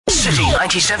Citi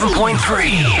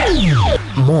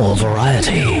 97.3. More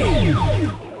variety.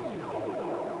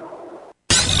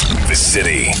 The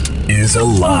city is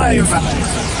alive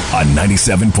on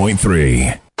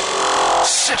 97.3.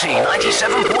 Citi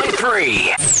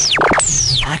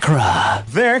 97.3. Accra.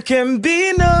 There can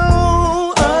be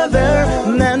no other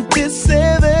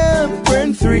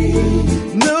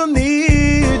 97.3. No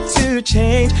need to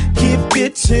change. Keep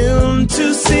it tuned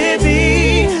to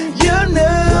Citi. You're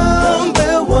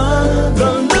number one.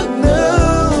 Don't look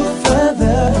no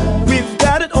further. We've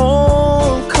got it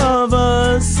all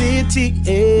covered. Citi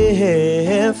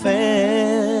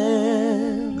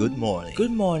FM. Good morning.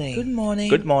 Good morning. Good morning.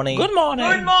 Good morning. Good morning.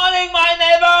 Good morning, my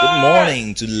neighbor. Good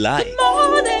morning to life. Good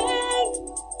morning.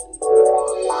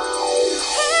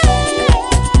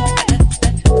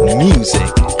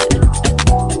 Music,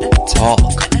 talk,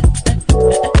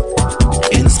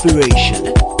 inspiration,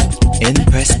 in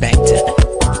perspective.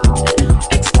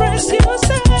 Express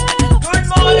yourself. Good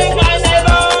morning, my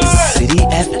neighbor. Citi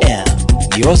FM,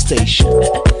 your station.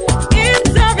 It's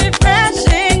a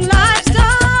refreshing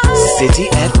lifestyle. Citi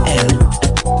FM,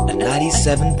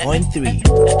 97.3.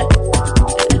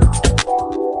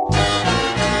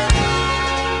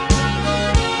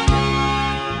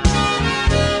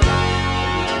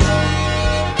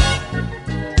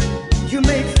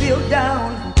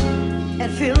 Down and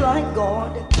feel like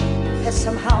God has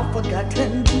somehow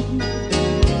forgotten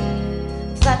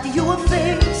that you are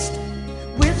faced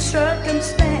with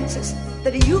circumstances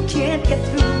that you can't get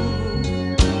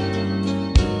through.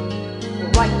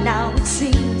 Right now it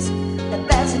seems that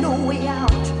there's no way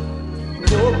out.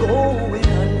 You're going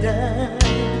under.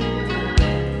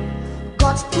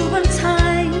 God's proven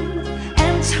time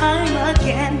and time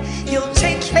again, He'll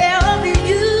take care of you.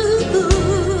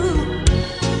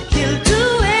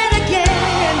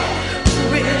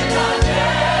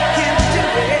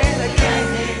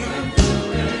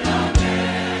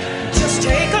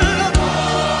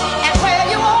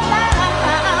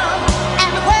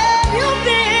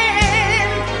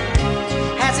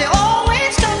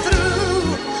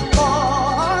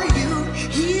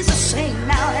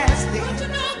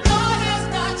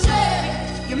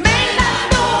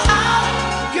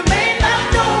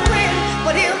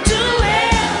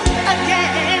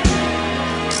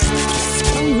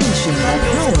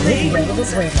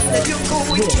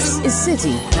 This is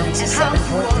Citi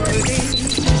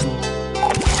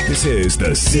 97.3. This is the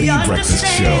Citi Breakfast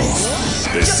Show,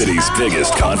 the city's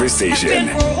biggest conversation.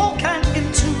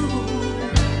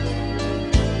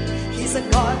 He's a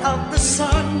God of the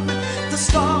sun, the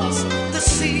stars, the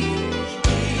sea.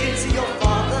 He is your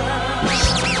father.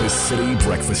 The Citi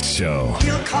Breakfast Show.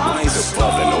 Rise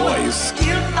above the noise.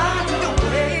 He'll find a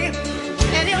way,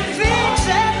 and he'll fix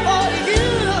it for you.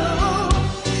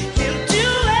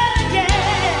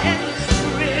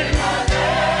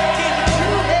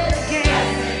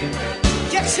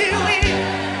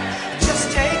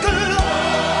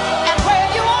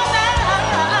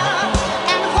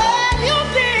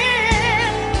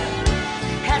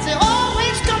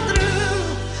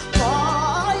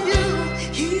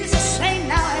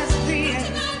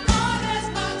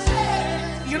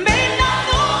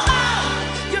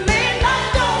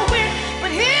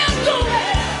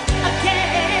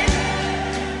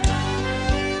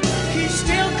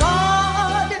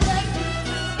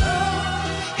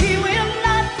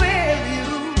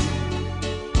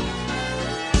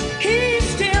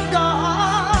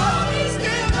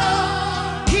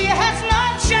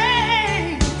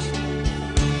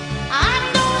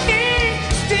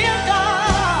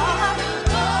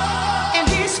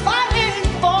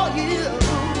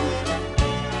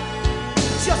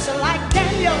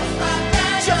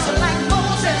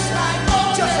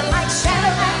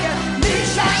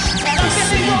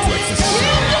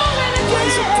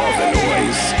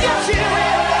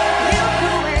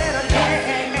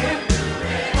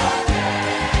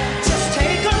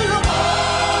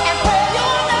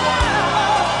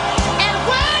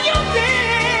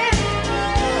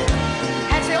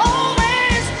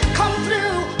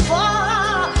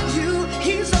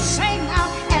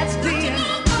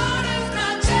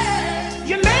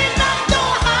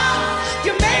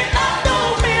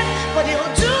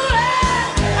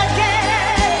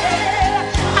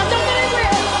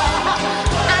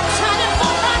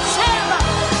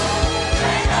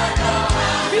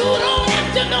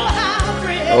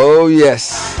 Oh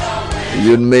yes,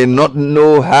 you may not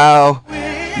know how,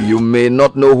 you may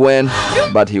not know when,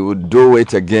 but he will do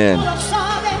it again.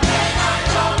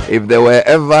 If there were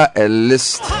ever a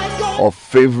list of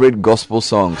favorite gospel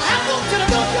songs,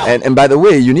 and by the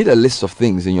way, you need a list of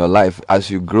things in your life. As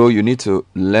you grow, you need to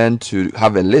learn to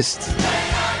have a list.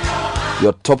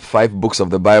 your top 5 books of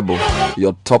the Bible,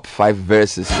 your top 5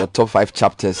 verses, your top 5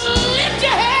 chapters.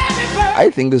 I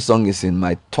think this song is in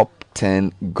my top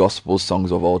 10 gospel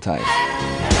songs of all time.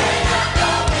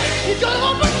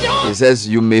 It says,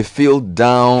 you may feel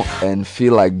down and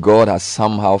feel like God has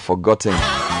somehow forgotten,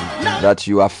 that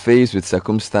you are faced with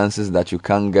circumstances that you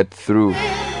can't get through.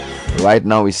 Right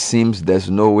now it seems there's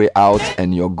no way out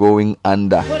and you're going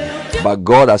under. But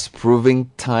God has proven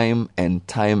time and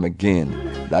time again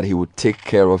that He will take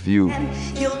care of you.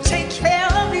 He'll take care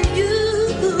of you.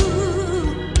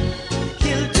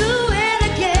 He'll do it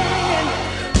again.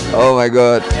 Oh my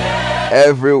God.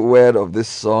 Every word of this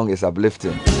song is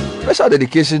uplifting. Special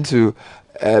dedication to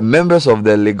members of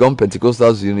the Legon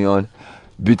Pentecostals Union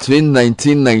between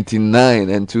 1999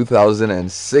 and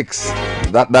 2006.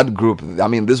 That group, I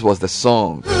mean, this was the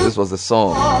song. This was the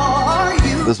song.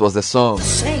 This was the song.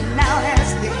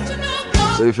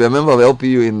 So if you're a member of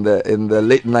LPU in the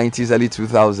late 90s, early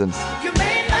 2000s,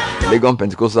 Legon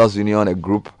Pentecostals Union, a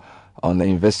group on the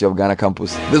University of Ghana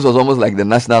campus, this was almost like the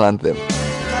national anthem.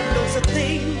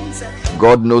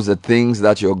 God knows the things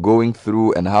that you're going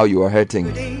through and how you are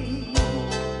hurting.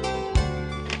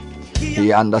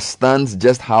 He understands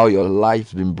just how your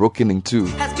life's been broken in two.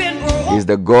 He's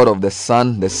the God of the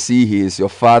sun, the sea. He is your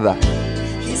Father.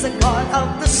 He's the God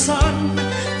of the sun,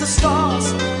 the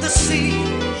stars, the sea.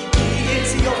 He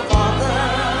is your Father.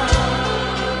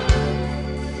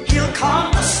 He'll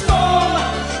calm the storm.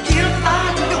 He'll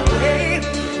find a way,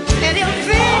 and He'll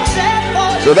fix it for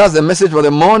you. So that's the message for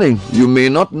the morning. You may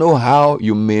not know how,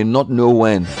 you may not know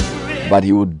when, but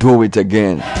He will do it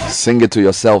again. Sing it to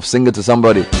yourself. Sing it to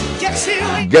somebody.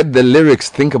 Get the lyrics.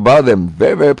 Think about them.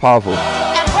 Very, very powerful.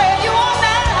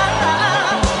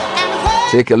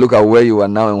 Take a look at where you are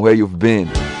now and where you've been.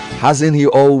 Hasn't He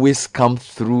always come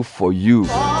through for you?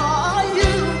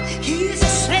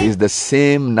 He's the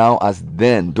same now as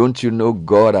then. Don't you know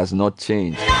God has not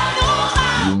changed?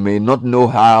 You may not know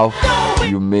how,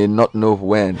 you may not know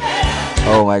when.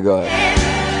 Oh my God.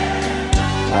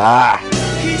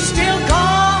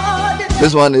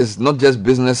 This one is not just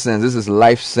business sense, this is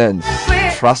life sense.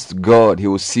 Trust God, He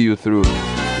will see you through.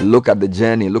 Look at the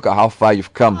journey, look at how far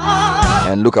you've come,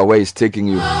 and look at where He's taking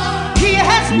you.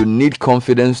 You need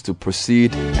confidence to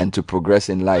proceed and to progress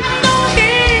in life.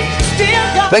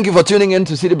 Thank you for tuning in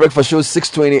to Citi Breakfast Show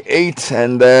 628,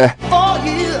 and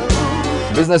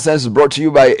Business Sense is brought to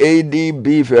you by ADB.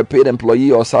 If you're a paid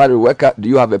employee or salary worker, do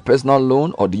you have a personal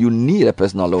loan or do you need a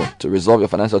personal loan to resolve your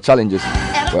financial challenges?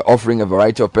 We're offering a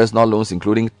variety of personal loans,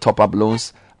 including top-up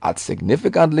loans at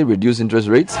significantly reduced interest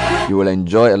rates. You will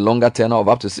enjoy a longer tenure of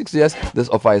up to 6 years. This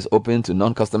offer is open to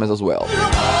non-customers as well.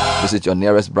 Visit your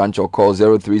nearest branch or call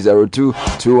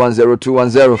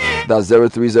 0302-210-210. That's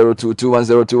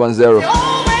 0302-210-210.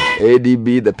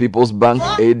 ADB, the People's Bank.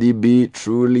 ADB,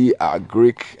 truly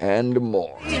agric and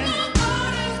more.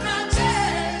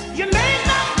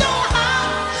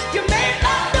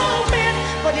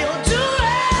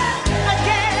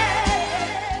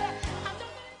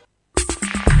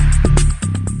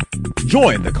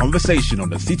 Join the conversation on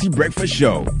the Citi Breakfast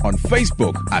Show on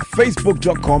Facebook at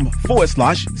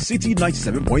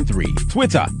facebook.com/Citi97.3,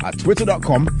 Twitter at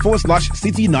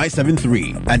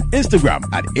twitter.com/Citi973, and Instagram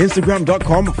at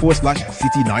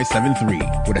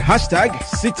instagram.com/Citi973 with the hashtag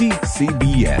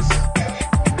CitiCBS.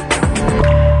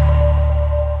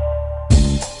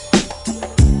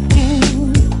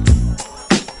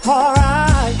 All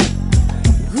right.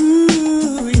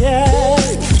 Ooh, yeah.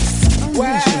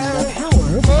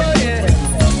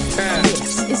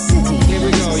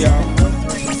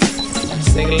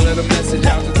 Sing a little message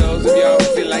out to those of y'all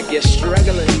who feel like you're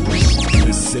struggling.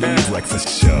 The Citi Breakfast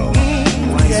Show.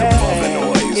 Rise above the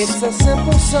noise. It's a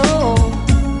simple song.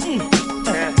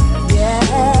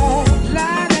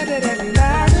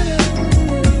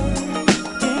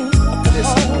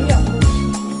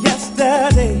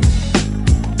 Yesterday,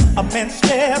 a man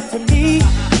stepped to me,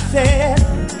 said,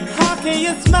 how can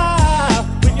you smile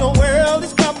when your world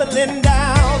is crumbling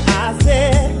down? I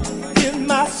said, here's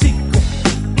my secret.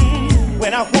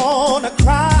 When I wanna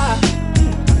cry,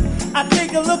 I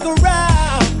take a look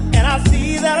around and I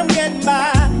see that I'm getting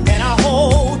by, and I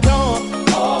hold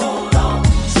on.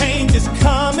 Change is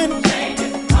coming.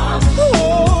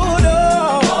 Hold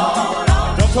on.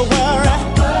 Don't you worry.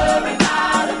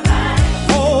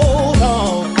 Hold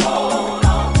on.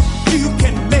 You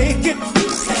can make it.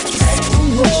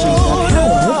 Hold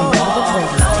on.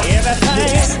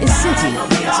 Everything is Citi.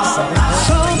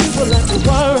 Some people like to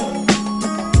worry.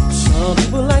 Some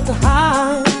people like to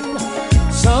hide.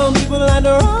 Some people like to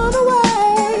run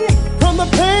away from the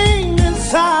pain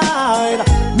inside.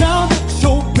 Now that's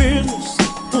your business.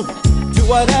 Do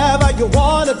whatever you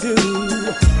wanna do.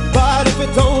 But if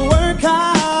it don't work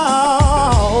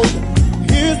out,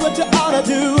 here's what you ought to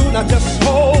do. Now just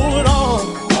hold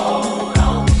on. Hold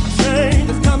on.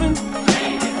 Change is coming.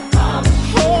 Change is coming.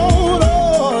 Hold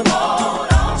on.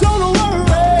 Hold on. Don't worry.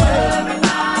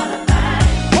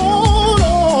 Hold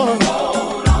on.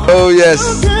 Hold on. Oh yes,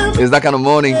 it's that kind of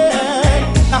morning.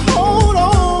 Now hold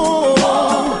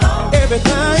on.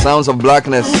 Everything. Sounds of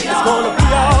blackness. It's gonna be all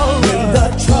right. When the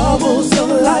troubles of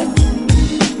life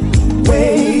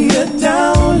weigh you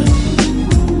down,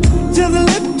 just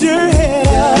lift your head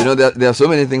up. You know, there are so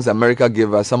many things America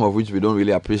gave us, some of which we don't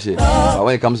really appreciate. But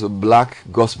when it comes to black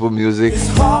gospel music,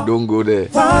 don't go there.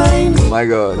 Oh my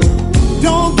God.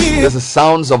 Don't give There's the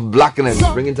sounds of blackness,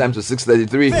 bringing time to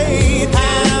 6:33.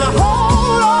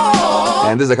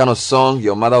 And this is the kind of song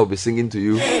your mother will be singing to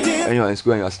you when you're in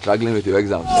school and you're struggling with your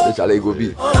exams.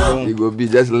 You go be.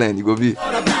 Just learn. You go be.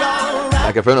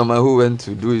 Like a friend of mine who went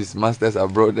to do his master's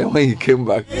abroad, then when he came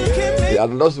back, he had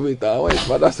lost weight. When his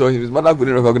mother saw him, his mother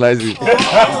couldn't recognize him. So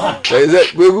he said,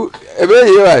 in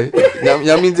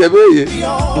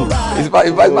fact,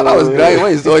 his mother was crying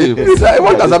when he saw him. He said,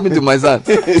 what has happened to my son?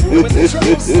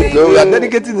 So we are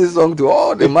dedicating this song to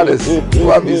all the mothers who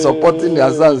have been supporting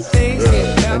their sons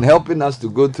and helping us to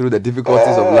go through the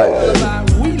difficulties of life.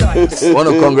 I want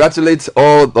to congratulate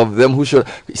all of them who showed.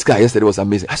 This guy yesterday was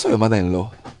amazing. I saw your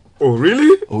mother-in-law. Oh, really?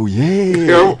 Oh,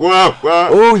 yeah. Wow.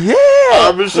 Oh, yeah.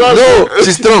 I'm sure. No,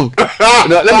 she's strong. No,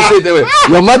 let me say it that way.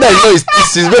 Your mother-in-law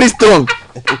she's very strong.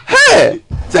 Hey,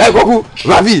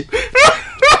 Ravi.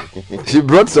 She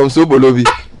brought some sobolobi.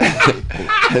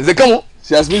 I said, come on.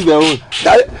 She has missed their own.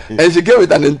 And she came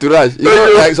with an entourage. You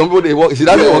know, like some people, they walk. She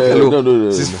doesn't walk alone.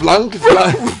 No. She's flanked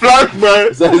by.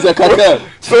 So it's a cartel.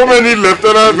 So many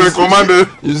lieutenants and commanders.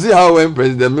 You see how when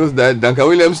President Mills died, Duncan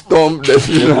Williams stormed the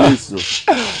funeral.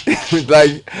 It's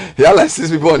like he had like 6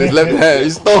 people on his left hand.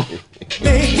 He stormed.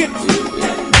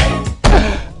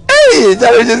 Hey,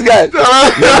 challenge this guy.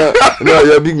 No,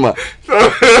 you're a big man.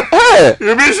 Hey,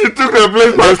 you mean she took her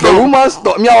place by the woman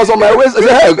stopped me. I was on my waist. I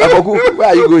said, hey, Akoku, where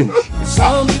are you going?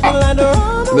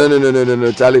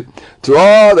 No, Charlie. To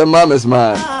all the mamas,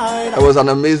 man, it was an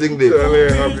amazing day.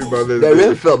 Happy birthday. The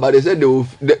rain fell, but they said they'll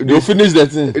finish the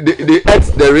thing. They ate,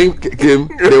 the rain came.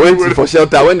 They went for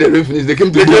shelter. When the rain finished, they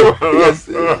came to go. Yes.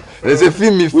 They said,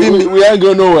 feed me. We ain't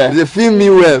going nowhere. They said, feed me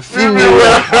well.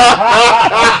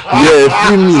 Yeah,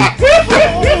 feed me.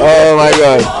 Oh my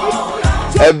God.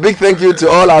 A big thank you to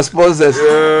all our sponsors,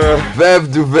 Verve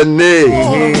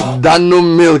Duvernay, Dano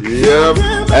Milk,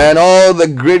 and all the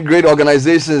great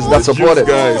organizations that support it.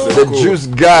 The Juice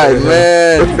Guy,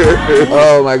 man.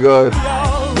 Oh my God.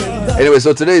 Anyway,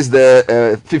 so today is the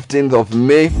 15th of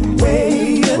May.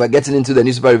 We're getting into the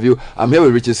newspaper review. I'm here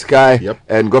with Richard Sky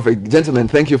and Godfrey. Gentlemen,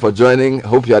 thank you for joining.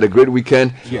 Hope you had a great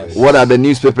weekend. Yes. What are the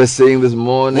newspapers saying this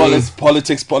morning? Well, it's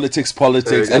politics,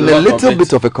 and a little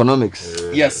bit of economics.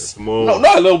 Yes. No,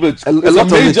 not a little bit.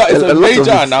 It's a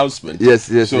major announcement. Yes.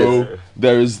 So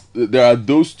there are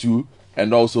those two.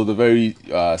 And also the very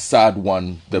sad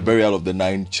one, the burial of the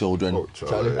 9 children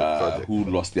who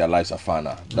lost their lives at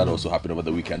Fana. That also happened over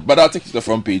the weekend. But I'll take you to the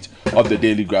front page of the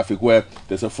Daily Graphic, where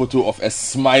there's a photo of a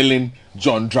smiling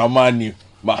John Dramani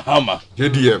Mahama.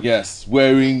 JDM. Yes,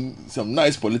 wearing some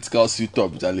nice political suit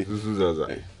up, Charlie.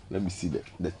 Hey, let me see that.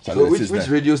 So which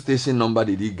radio station number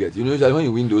did he get? You know, when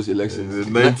you win those elections,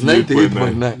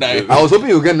 98.9. I was hoping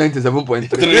you get 97.3.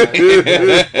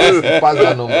 Pass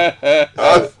that number.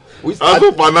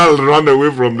 Uncle Panal ran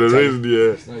away from the race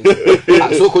there.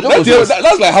 So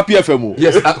that's like Happy FMO.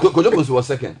 Yes, Kojo was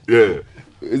second. Yeah.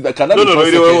 It was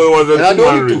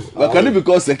can it be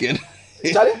called second?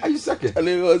 Charlie, are you second?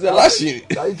 It was a lashing.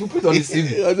 You put on his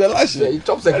CV. It was a lashing. He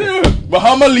chopped second.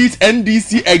 Bahama leads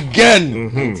NDC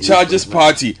again. Charges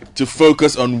party to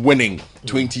focus on winning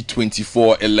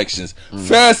 2024 elections.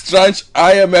 First tranche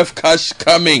IMF cash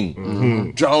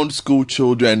coming. Drowned school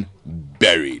children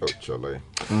buried.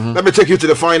 Let me take you to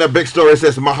the final big story. It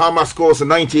says Mahama scores a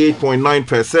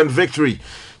 98.9% victory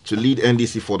to lead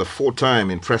NDC for the 4th time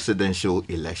in presidential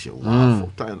election. Wow,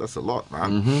 4th time, that's a lot,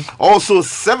 man. Also,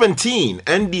 17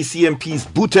 NDC MPs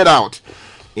booted out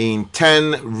in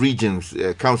 10 regions.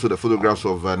 Counts with the photographs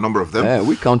of a number of them. Yeah,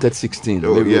 we counted 16.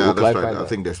 Oh, yeah, that's right. I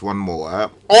think there's one more.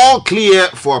 All clear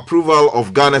for approval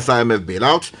of Ghana's IMF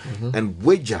bailout and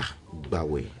Weja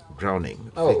Bawe drowning.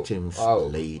 Victims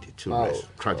laid to rest.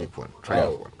 Tragic one.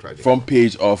 Front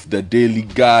page of the Daily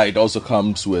Guide also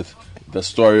comes with the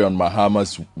story on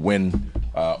Mahama's win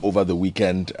over the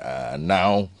weekend.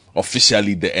 Now,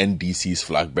 officially, the NDC's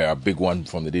flag bearer, big one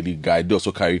from the Daily Guide. They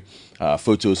also carry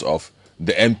photos of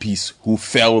the MPs who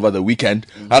fell over the weekend.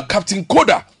 Captain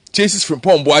Koda chases from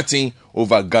Pomboating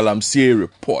over Galamsey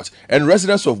report. And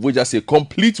residents of Wager say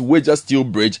complete Wager Steel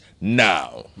Bridge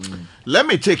now. Let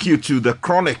me take you to the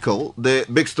Chronicle. The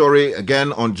big story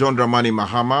again on John Dramani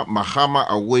Mahama. Mahama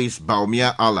awaits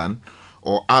Baumia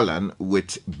Alan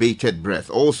with bated breath.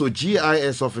 Also,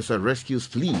 GIS officer rescues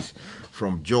fleas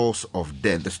from jaws of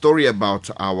death. The story about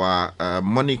our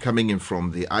money coming in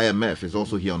from the IMF is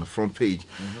also here on the front page.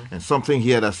 And something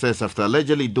here that says, after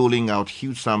allegedly doling out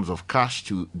huge sums of cash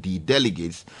to the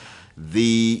delegates,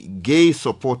 the gay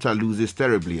supporter loses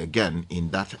terribly again in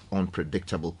that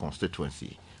unpredictable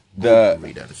constituency.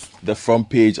 The front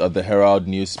page of the Herald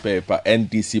newspaper,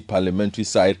 NDC parliamentary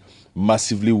side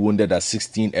massively wounded as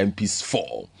 16 MPs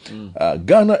fall.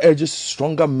 Ghana urges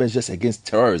stronger measures against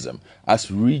terrorism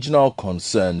as regional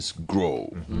concerns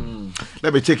grow.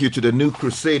 Let me take you to the new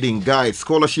Crusading Guide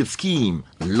scholarship scheme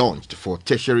launched for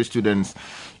tertiary students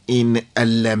in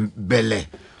Elembele.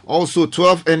 Also,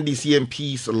 12 NDC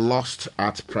MPs lost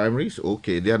at primaries.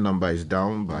 Okay, their number is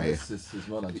down by... It's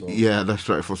more than 12. Yeah, that's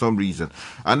right, for some reason.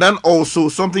 And then also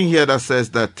something here that says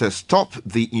that stop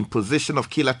the imposition of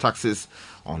killer taxes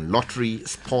on lottery,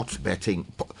 sports betting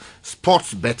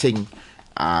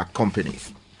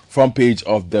companies. Front page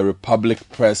of the Republic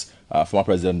Press, former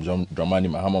President John Dramani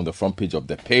Mahama on the front page of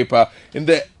the paper. In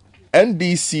the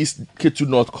NDC's Ketu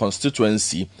North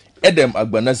constituency, Edem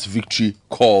Agbana's victory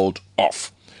called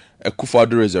off.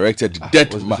 Akufo-Addo resurrected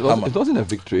dead Mahama. It wasn't a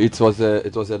victory. It was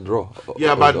a draw.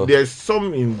 Yeah, but there's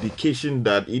some indication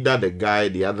that either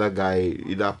the other guy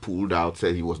either pulled out,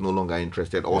 said he was no longer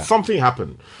interested, or something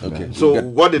happened. Okay. So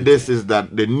what it is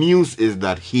that the news is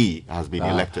that he has been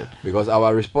elected. Because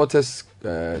our reporters'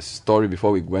 story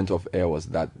before we went off air was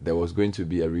that there was going to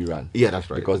be a rerun. Yeah, that's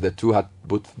right. Because the two had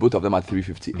both of them at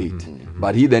 358.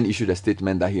 But he then issued a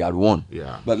statement that he had won.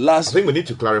 Yeah. But I think we need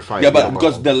to clarify. Yeah, but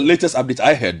because the latest update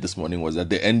I heard this morning was that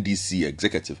the NDC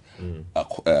executive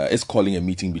is calling a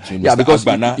meeting between Mr.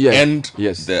 Agbana and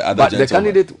the other But gentleman. the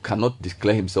candidate cannot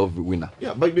declare himself the winner.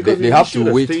 Yeah, but because they have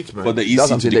to wait for the EC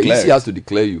to the declare. EC has to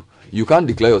declare you. You can't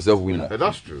declare yourself winner.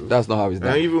 That's true. That's not how it's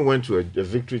done. I even went to a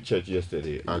victory church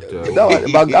yesterday. But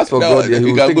that's for God.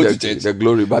 He will take the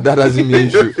glory, but that doesn't mean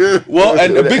you. Well,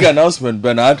 and a big announcement,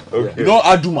 Bernard. Okay. You know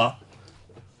Aduma?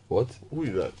 What? Who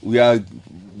is that? We are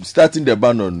starting the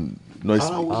ban on noise.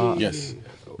 Yes.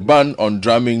 Ban on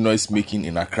drumming noise making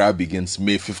in Accra begins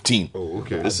May 15. Oh,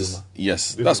 okay.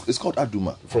 It's called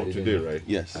Aduma. From today, right?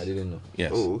 Yes. I didn't know.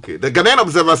 Yes. Oh, okay. The Ghanaian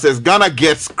Observer says Ghana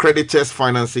gets creditors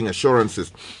financing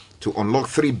assurances to unlock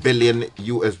 $3 billion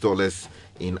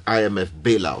in IMF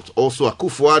bailout. Also,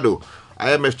 Akufo-Addo,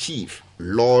 IMF chief,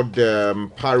 Lord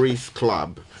Paris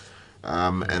Club,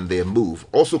 and their move.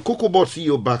 Also, CocoBot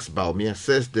CEO backs Baumia,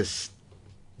 says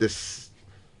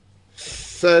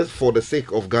says for the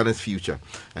sake of Ghana's future,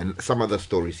 and some other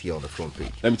stories here on the front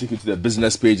page. Let me take you to the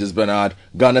business pages, Bernard.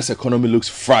 Ghana's economy looks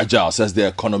fragile, says the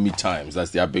Economy Times. That's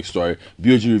their big story.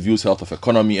 BOG reviews health of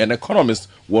economy, and economists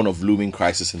warn of looming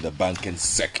crisis in the banking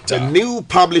sector. The new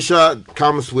publisher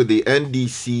comes with the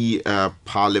NDC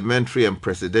parliamentary and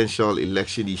presidential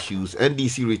election issues.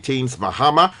 NDC retains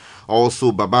Mahama.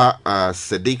 Also, Baba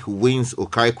Sadiq wins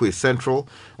Okaikwe Central.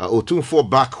 Otunfo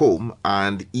back home,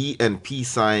 and ENP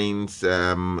signs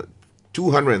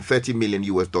 $230 million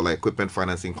equipment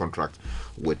financing contract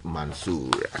with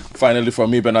Mansour. Finally,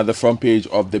 from me, Bernard, the front page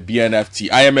of the BNFT.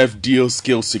 IMF deal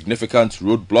scales significant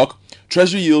roadblock.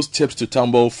 Treasury yields tips to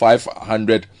tumble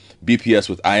 500 BPS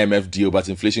with IMF deal, but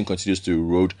inflation continues to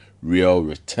erode real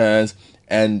returns.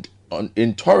 And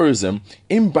in tourism,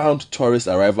 inbound tourist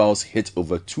arrivals hit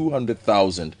over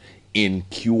 200,000 in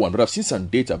Q1. But I've seen some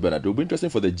data, Bernard. It will be interesting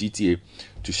for the GTA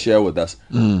to share with us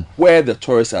where the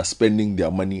tourists are spending their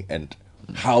money and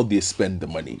how they spend the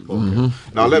money. Okay.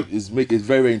 Now, it's very,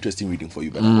 very interesting reading for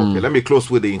you, Bernard. Okay, let me close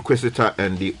with the Inquisitor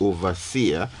and the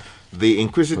Overseer. The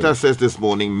Inquisitor says this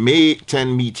morning, May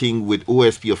 10 meeting with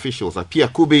OSP officials. Apia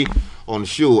Kubi on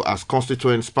show as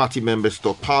constituents, party members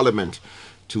stop Parliament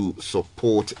to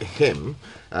support him.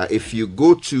 If you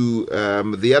go to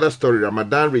the other story,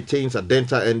 Ramadan retains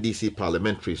Adenta NDC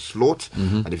parliamentary slot.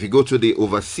 And if you go to the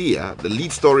Overseer, the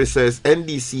lead story says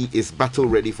NDC is battle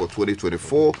ready for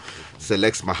 2024.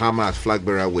 Selects Mahama as flag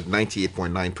bearer with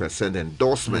 98.9%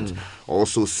 endorsement.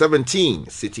 Also 17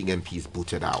 sitting MPs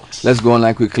booted out. Let's go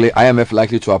online quickly. IMF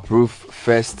likely to approve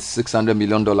first $600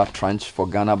 million tranche for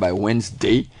Ghana by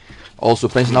Wednesday. Also,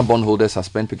 pensioner bondholders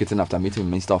suspend picketing after meeting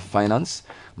with Minister of Finance.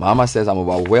 Mahama says,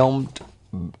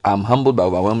 I'm humbled by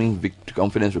overwhelming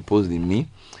confidence reposed in me.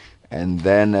 And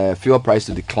then fuel price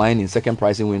to decline in second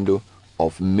pricing window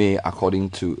of May, according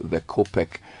to the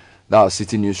COPEC. That was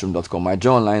citynewsroom.com. I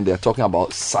joined online, they're talking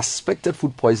about suspected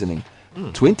food poisoning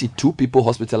 22 people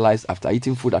hospitalized after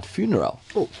eating food at funeral.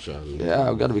 Oh, Charlie. Yeah,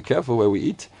 we've got to be careful where we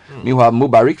eat. Meanwhile,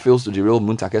 Mubarak fails to derail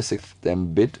Muntake's sixth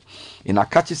bid. In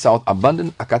Akachi South,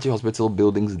 abandoned Akachi Hospital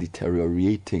buildings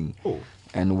deteriorating.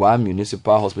 And one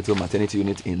municipal hospital maternity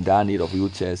unit in dire need of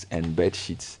wheelchairs and bed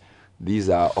sheets. These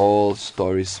are all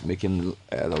stories making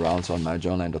the rounds on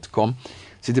myjournal.com.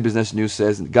 City Business News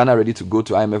says Ghana ready to go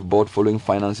to IMF board following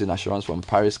financing assurance from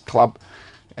Paris Club.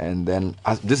 And then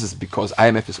this is because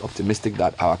IMF is optimistic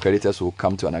that our creditors will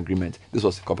come to an agreement. This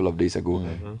was a couple of days ago.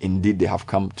 Indeed, they have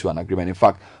come to an agreement. In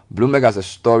fact, Bloomberg has a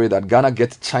story that Ghana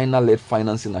gets China-led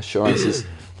financing assurances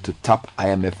to tap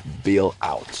IMF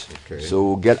bailout. So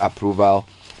we'll get approval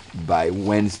by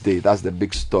Wednesday. That's the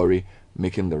big story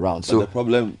making the round. So the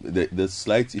problem, the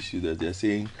slight issue that they're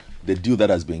saying, the deal that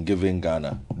has been given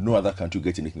Ghana, no other country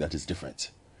gets anything that is different.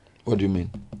 What do you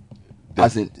mean?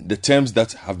 The terms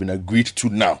that have been agreed to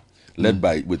now, led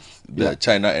by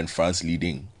China and France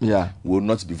leading, will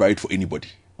not be varied for anybody.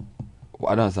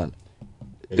 I don't understand.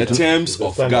 The terms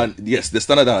of Ghana, yes, the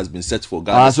standard that has been set for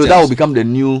Ghana. So that will become the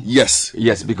new. Yes,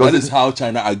 because that is how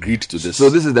China agreed to this. So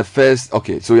this is the first.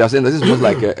 Okay, so you are saying this is just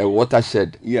like a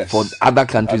watershed for other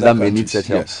countries that may need such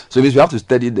help. So it means we have to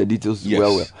study the details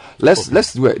well.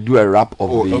 Let's do a wrap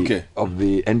of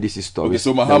the NDC story. Okay,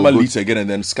 so Mahama leads again, and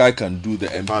then Sky can do the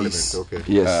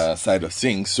MP's side of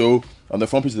things. So on the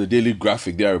front page of the Daily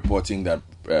Graphic, they are reporting that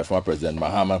former President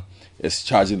Mahama is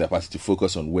charging the party to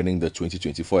focus on winning the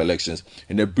 2024 elections.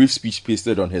 In a brief speech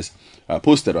posted on his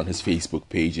Facebook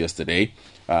page yesterday,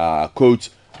 quote,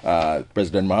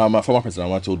 President Mahama, former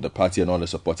President Mahama told the party and all the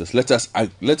supporters, let us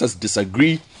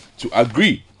disagree to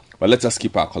agree, but let us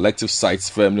keep our collective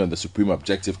sights firmly on the supreme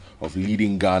objective of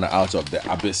leading Ghana out of the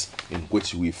abyss in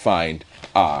which we find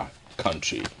our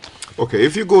country. Okay,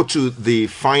 if you go to the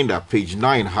Finder, page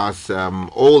 9 has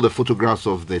all the photographs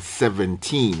of the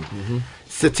 17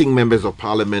 sitting members of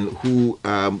parliament who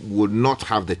would not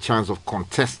have the chance of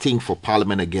contesting for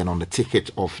parliament again on the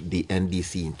ticket of the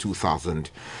NDC in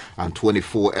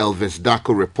 2024. Elvis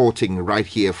Dako reporting right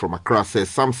here from Accra says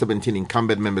some 17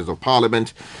 incumbent members of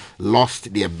parliament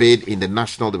lost their bid in the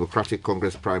National Democratic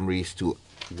Congress primaries to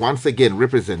once again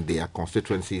represent their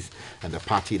constituencies and the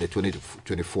party in the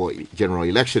 2024 general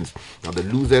elections. Now, the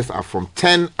losers are from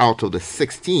 10 out of the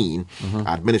 16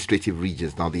 administrative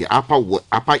regions. Now, the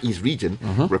Upper East region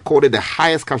recorded the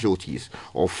highest casualties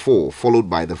of 4, followed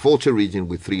by the Vulture region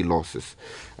with 3 losses.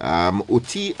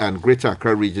 Oti and Greater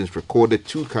Accra regions recorded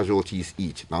 2 casualties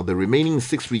each. Now, the remaining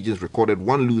 6 regions recorded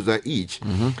 1 loser each,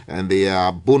 and they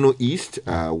are Bono East,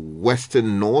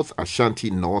 Western North,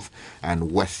 Ashanti North,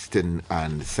 and Western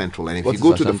and Central. And if you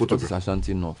go to the photograph,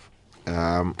 Ashanti North.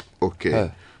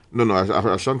 Okay. No,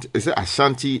 Ashanti. Is it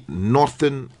Ashanti,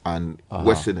 Northern, and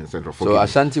Western and Central? So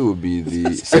Ashanti will be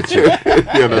the Setre,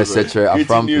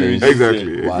 Afram Plains.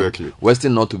 Exactly.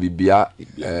 Western North will be Bia,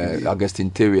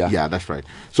 Augustine Teria. Yeah, that's right.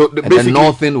 So and then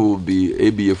Northern will be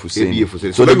ABF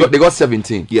Hussein. So they got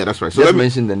 17. Yeah, that's right. So let's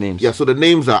mention the names. Yeah, so the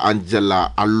names are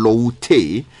Angela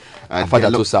Aloute,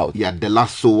 Afadato South. Yeah,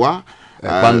 Delasoa,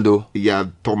 Bando. Yeah,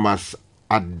 Thomas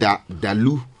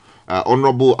Dalu,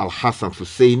 Honorable Al Hassan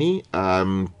Husseini,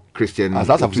 Christian. Al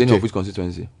Hassan Husseini of which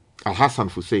constituency? Al Hassan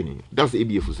Husseini. That's the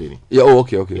ABF Husseini. Yeah. Oh,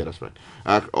 okay. Yeah, that's right.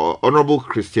 Honorable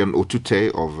Christian Otute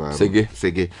of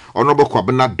Sege. Honorable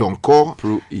Kwabena Donko.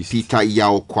 Pru East. Peter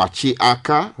Yao Kwachi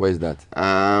Aka. Where is that?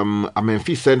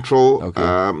 Amenfi Central.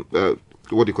 Okay.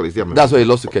 What do you call it? That's where he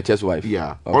lost to Ketcher's wife.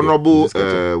 Yeah. Okay. Honorable,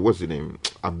 what's the name?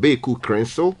 Abeku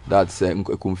Krenso. That's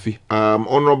Kumfi.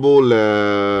 Honorable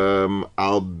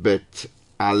Albert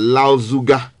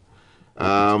Alauzuga.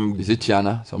 Is it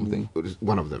Chiana something?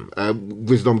 One of them.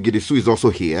 Wisdom Gidisu is also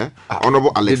here.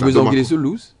 Honorable Alex. Did Wisdom Gidisu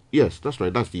lose? Yes, that's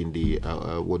right. That's in the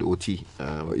OT.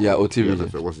 OT region.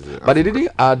 Right. What is it? But they didn't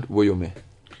add Woyome.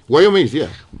 Woyome is here.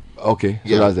 Okay,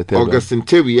 so that's the third Augustine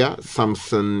Teria,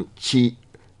 Samson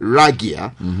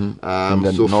Ragia,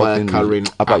 Sophia Karen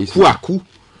Akuaku,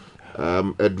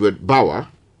 Edward Bauer,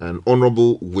 and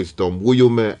Honorable Wisdom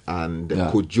Woyome and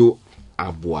Kojo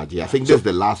Abuadi. I think that's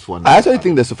the last one. I actually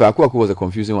think that Sophia Akuaku was a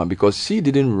confusing one because she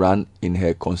didn't run in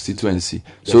her constituency.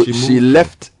 So she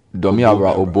left Domi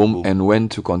Abra Obom and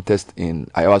went to contest in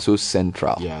Ayawaso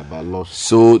Central. Yeah, but lost.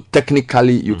 So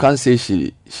technically, you can't say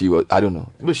she was. I don't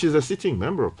know. But she's a sitting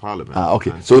member of parliament.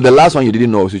 Okay. So the last one you didn't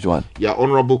know was which one? Yeah,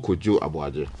 Honorable Kojo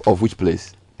Abuaje. Of which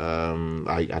place?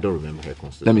 I don't remember her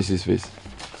constituency. Let me see his face.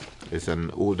 It's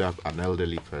an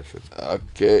elderly person.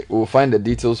 Okay, we'll find the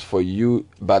details for you,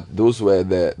 but those were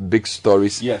the big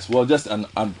stories. Yes, well, just an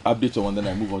update on one, then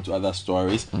I move on to other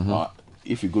stories.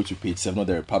 if you go to page 7 of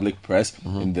the Republic Press,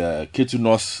 in the Ketu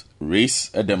North race,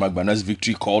 the Magbana's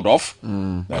victory called off.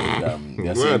 Where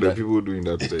are the people doing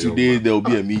that today? There will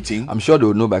be a meeting. I'm sure they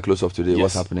will know by close of today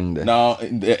what's happening there. Now,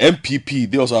 in the MPP,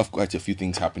 they also have quite a few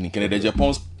things happening. Canada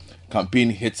Japan's campaign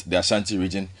hit the Ashanti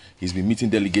region. He's been meeting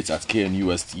delegates at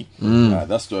KNUST.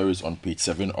 That story is on page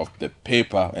 7 of the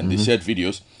paper, and they shared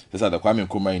videos. This is at the Kwame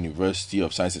Nkrumah University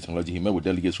of Science and Technology. He met with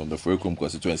delegates from the Furukum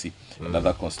constituency and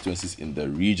other constituencies in the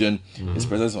region. His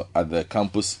presence at the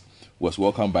campus was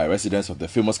welcomed by residents of the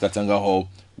famous Katanga Hall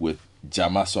with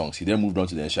Jama songs. He then moved on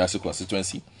to the Nshasi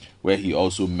constituency, where he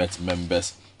also met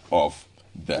members of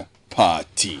the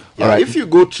party. Yeah, if you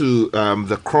go to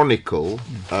the Chronicle,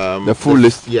 the full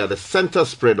list. Yeah, the center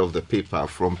spread of the paper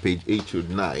from page 8 to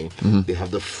 9, they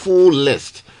have the full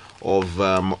list of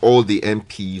all the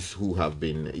MPs who have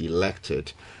been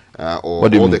elected. Or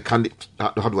all the candidates.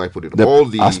 How do I put it? All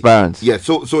the aspirants. Yeah,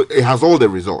 so it has all the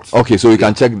results. Okay, so you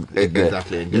can check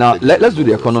exactly. Now let's do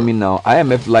the economy now.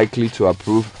 IMF likely to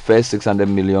approve first $600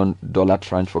 million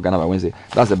tranche for Ghana by Wednesday.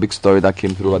 That's a big story that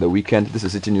came through over the weekend. This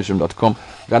is CitiNewsroom.com.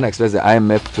 Ghana expects the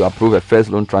IMF to approve a first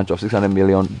loan tranche of $600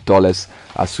 million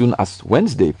as soon as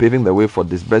Wednesday, paving the way for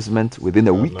disbursement within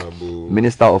a week.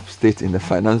 Minister of State in the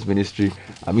Finance Ministry,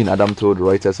 Amin Adam, told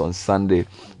Reuters on Sunday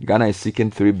Ghana is seeking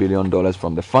 $3 billion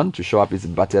from the fund to shore up its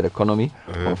battered economy.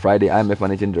 On Friday, IMF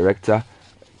Managing Director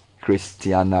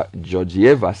Christiana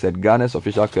Georgieva said Ghana's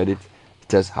official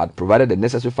creditors had provided the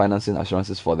necessary financing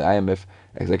assurances for the IMF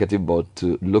Executive Board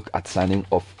to look at signing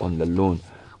off on the loan.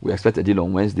 We expect a deal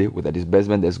on Wednesday with a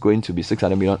disbursement that's going to be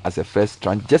 $600 million as a first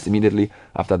tranche just immediately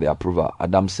after the approval,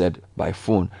 Adam said by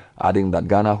phone, adding that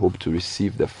Ghana hoped to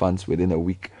receive the funds within a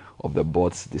week of the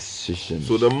board's decision.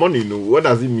 So the money, what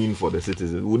does it mean for the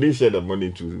citizens? Would they share the money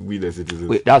to we the citizens?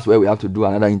 Wait, that's where we have to do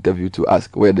another interview to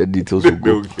ask where the details will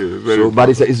go. But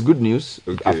it's good news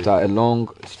after a long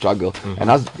struggle. And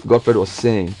as Godfred was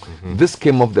saying, this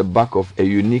came off the back of a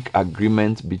unique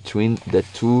agreement between the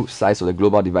two sides of the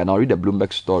global divide. Now read the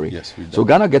Bloomberg story. Yes, so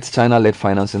Ghana gets China-led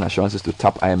financing assurances to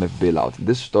tap IMF bailout.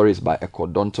 This story is by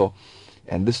Ekodonto.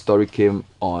 And this story came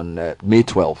on May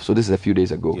 12th, so this is a few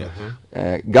days ago.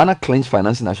 Ghana claims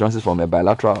financing assurances from a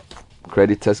bilateral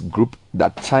creditors group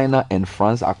that China and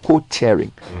France are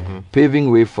co-chairing,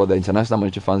 paving way for the International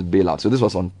Monetary Fund's bailout. So this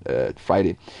was on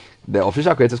Friday. The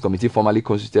Official Creditors Committee formally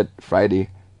constituted Friday,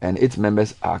 and its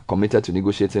members are committed to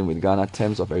negotiating with Ghana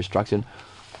terms of a restructuring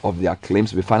of their claims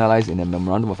to be finalized in a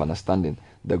memorandum of understanding.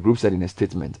 The group said in a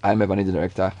statement. IMF Managing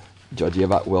Director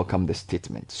Georgieva welcomed the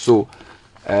statement. So,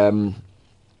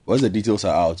 once the details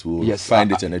are out, we'll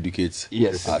find it and educate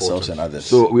ourselves and others.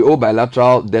 So we owe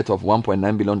bilateral debt of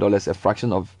 $1.9 billion, a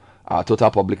fraction of our total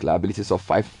public liabilities of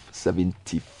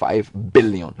 $575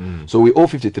 billion. So we owe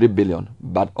 $53 billion,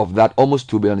 but of that, almost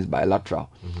 $2 billion is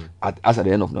bilateral as at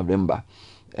the end of November.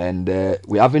 And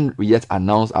we haven't yet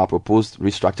announced our proposed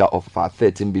restructure of our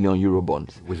 13 billion euro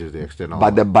bonds, which is the external.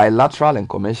 But the bilateral and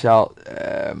commercial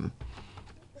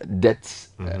debts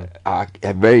are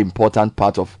a very important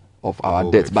part of our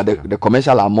debts, but the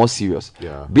commercial are more serious.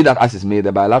 Be that as it may,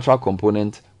 the bilateral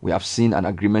component, we have seen an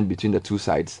agreement between the two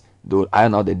sides. They'll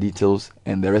iron out the details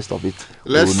and the rest of it.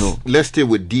 Let's stay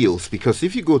with deals, because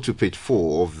if you go to page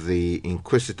 4 of the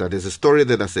Inquisitor, there's a story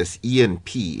there that says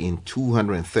ENP in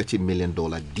 $230 million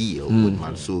deal with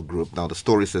Mansour Group. Now the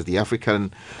story says the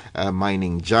African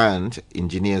mining giant,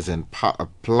 engineers and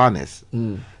planners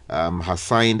has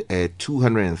signed a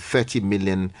 $230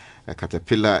 million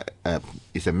Caterpillar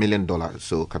is $1 million.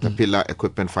 So Caterpillar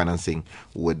equipment financing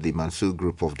with the Mansour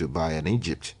Group of Dubai and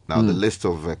Egypt. Now the list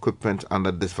of equipment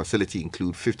under this facility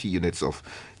include 50 units of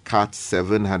CAT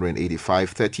 785,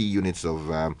 30 units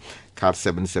of CAT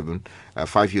 77,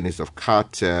 5 units of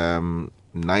CAT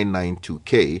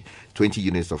 992K, 20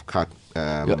 units of CAT.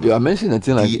 You are mentioning a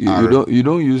thing like you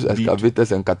don't use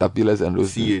excavators and caterpillars and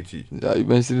those things. Yeah, you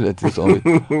mentioning the things on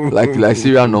it, like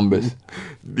serial numbers.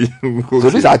 So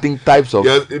these are, I think, types of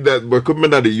the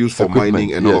equipment that they use for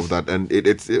mining and all of that, and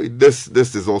this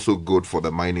is also good for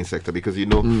the mining sector, because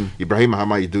Ibrahim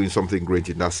Mahama is doing something great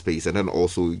in that space, and then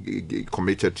also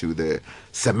committed to the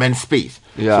cement space.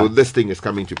 So this thing is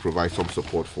coming to provide some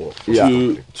support for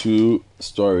two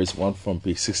stories. One from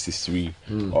page 63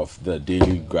 of the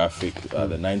Daily Graphic.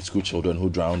 The 9 school children who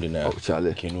drowned in a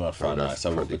canoe at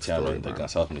Botiano in the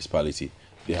South Municipality,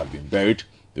 they have been buried.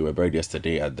 They were buried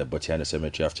yesterday at the Botiano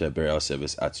Cemetery after a burial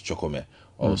service at Chokome,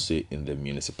 also in the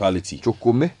municipality.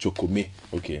 Chokome.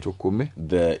 Okay. Chokome.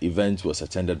 The event was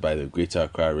attended by the Greater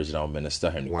Accra Regional Minister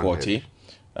Henry Quartey,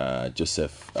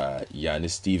 Joseph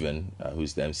Yanis Stephen,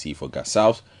 who's the MC for Gas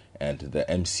South, and the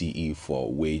MCE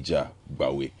for Wager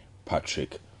Bawe,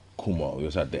 Patrick Kuma. We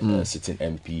also had the sitting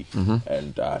MP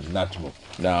and Natmo.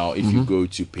 Now, if you go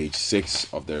to page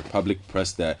 6 of the Republic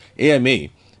Press, the AMA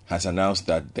has announced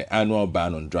that the annual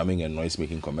ban on drumming and noise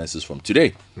making commences from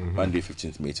today, Monday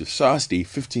 15th May to Thursday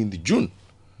 15th June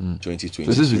 2020.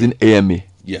 So this is within AMA?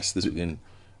 Yes, this is within...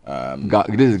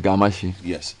 this is Gamashi?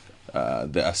 Yes.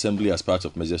 The Assembly, as part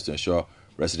of measures to ensure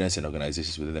residents and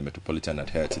organizations within the metropolitan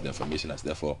adhere to the information, has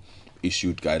therefore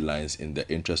issued guidelines in the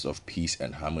interest of peace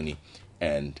and harmony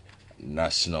and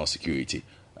national security.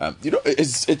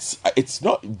 It's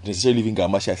not necessarily even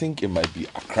Gamashi. I think it might be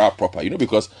Accra proper,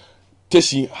 because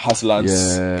Teshi has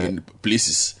lands in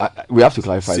places. We have to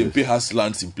clarify Simpe this. has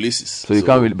lands in places. So you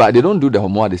can't really, but they don't do the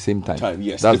homo at the same time.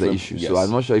 Yes, that's the issue. Yes. So I'm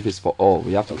not sure if it's for all.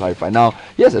 We have to clarify. Now,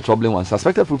 here's a troubling one.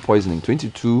 Suspected food poisoning.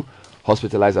 22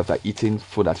 hospitalized after eating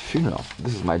food at funeral.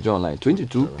 This is my journal line.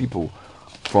 22 people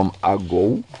from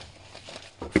Ago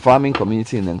farming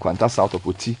community in Nkwanta, south of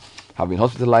Oti, have been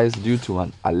hospitalized due to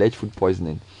an alleged food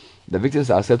poisoning. The victims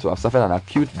are said to have suffered an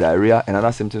acute diarrhea and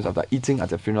other symptoms after eating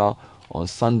at a funeral on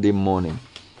Sunday morning.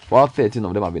 While 13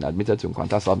 of them have been admitted to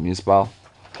Nkwanta South Municipal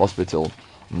Hospital,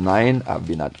 9 have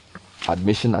been at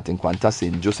admission at Nkwanta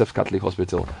St. Joseph's Catholic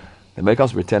Hospital. The medical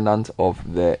superintendent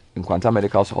of the Nkwanta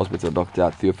Medical Hospital,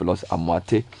 Dr. Theophilus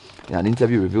Amwate, in an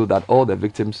interview revealed that all the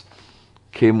victims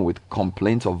came with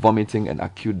complaints of vomiting and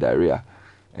acute diarrhea.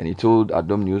 And he told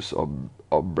Adom News of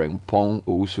Brengpong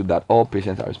Owusu that all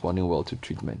patients are responding well to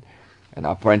treatment. And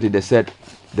apparently they said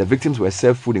the victims were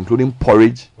served food including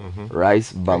porridge,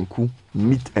 rice, banku,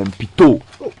 meat and pito.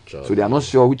 So they are not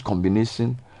sure which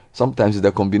combination. Sometimes it's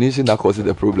the combination that causes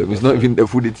the problem. It's not even the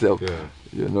food itself.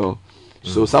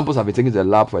 So samples have been taken to the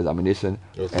lab for examination.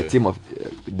 A team of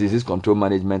disease control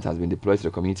management has been deployed to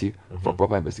the community for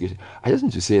proper investigation. I just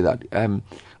need to say that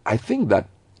I think that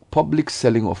public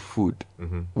selling of food,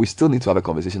 we still need to have a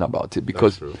conversation about it,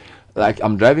 because like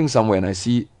I'm driving somewhere and I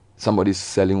see somebody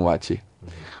selling wache.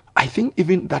 I think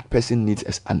even that person needs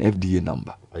an FDA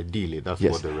number. Ideally, that's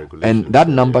what the regulation. And that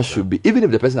number should be, even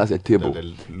if the person has a table,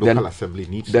 the local assembly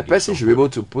needs the person should be able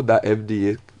to put that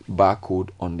FDA barcode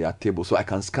on their table, so I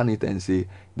can scan it and say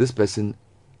this person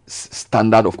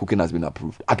standard of cooking has been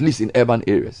approved, at least in urban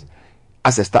areas,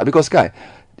 as a start. Because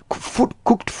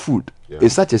cooked food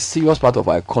is such a serious part of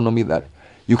our economy that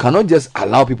you cannot just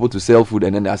allow people to sell food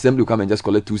and then the assembly will come and just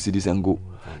collect 2 cedis and go.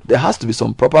 There has to be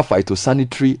some proper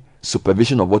phytosanitary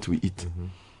supervision of what we eat.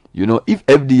 If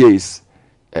FDA is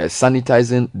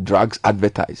sanitizing drugs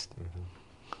advertised,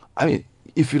 I mean,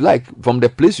 if you like, from the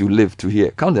place you live to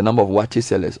here, count the number of wache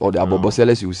sellers or the abobo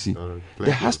sellers you see.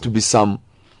 There has to be some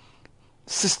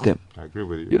system. I agree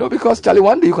with you. Because Charlie,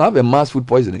 one day you can have a mass food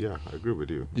poisoning. Yeah, I agree with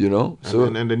you. So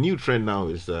and the new trend now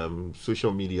is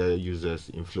social media users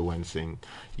influencing,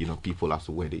 people as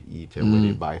to where they eat and where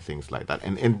they buy things like that.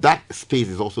 And that space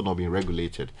is also not being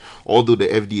regulated. Although the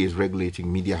FDA is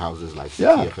regulating media houses like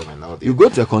CTFM and all. You go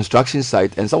to a construction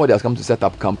site and somebody has come to set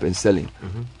up camp and selling.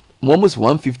 Almost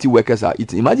 150 workers are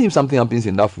eating. Imagine if something happens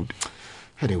in that food.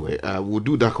 Anyway, we'll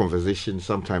do that conversation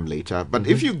sometime later. But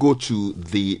if you go to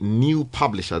the new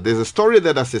publisher, there's a story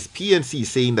there that says PNC is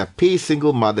saying that pay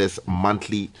single mothers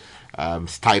monthly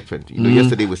stipend.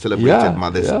 Yesterday we celebrated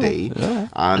Mother's Day.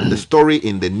 And the story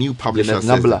in the new publisher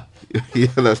says... Yeah,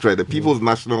 that's right. The People's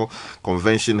National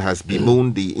Convention has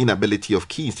bemoaned the inability of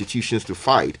key institutions to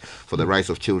fight for the rights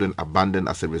of children abandoned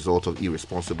as a result of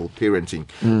irresponsible parenting.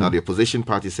 Now, the opposition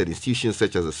party said institutions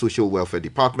such as the Social Welfare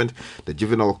Department, the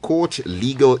Juvenile Court,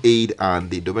 Legal Aid, and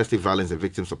the Domestic Violence and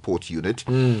Victim Support Unit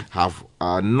have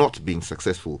not been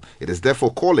successful. It is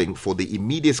therefore calling for the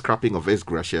immediate scrapping of ex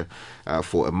gratia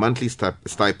for a monthly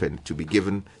stipend to be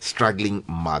given struggling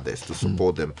mothers to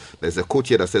support them. There's a quote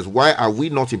here that says, "Why are we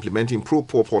not implementing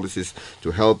pro-poor policies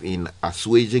to help in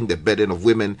assuaging the burden of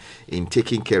women in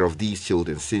taking care of these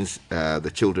children, since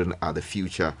the children are the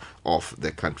future of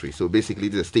the country?" So basically,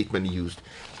 this is a statement used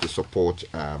to support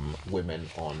women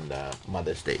on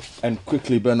Mother's Day. And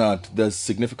quickly, Bernard, there's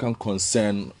significant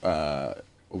concern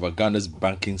over Ghana's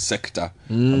banking sector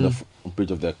on the page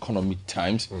of the Economy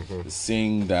Times,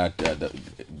 saying that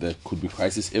there could be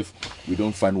crisis if we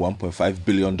don't find $1.5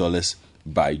 billion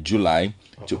by July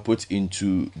to put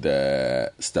into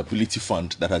the stability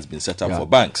fund that has been set up for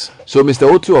banks. So Mr.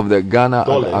 Otu of the Ghana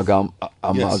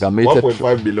Amalgamated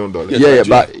 $1.5 billion. But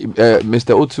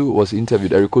Mr. Otu was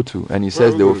interviewed, Eric Otu, and he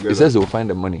says they will find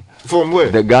the money. From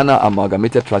where? The Ghana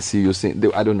Amalgamated Trustee. You say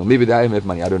I don't know, maybe the IMF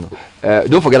money. I don't know.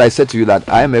 Don't forget, I said to you that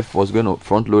IMF was going to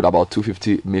front load about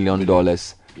 $250 million.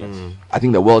 I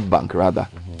think the World Bank rather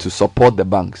to support the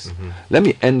banks. Let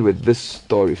me end with this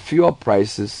story: fuel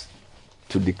prices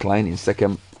to decline in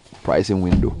second pricing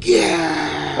window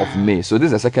of May. So this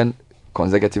is the second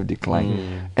consecutive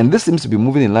decline. And this seems to be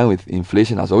moving in line with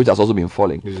inflation as well, which has also been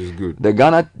falling. This is good.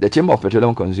 The Chamber of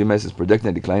Petroleum Consumers is projecting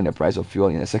a decline in the price of fuel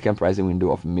in the second pricing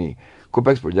window of May.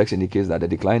 COPEC's projection indicates that the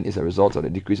decline is a result of the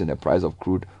decrease in the price of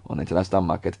crude on the international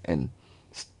market and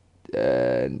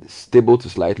stable to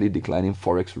slightly declining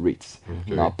forex rates.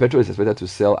 Now, petrol is expected to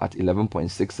sell at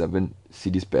 11.67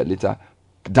 cedis per litre,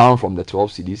 down from the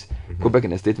 12 cedis. COPEC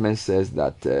in a statement says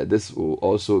that this will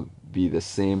also be the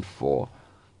same for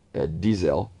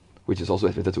diesel, which is also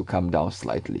expected to come down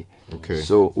slightly.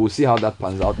 So we'll see how that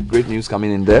pans out. Great news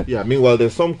coming in there. Yeah, meanwhile,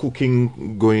 there's some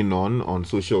cooking going on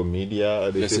social media.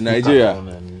 Yes, in Nigeria.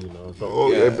 And,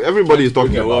 everybody is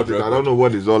talking about it. I don't know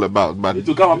what it's all about, but it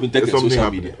will come up in something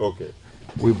social media. Okay.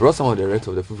 We brought some of the rest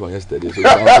of the food from yesterday. So we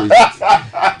can taste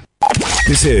it.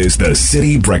 This is the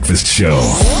City Breakfast Show,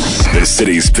 the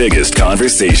city's biggest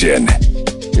conversation.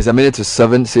 It's a minute to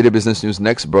 7. City Business News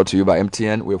next, brought to you by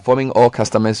MTN. We're informing all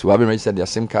customers who haven't registered their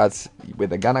SIM cards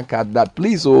with the Ghana card that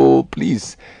please,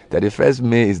 31st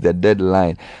May is the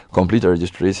deadline. Complete your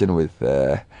registration with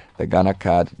the Ghana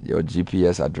card, your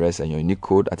GPS address, and your unique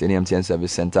code at any MTN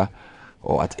service center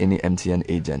or at any MTN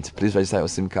agent. Please register your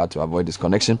SIM card to avoid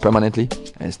disconnection permanently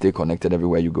and stay connected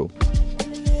everywhere you go.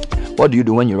 What do you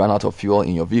do when you run out of fuel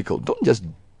in your vehicle? Don't just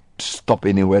stop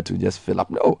anywhere to just fill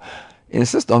up. No.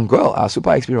 Insist on Goil. Our Super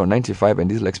XP 95 and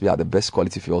Diesel XP are the best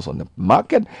quality fuels on the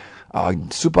market. Our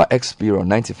Super XP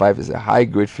 95 is a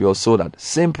high-grade fuel sold at the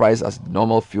same price as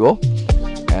normal fuel.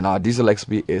 And our Diesel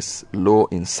XP is low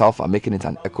in sulfur, making it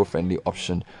an eco-friendly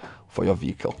option for your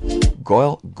vehicle.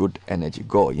 Goil, good energy.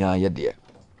 Goil, yeah, dear.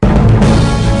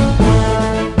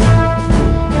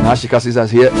 Now Shika Caesar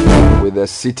is here with the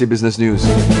City Business News.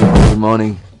 Good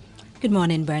morning. Good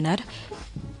morning, Bernard.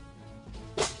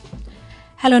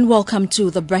 Hello and welcome to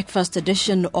the breakfast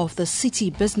edition of the City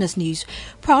Business News,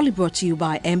 proudly brought to you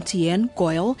by MTN,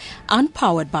 Goil, and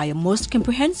powered by your most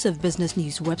comprehensive business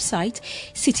news website,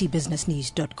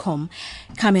 citybusinessnews.com.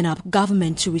 Coming up,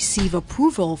 government to receive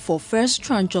approval for first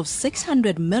tranche of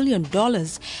 $600 million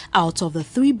out of the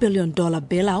 $3 billion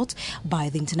bailout by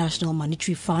the International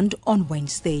Monetary Fund on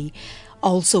Wednesday.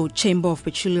 Also, Chamber of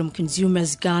Petroleum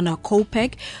Consumers Ghana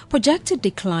COPEC projected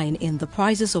decline in the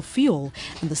prices of fuel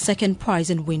in the second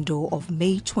pricing window of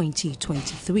May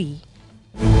 2023.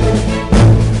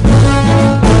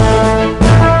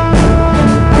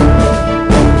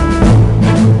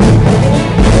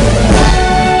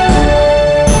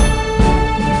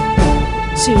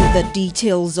 To the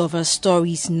details of our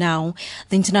stories now.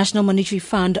 The International Monetary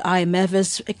Fund, IMF,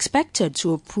 is expected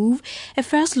to approve a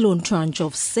first loan tranche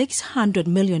of $600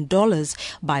 million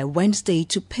by Wednesday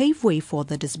to pave way for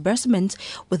the disbursement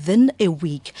within a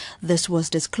week. This was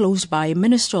disclosed by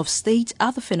Minister of State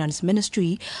at the Finance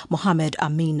Ministry, Mohamed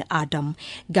Amin Adam.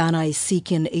 Ghana is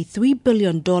seeking a $3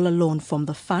 billion loan from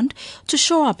the fund to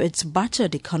shore up its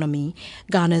battered economy.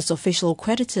 Ghana's official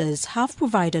creditors have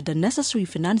provided the necessary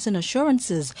financing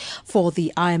assurances for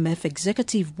the IMF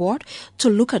Executive Board to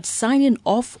look at signing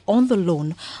off on the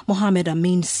loan. Mohamed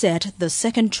Amin said the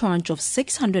second tranche of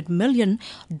 $600 million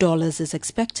is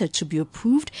expected to be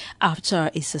approved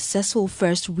after a successful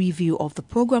first review of the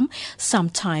program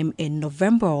sometime in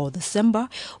November or December,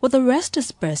 with the rest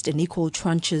disbursed in equal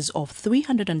tranches of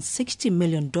 $360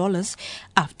 million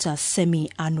after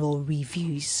semi-annual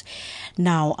reviews.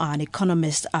 Now, an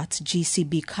economist at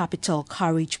GCB Capital,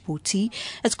 Courage Boti,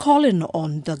 is calling on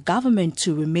the government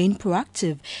to remain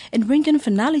proactive in bringing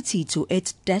finality to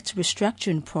its debt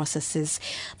restructuring processes.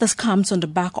 This comes on the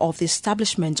back of the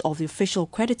establishment of the Official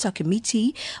Creditor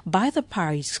Committee by the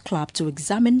Paris Club to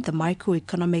examine the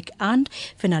microeconomic and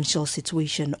financial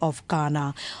situation of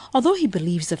Ghana. Although he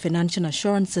believes the financial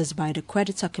assurances by the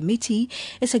Creditor Committee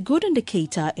is a good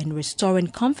indicator in restoring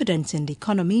confidence in the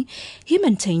economy, he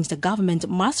maintains the government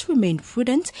must remain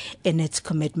prudent in its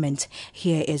commitment.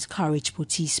 Here is Courage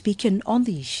Boti speaking on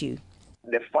the issue.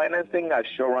 The financing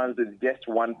assurance is just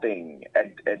one thing.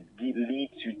 It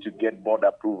leads you to get board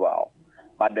approval.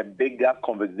 But the bigger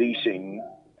conversation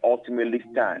ultimately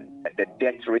stands at the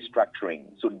debt restructuring.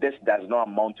 So this does not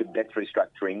amount to debt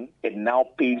restructuring. It now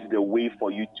paves the way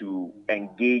for you to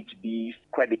engage these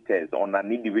creditors on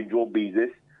an individual basis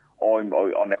or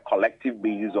on a collective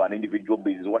basis or an individual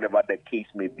basis, whatever the case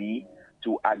may be,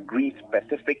 to agree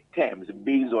specific terms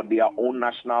based on their own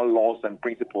national laws and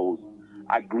principles,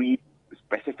 agree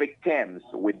specific terms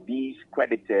with these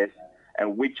creditors,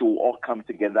 and which will all come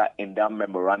together in that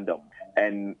memorandum.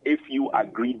 And if you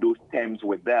agree those terms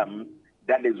with them,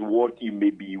 that is what you may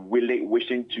be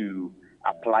wishing to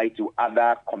apply to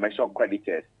other commercial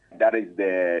creditors. That is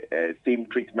the same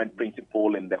treatment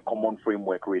principle in the common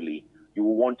framework, really. you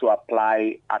will want to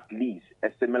apply at least a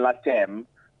similar term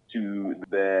to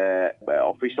the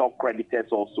official creditors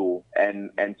also.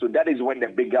 And so that is when the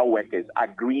bigger workers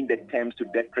agreeing the terms to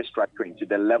debt restructuring to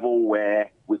the level where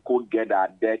we could get our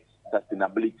debt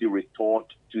sustainability restored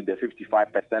to the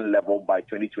 55% level by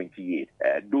 2028.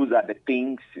 Those are the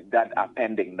things that are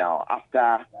pending now.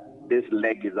 After this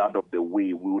leg is out of the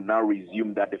way, we will now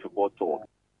resume that difficult talk.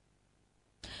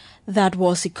 That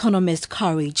was economist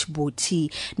Courage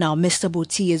Boti. Now, Mr.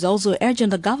 Boti is also urging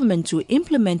the government to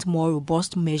implement more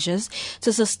robust measures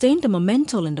to sustain the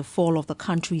momentum in the fall of the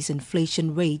country's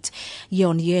inflation rate.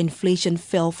 Year-on-year inflation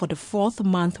fell for the fourth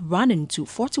month running to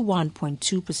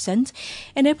 41.2%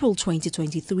 in April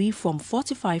 2023 from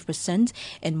 45%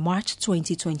 in March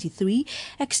 2023,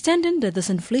 extending the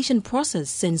disinflation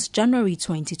process since January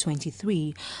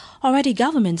 2023. Already,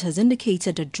 government has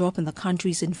indicated a drop in the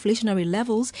country's inflationary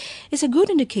levels is a good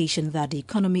indication that the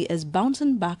economy is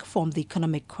bouncing back from the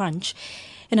economic crunch.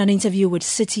 In an interview with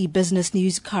Citi Business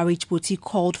News, Courage Boti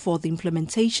called for the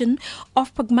implementation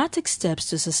of pragmatic steps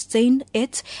to sustain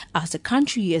it as the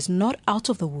country is not out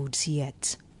of the woods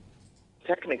yet.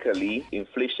 Technically,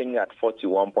 inflation at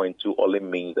 41.2 only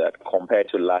means that compared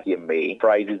to last year May,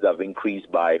 prices have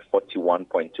increased by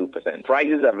 41.2%.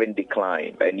 Prices haven't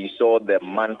declined, and you saw the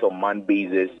month-on-month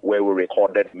basis where we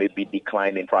recorded maybe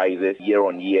decline in prices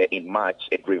year-on-year in March.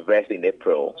 It reversed in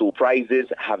April. So prices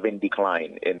haven't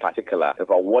declined in particular.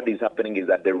 But what is happening is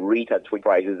that the rate at which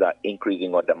prices are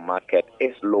increasing on the market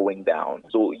is slowing down.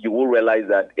 So you will realize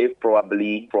that if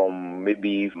probably from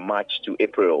maybe March to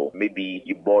April, maybe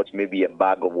you bought maybe a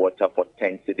bag of water for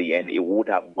 10 cedi and it would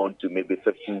have gone to maybe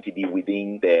 15 cedi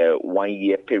within the 1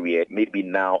 year period. Maybe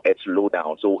now it's slowed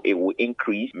down. So it will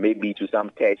increase maybe to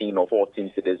some 13 or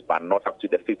 14 cedis, but not up to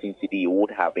the 15 cedi it would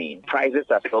have been. Prices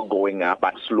are still going up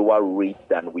at slower rates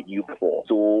than we knew before.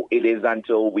 So it is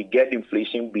until we get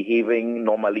inflation behaving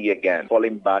normally again,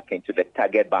 falling back into the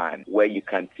target band where you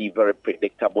can see very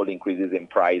predictable increases in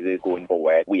prices going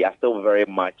forward. We are still very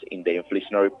much in the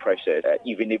inflationary pressure,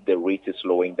 even if the rate is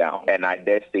slowing down. And I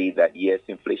dare say that yes,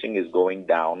 inflation is going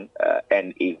down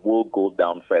and it will go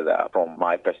down further from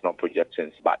my personal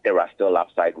projections, but there are still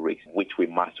upside risks which we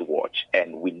must watch,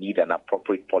 and we need an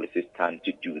appropriate policy stand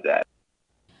to do that.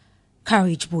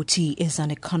 Courage Boti is an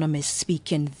economist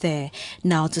speaking there.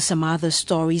 Now to some other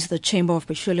stories. The Chamber of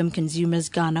Petroleum Consumers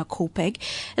Ghana COPEG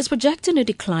is projecting a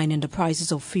decline in the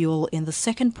prices of fuel in the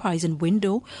second pricing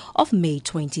window of May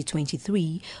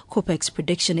 2023. COPEG's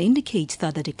prediction indicates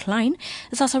that the decline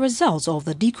is as a result of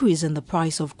the decrease in the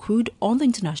price of crude on the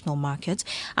international market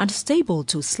and stable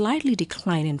to slightly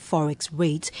declining forex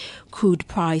rates. Crude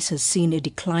price has seen a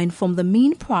decline from the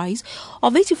mean price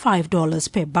of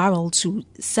 $85 per barrel to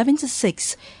 $76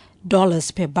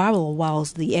 per barrel,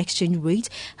 whilst the exchange rate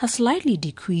has slightly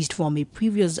decreased from a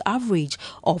previous average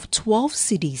of 12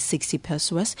 cedis 60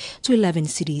 pesos to 11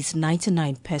 cedis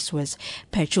 99 pesos.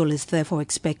 Petrol is therefore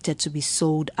expected to be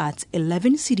sold at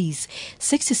 11 cedis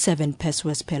 67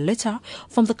 pesos per litre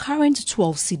from the current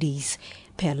 12 cedis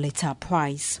per litre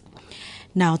price.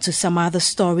 Now to some other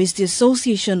stories. The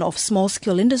Association of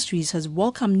Small-Scale Industries has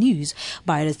welcomed news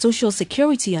by the Social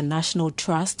Security and National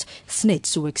Trust,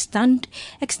 SSNIT, to extend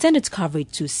its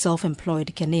coverage to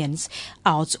self-employed Ghanaians.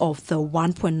 Out of the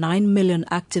 1.9 million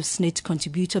active SSNIT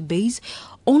contributor base,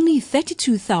 only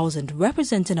 32,000,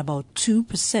 representing about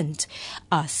 2%,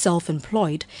 are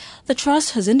self-employed. The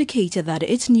Trust has indicated that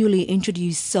its newly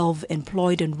introduced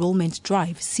self-employed enrollment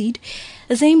drive, SEED,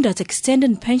 is aimed at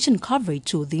extending pension coverage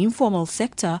to the informal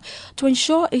sector to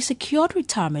ensure a secured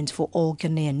retirement for all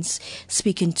Ghanaians.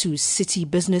 Speaking to Citi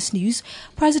Business News,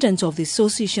 President of the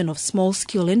Association of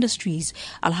Small-Scale Industries,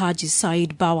 Alhaji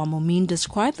Said Bawa Momin,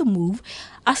 described the move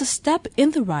as a step in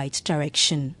the right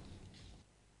direction.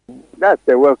 That's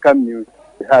a welcome news.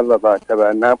 We have about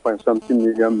 9-something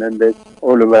million members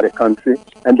all over the country.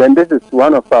 And then this is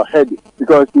one of our headaches,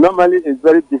 because normally it's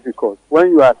very difficult.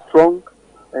 When you are strong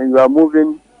and you are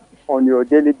moving on your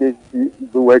daily basis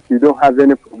work, you don't have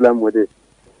any problem with it.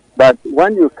 But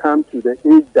when you come to the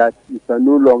age that you can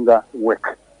no longer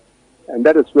work, and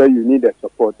that is where you need the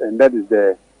support, and that is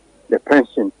the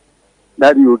pension,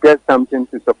 that you get something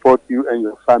to support you and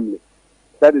your family.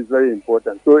 That is very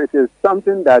important. So it is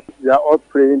something that we are all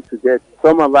praying to get.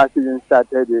 Some of us even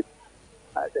started it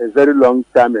a very long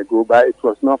time ago, but it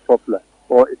was not popular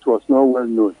or it was not well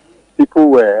known. People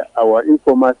were, our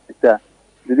informal sector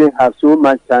didn't have so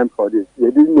much time for this. They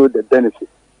didn't know the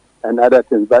benefits and other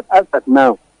things. But as of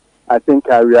now, I think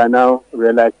we are now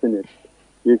realizing it.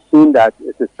 We've seen that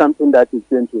it is something that is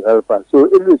going to help us. So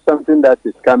if it's something that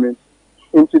is coming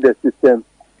into the system,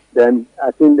 then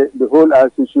I think the whole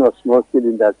Association of Small-Scale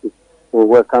Industries we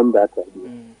welcome that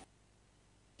idea.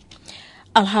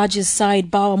 Alhaji Said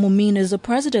Bawa Mumin is the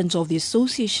president of the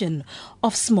Association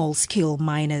of Small-Scale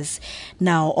Miners.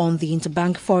 Now, on the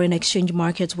interbank foreign exchange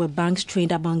market where banks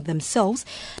trade among themselves,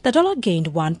 the dollar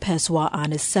gained 1 pesewa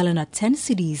and is selling at 10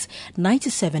 cedis,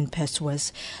 97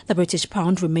 pesewas. The British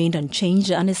pound remained unchanged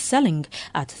and is selling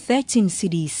at 13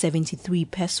 cedis, 73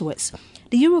 pesewas.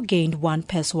 The euro gained 1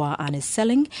 pesewa and is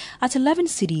selling at 11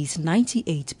 cedis,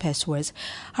 98 pesewas.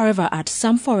 However, at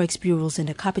some forex bureaus in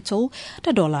the capital,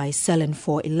 the dollar is selling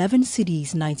for 11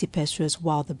 cedis, 90 pesewas,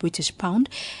 while the British pound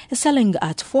is selling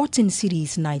at 14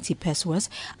 cedis, 90 pesewas,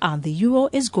 and the euro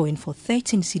is going for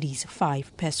 13 cedis,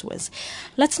 5 pesewas.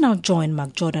 Let's now join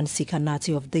Mark Jordan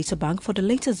Sikanati of Databank for the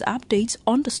latest updates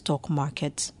on the stock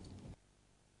market.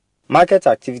 Market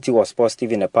activity was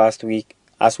positive in the past week,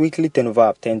 as weekly turnover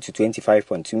obtained to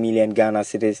 25.2 million Ghana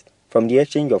cedis from the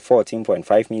exchange of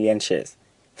 14.5 million shares.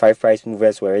 5 price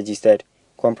movers were registered,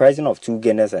 comprising of 2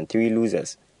 gainers and 3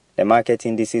 losers. The market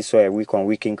indices saw a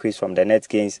week-on-week increase from the net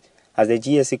gains, as the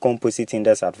GSE Composite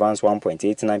Index advanced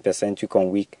 1.89%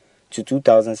 week-on-week to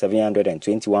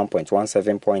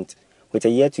 2,721.17 points, with a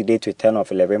year-to-date return of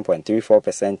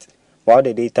 11.34%, while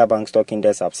the Data Bank Stock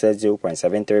Index upset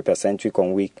 0.73%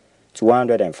 week-on-week to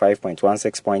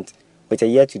 105.16 points, with a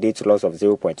year-to-date loss of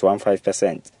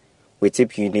 0.15%. We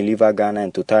tip Unilever Ghana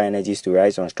and Total Energies to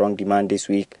rise on strong demand this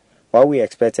week, while we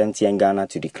expect MTN Ghana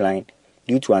to decline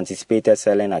due to anticipated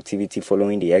selling activity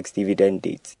following the ex-dividend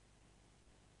date.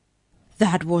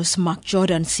 That was Mark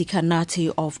Jordan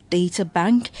Sikanati of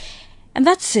Databank. And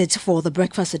that's it for the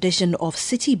breakfast edition of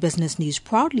Citi Business News,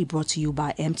 proudly brought to you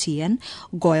by MTN,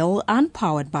 GOIL, and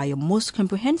powered by your most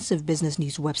comprehensive business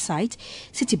news website,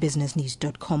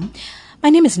 citybusinessnews.com. My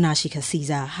name is Nashika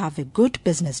Caesar. Have a good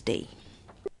business day.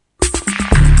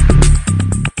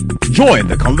 Join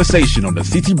the conversation on the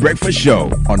Citi Breakfast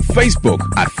Show on Facebook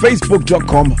at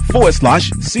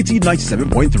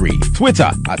facebook.com/Citi97.3,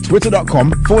 Twitter at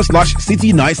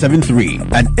twitter.com/Citi973,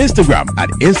 and Instagram at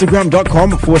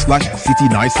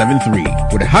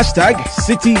instagram.com/Citi973 with the hashtag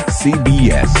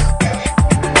CitiCBS.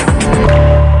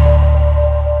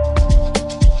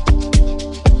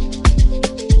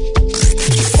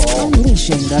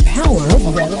 Unleashing the power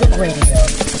of relevant radio.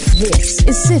 This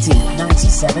is Citi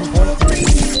 97.3.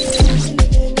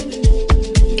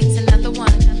 It's another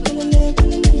one.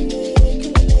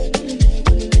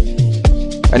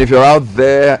 And if you're out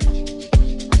there,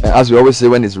 as we always say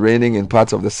when it's raining in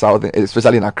parts of the south,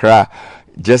 especially in Accra,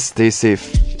 just stay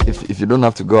safe. If you don't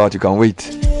have to go out, you can wait.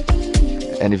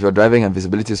 And if you're driving and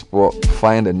visibility is poor,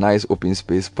 find a nice open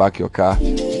space, park your car,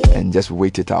 and just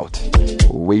wait it out.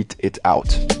 Wait it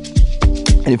out.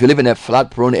 And if you live in a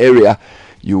flood-prone area,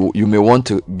 you may want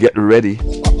to get ready,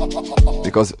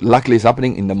 because luckily it's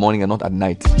happening in the morning and not at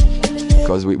night,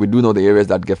 because we do know the areas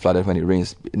that get flooded when it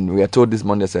rains. And we are told this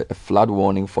morning there's a flood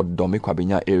warning for Domi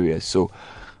Kwabinya areas, so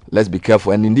let's be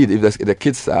careful. And indeed, if the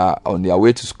kids are on their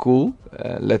way to school,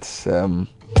 let's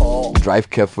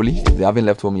drive carefully. If they haven't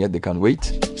left home yet, they can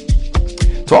wait.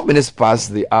 12 minutes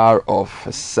past the hour of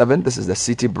 7. This is the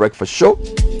Citi Breakfast Show.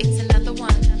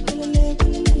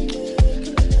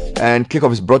 And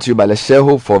Kickoff is brought to you by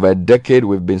Lesheho. For over a decade,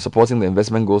 we've been supporting the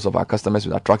investment goals of our customers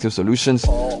with attractive solutions.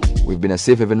 We've been a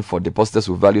safe haven for depositors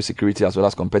who value security as well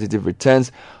as competitive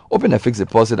returns. Open a fixed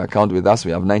deposit account with us.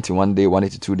 We have 91-day,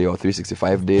 182-day, or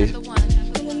 365-day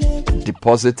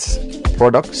deposit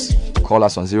products. Call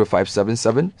us on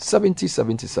 0577 70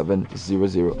 77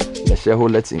 00. Lesheho,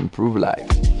 let's improve life.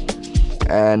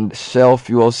 And Shell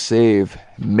Fuel Save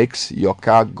makes your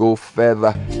car go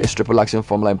further. Its triple action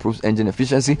formula improves engine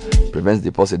efficiency, prevents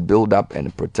deposit buildup,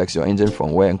 and protects your engine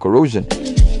from wear and corrosion.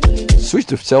 Switch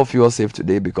to Shell Fuel Save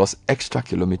today, because extra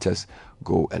kilometers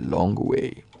go a long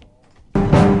way.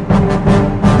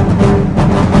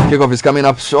 Kickoff is coming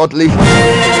up shortly.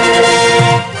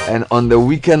 And on the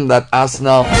weekend that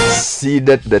Arsenal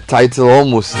ceded the title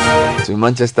almost to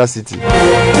Manchester City.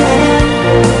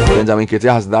 Benjamin Kete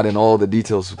has that and all the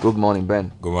details. Good morning,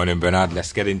 Ben. Good morning, Bernard.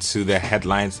 Let's get into the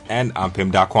headlines. And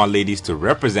Ampem Dakwan ladies to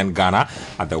represent Ghana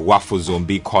at the WAFO Zone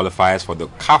B qualifiers for the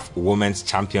CAF Women's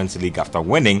Champions League after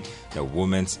winning the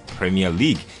Women's Premier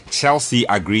League. Chelsea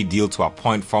agreed deal to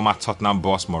appoint former Tottenham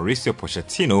boss Mauricio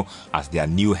Pochettino as their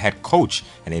new head coach.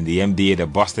 And in the NBA, the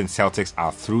Boston Celtics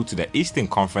are through to the Eastern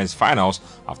Conference Finals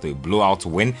after a blowout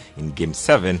win in Game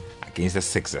 7 against the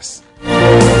Sixers.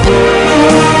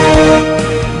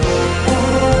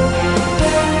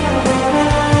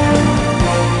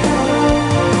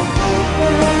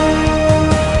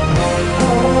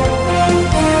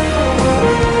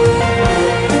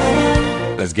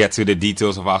 Let's get to the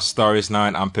details of our stories now.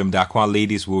 And Ampem Dakwa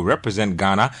ladies will represent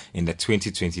Ghana in the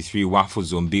 2023 WAFU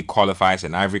Zone B qualifiers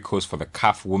in Ivory Coast for the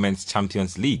CAF Women's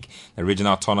Champions League. The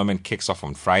regional tournament kicks off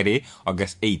on Friday,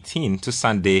 August 18 to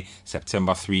Sunday,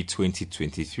 September 3,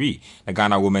 2023. The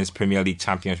Ghana Women's Premier League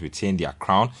champions retained their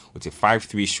crown with a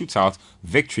 5-3 shootout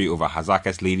victory over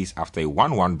Hazakas ladies after a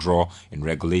 1-1 draw in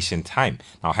regulation time.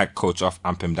 Now, head coach of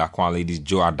Ampem Dakwa ladies,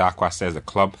 Joe Adakwa, says the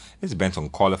club is bent on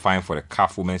qualifying for the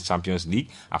CAF Women's Champions League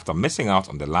after missing out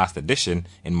on the last edition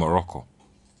in Morocco.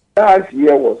 Last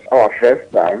year was our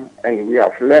first time, and we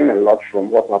have learned a lot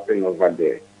from what happened over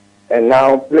there. And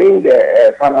now playing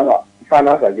the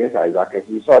finals against Isaac,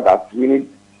 we saw that we need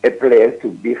a player to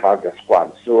beef out the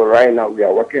squad. So right now we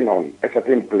are working on a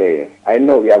certain player. I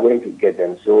know we are going to get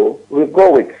them. So we'll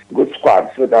go with good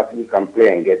squad so that we can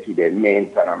play and get to the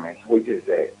main tournament, which is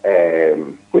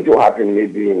which will happen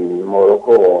maybe in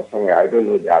Morocco or somewhere. I don't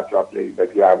know the actual place,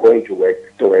 but we are going to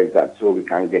work towards that so we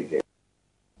can get there.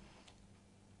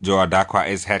 Joe Adakwa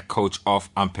is head coach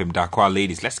of Ampem Dakwa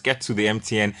ladies. Let's get to the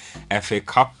MTN FA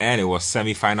Cup, and it was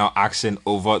semi-final action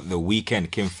over the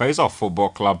weekend. Kim Faisal Football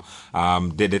Club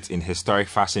did it in historic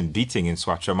fashion, beating in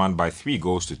Swatraman by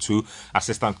 3-2.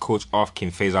 Assistant coach of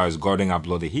Kim Faisal is Gordon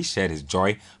Ablode. He shared his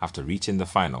joy after reaching the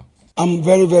final. I'm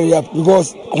very, very happy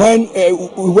because when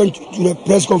we went to the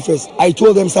press conference, I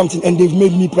told them something and they've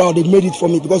made me proud. They've made it for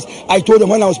me because I told them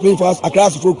when I was playing for us,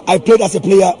 Accra Folk, I played as a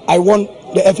player. I won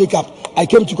the FA Cup. I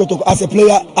came to Kotoko as a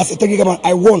player, as a technical man.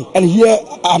 I won. And here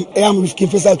I am with Kim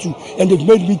Faisal too. And they've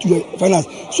made me to the finals.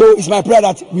 So it's my prayer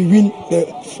that we win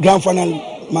the grand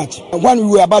final match. When we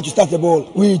were about to start the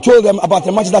ball, we told them about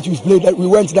the matches that we played. That we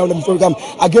went down before we came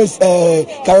against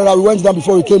Carrera. We went down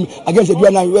before we came against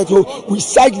Eduana. So we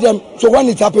psyched them. So when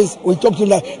it happens, we talk to them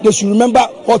that they should remember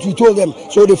what we told them.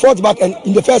 So they fought back, and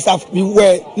in the first half, we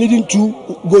were leading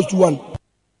 2-1.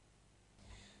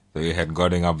 So you heard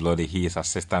Gordon Ablode. He is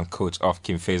assistant coach of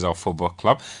Kim Faisal Football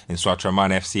Club. In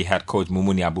Swatraman FC, head coach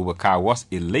Mumuni Abubakar was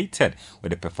elated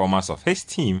with the performance of his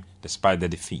team despite the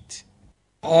defeat.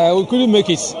 We couldn't make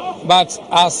it, but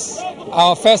as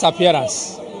our first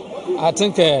appearance, I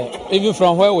think even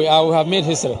from where we are, we have made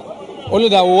history. Only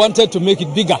that we wanted to make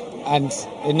it bigger, and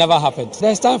it never happened.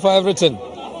 There's time for everything.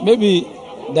 Maybe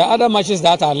the other matches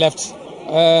that are left,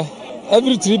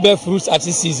 every tree bear fruits at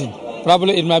this season.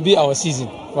 Probably it might be our season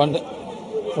from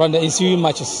the ensuing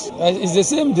matches. It's the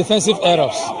same defensive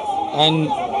errors, and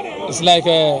it's like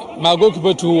my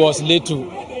goalkeeper too was late to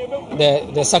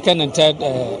the second and third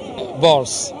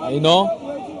balls. You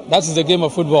know, that is the game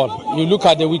of football. You look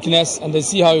at the weakness and then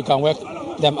see how you can work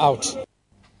them out.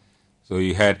 So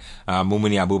you heard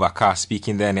Mumuni Abubakar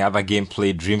speaking there. In the other game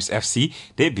played, Dreams FC,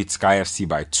 they beat Sky FC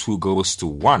by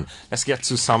 2-1. Let's get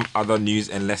to some other news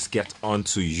and let's get on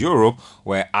to Europe,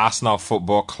 where Arsenal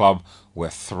Football Club were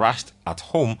thrashed at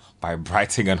home by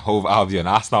Brighton and Hove Albion.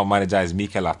 Arsenal manager is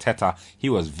Mikel Arteta. He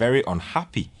was very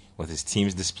unhappy with his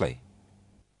team's display.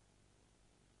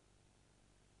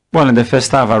 Well, in the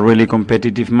first half, a really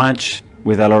competitive match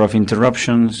with a lot of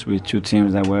interruptions, with two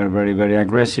teams that were very, very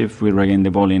aggressive. We regained the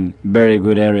ball in very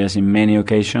good areas in many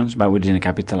occasions, but we didn't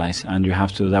capitalize. And you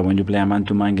have to do that when you play a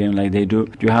man-to-man game like they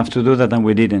do. You have to do that, and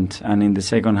we didn't. And in the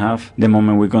second half, the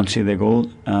moment we conceded the goal,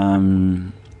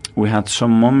 we had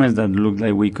some moments that looked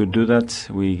like we could do that.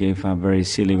 We gave a very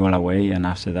silly goal away, and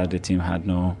after that, the team had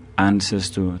no answers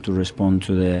to respond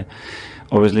to the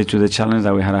challenge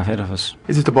that we had ahead of us.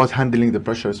 Is it about handling the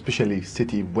pressure, especially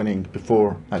Citi winning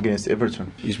before against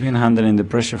Everton? It's been handling the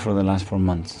pressure for the last 4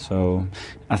 months. So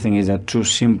I think it's a too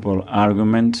simple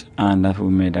argument, and that we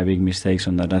made a big mistakes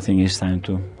on that. I think it's time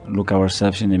to look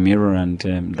ourselves in the mirror and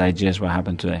digest what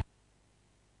happened today.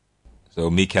 So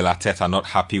Mikel Arteta not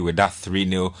happy with that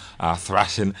 3-0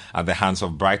 thrashing at the hands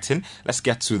of Brighton. Let's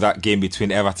get to that game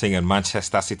between Everton and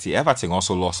Manchester City. Everton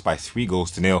also lost by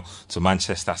 3-0 to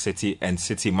Manchester City, and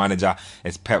City manager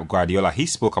is Pep Guardiola. He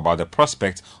spoke about the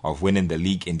prospect of winning the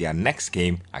league in their next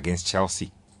game against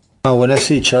Chelsea. When I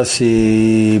see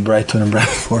Chelsea, Brighton and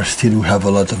Brentford, still we have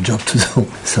a lot of job to do.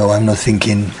 So I'm not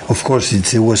thinking, of course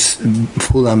it was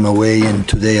Fulham away and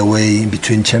today away in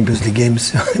between Champions League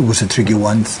games. It was a tricky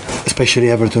one. Especially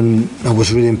Everton, I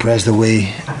was really impressed the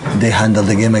way they handled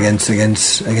the game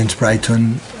against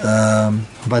Brighton.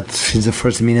 But since the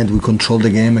first minute we controlled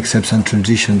the game except some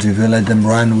transitions. If we let them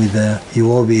run with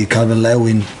Iwobi,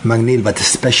 Calvert-Lewin, McNeil, but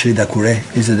especially Doucouré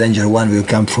is a danger one. We'll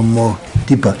come from more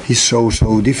deeper. He's so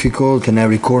difficult, and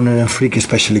every corner and freak,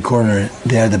 especially corner,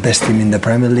 they are the best team in the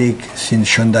Premier League since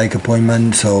Sean Dyche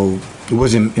appointment. So it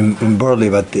was in Burnley,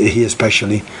 but he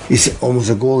especially, it's almost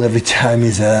a goal every time.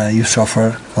 You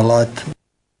suffer a lot.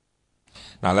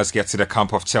 Now let's get to the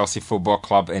camp of Chelsea Football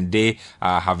Club, and they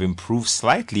have improved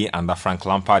slightly under Frank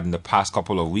Lampard in the past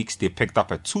couple of weeks. They picked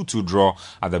up a 2-2 draw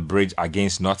at the Bridge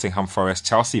against Nottingham Forest.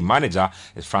 Chelsea manager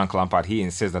is Frank Lampard. He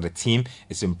insists that the team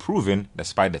is improving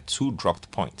despite the 2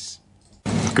 dropped points.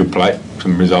 Good play,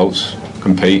 some results,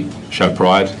 compete, show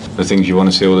pride, the things you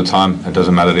want to see all the time. It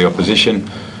doesn't matter the opposition.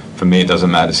 For me, it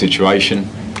doesn't matter the situation,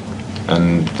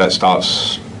 and that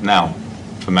starts now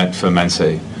for Man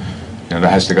City. That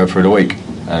has to go through the week,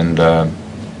 and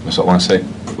that's what I want to see.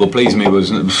 What pleased me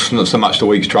was not so much the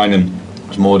week's training, it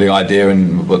was more the idea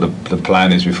and what the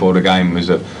plan is before the game was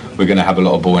that we're going to have a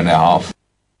lot of ball in their half.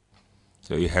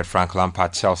 So you heard Frank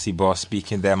Lampard, Chelsea boss,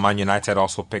 speaking there. Man United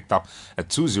also picked up a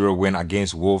 2-0 win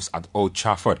against Wolves at Old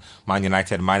Trafford. Man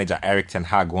United manager Erik ten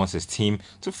Hag wants his team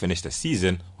to finish the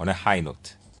season on a high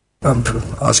note.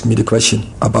 Ask me the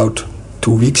question about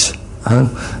 2 weeks.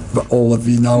 But all that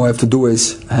we now have to do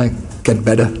is get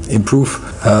better, improve,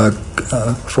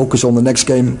 focus on the next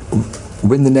game,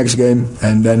 win the next game,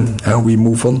 and then we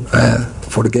move on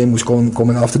for the game who's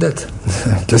coming after that.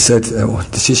 Just said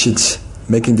decisions.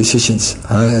 Making decisions,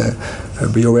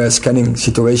 be aware, scanning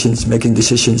situations, making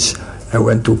decisions,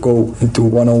 when to go into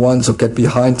one-on-ones or get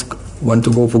behind, when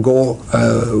to go for goal,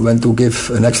 when to give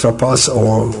an extra pass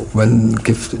or when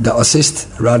give the assist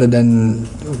rather than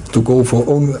to go for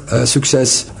own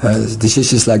success.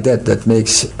 Decisions like that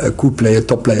makes a good player,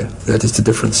 top player. That is the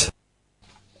difference.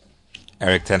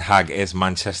 Erik ten Hag is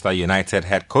Manchester United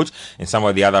head coach. In some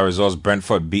of the other results,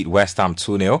 Brentford beat West Ham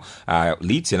 2-0.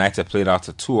 Leeds United played out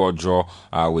a 2-2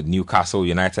 draw with Newcastle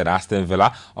United. Aston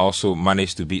Villa also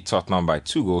managed to beat Tottenham by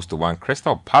 2-1.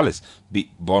 Crystal Palace beat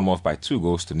Bournemouth by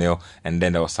 2-0. And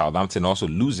then there was Southampton also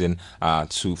losing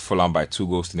to Fulham by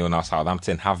 2-0. Now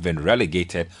Southampton have been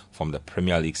relegated from the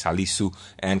Premier League. Salisu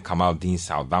and Kamaldeen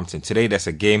Southampton. Today there's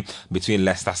a game between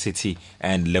Leicester City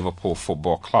and Liverpool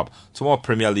Football Club. Two more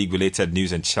Premier League related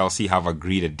news, and Chelsea have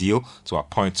agreed a deal to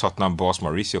appoint Tottenham boss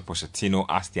Mauricio Pochettino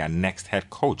as their next head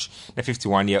coach. The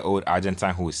 51-year-old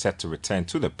Argentine, who is set to return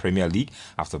to the Premier League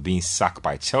after being sacked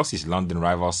by Chelsea's London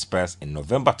rival Spurs in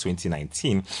November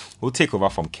 2019, will take over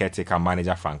from caretaker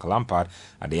manager Frank Lampard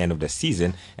at the end of the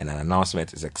season, and an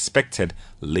announcement is expected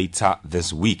later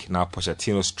this week. Now,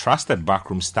 Pochettino's trusted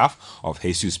backroom staff of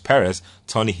Jesus Perez,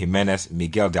 Tony Jimenez,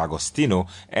 Miguel D'Agostino,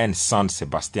 and son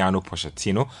Sebastiano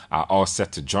Pochettino are all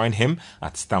set to join him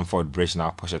at Stamford Bridge.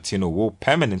 Now, Pochettino will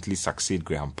permanently succeed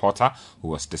Graham Potter, who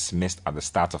was dismissed at the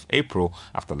start of April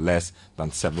after less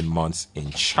than 7 months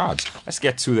in charge. Let's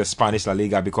get to the Spanish La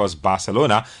Liga, because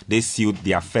Barcelona, they sealed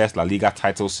their first La Liga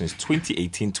title since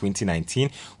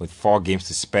 2018-2019 with 4 games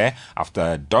to spare after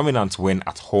a dominant win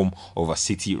at home over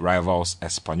City rivals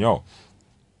Espanyol.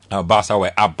 Barca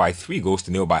were up by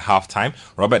 3-0 by halftime.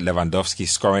 Robert Lewandowski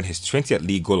scoring his 20th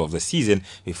league goal of the season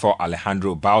before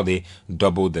Alejandro Balde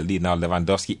doubled the lead. Now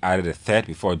Lewandowski added a third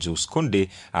before Jules Koundé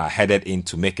headed in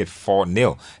to make it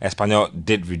 4-0. Espanyol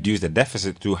did reduce the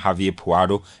deficit through Javier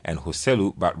Puado and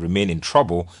Joselu, but remain in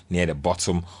trouble near the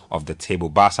bottom of the table.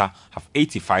 Barca have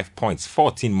 85 points,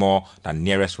 14 more than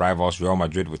nearest rivals Real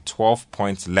Madrid, with 12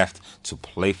 points left to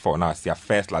play for. Now it's their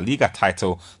first La Liga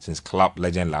title since club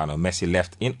legend Lionel Messi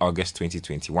left in August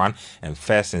 2021, and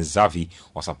first since Xavi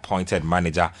was appointed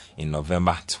manager in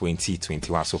November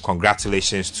 2021. So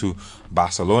congratulations to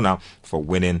Barcelona for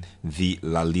winning the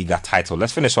La Liga title.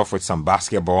 Let's finish off with some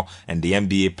basketball, and the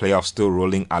NBA playoffs still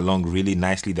rolling along really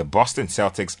nicely. The Boston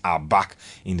Celtics are back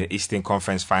in the Eastern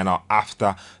Conference Final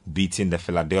after beating the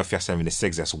Philadelphia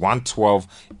 76ers.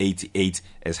 112-88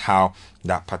 is how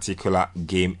that particular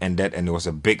game ended, and it was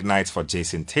a big night for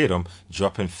Jason Tatum,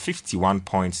 dropping 51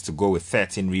 points to go with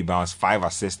 13 rebounds, 5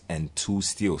 assists, and 2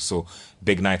 steals. So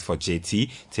big night for JT,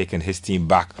 taking his team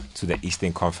back to the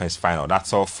Eastern Conference Final.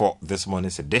 That's all for this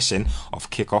morning's edition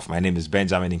of Kickoff. My name is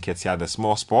Benjamin Nketiah, the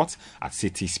Small Sports at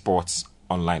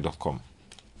citysportsonline.com.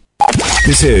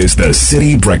 This is the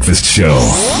City Breakfast Show,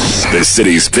 the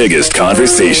city's biggest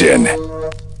conversation.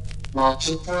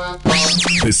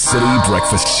 The City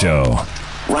Breakfast Show.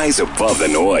 Rise above the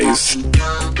noise.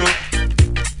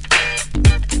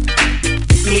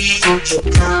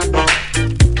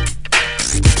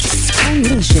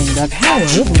 Unleashing the power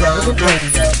of relevant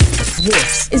radio.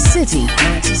 This is City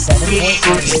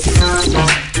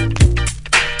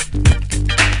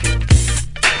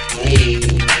 97.3. Hey.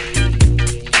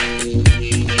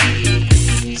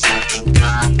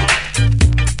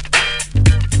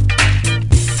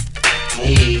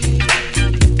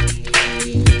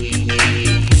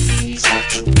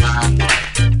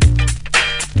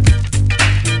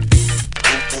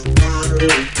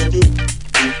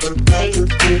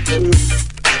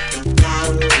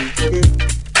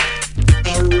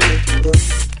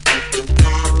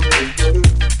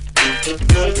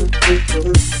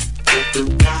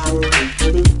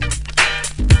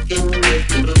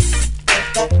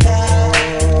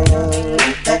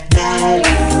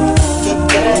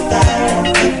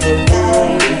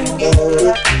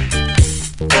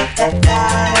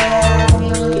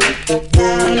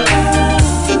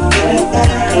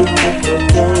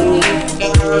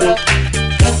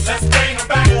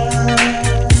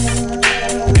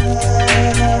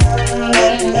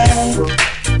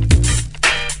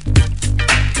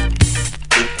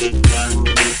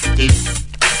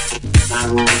 I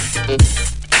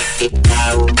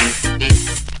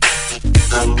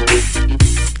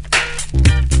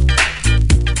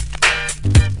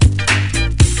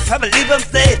believe I'm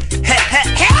saying, hey,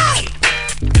 hey, hey!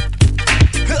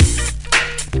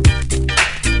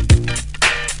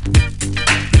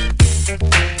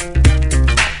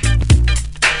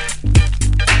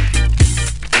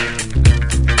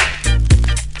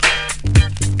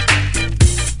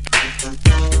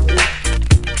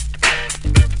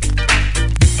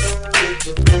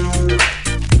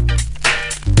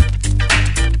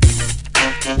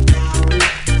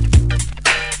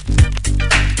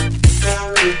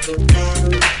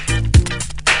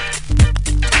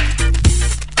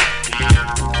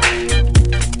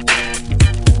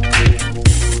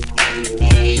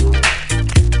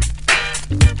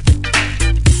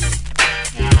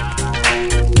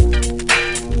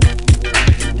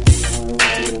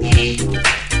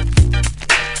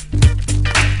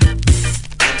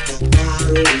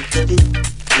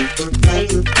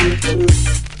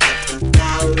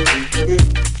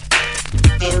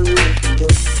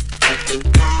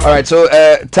 All right, so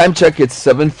time check, it's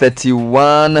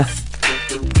 7:31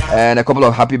 and a couple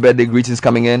of happy birthday greetings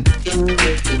coming in.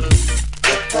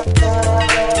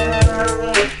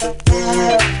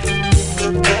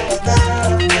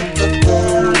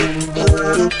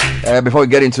 Before we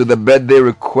get into the birthday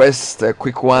request, a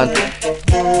quick one.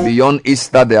 Beyond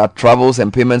Easter, there are travels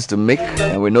and payments to make,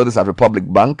 and we know this at Republic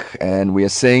Bank, and we are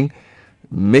saying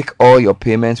make all your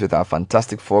payments with our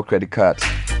fantastic 4 credit cards.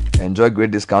 Enjoy great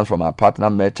discounts from our partner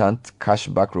merchant,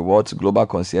 cashback rewards, global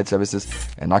concierge services,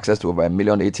 and access to over 1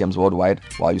 million ATMs worldwide,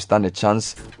 while you stand a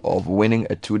chance of winning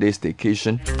a 2-day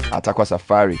staycation at Aqua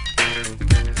Safari.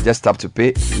 Just tap to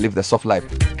pay, live the soft life.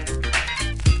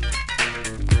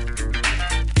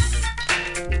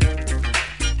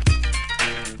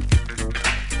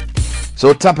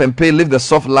 So tap and pay, live the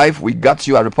soft life. We got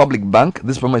you at Republic Bank.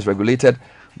 This promo is regulated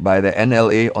by the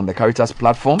NLA on the Caritas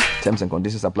platform. Terms and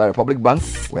conditions apply. Republic Bank,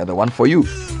 we're the one for you.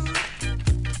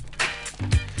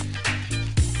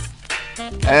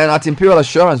 And at Imperial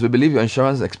Assurance, we believe your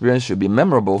insurance experience should be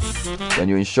memorable. When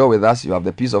you insure with us, you have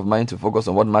the peace of mind to focus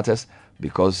on what matters,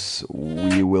 because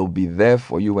we will be there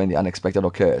for you when the unexpected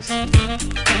occurs.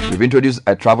 We've introduced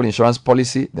a travel insurance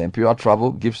policy. The Imperial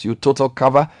Travel gives you total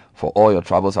cover for all your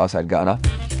travels outside Ghana.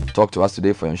 Talk to us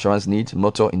today for your insurance needs: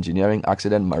 motor, engineering,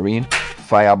 accident, marine,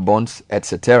 fire, bonds,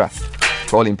 etc.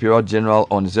 Call Imperial General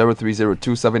on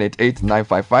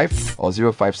 0302-788-955 or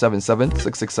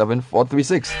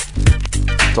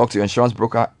 0577-667-436. Talk to your insurance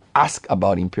broker. Ask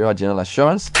about Imperial General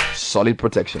Assurance. Solid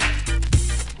protection.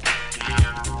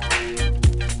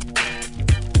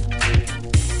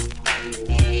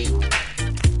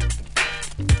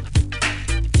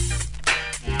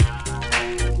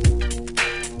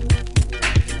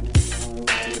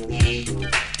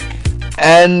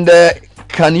 And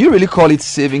can you really call it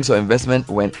savings or investment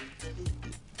when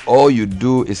all you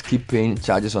do is keep paying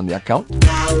charges on the account?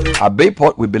 At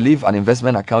Bayport, we believe an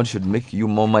investment account should make you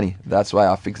more money. That's why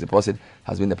our fixed deposit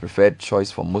has been the preferred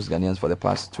choice for most Ghanaians for the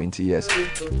past 20 years.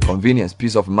 Convenience,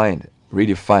 peace of mind,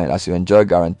 redefined as you enjoy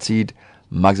guaranteed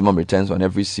maximum returns on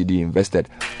every CD invested.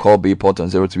 Call Bayport on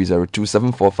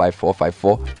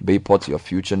 0302-745-454. Bayport, your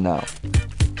future now.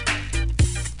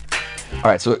 All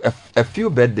right, so a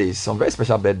few birthdays, some very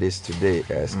special birthdays today,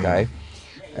 Sky.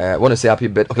 I want to say happy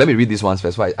birthday. Okay, let me read these ones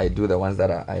first. Why I do the ones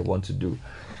that I want to do.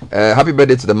 Happy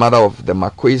birthday to the mother of the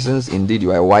Marquesans. Indeed,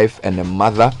 you are a wife and a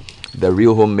mother, the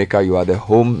real homemaker. You are the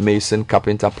home mason,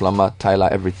 carpenter, plumber, tiler,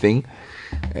 everything.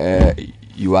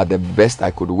 You are the best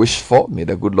I could wish for. May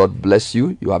the good Lord bless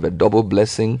you. You have a double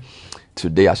blessing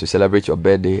today as you celebrate your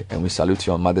birthday, and we salute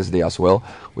you on Mother's Day as well.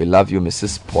 We love you,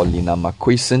 Mrs. Paulina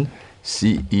Marquesan,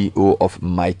 CEO of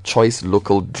My Choice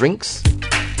Local Drinks.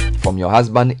 From your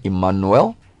husband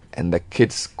Emmanuel and the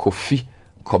kids Kofi,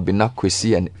 Kobina,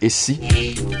 Kwesi and Esi.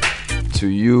 To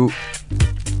you,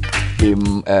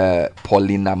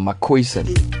 Paulina McQuaison.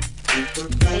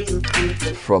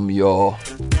 From your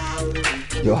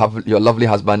lovely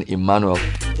husband Emmanuel.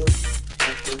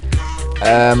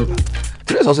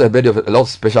 Today is also a birthday of a lot of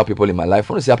special people in my life.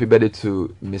 I want to say happy birthday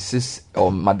to Mrs.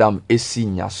 or Madame Esi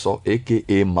Nyaso,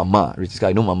 aka Mama. Richard,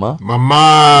 you know Mama?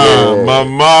 Mama, yeah.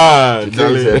 Mama.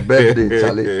 Today is her birthday,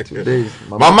 Charlie. Today is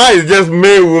Mama is just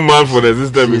male woman for the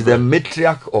system. She's the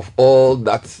matriarch of all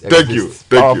that. Thank you,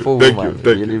 thank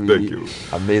you.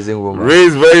 Amazing woman.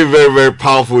 Raised very, very, very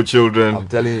powerful children. I'm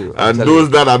telling you. And those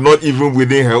that are not even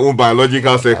within her own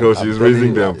biological circle, she's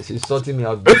raising them. She's sorting me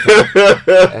out. She's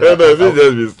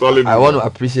just be stalling. to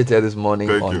appreciate her this morning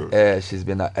on air. She's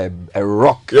been a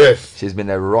rock. Yes. She's been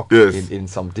a rock Yes. in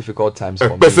some difficult times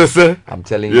for me. I'm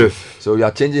telling you. So you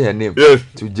are changing her name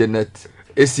to Janet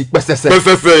Esi Pesese.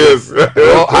 Yes.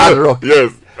 Hard rock.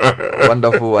 Yes.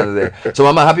 Wonderful one there. So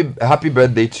Mama, happy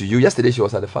birthday to you. Yesterday she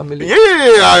was at the family. Yeah,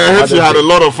 I heard she had a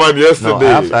lot of fun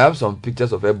yesterday. No, I have some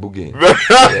pictures of her boogieing.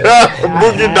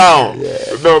 Boogie down.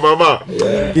 No, Mama.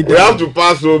 We have to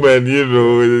pass home and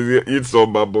eat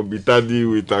some babobitadi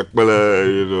with akpala,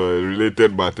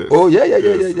 related matters. Oh yeah.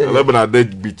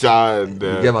 Bicha and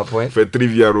you get my point. For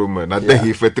trivia room and thank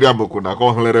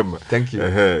you.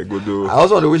 I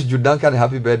also want to wish Jude Duncan a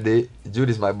happy birthday. Jude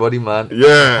is my body man.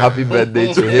 Yeah. Happy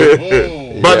birthday to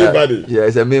him. Buddy. Yeah,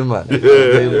 it's a main man.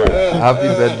 Happy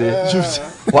birthday.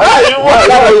 What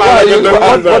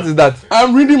is that?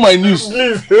 I'm reading my news.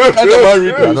 Please.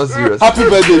 I'm not serious. Happy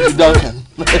birthday to Duncan.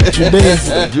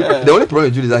 The only problem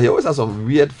with Jude is that he always has some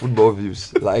weird football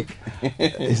views. Like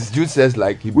Jude says,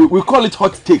 like we call it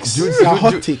hot takes.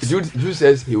 Jude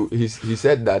says he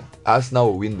said that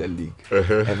Arsenal will win the league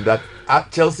and that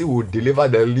Chelsea will deliver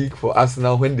the league for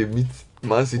Arsenal when they meet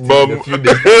Man City in a few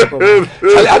days.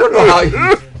 I don't know how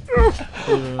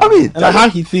how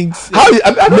he thinks.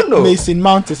 I don't know. Mason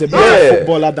Mount is a better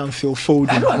footballer than Phil Foden.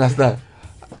 I don't understand.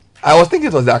 I was thinking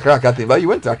it was the Accra thing, but you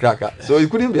went to Accra, so it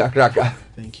couldn't be Accra.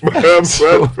 Thank you. He's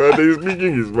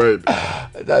speaking his mind.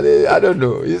 I don't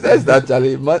know. He says that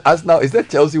Arsenal. He said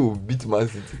Chelsea will beat Man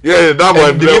City. Yeah, that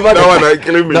one I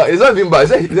claim it. No, it's not even bad.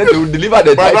 He said they will deliver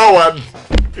the title. But that one,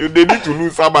 they need to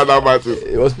lose some other matches.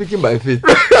 He was speaking by faith.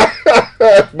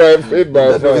 By faith.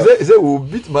 He said we'll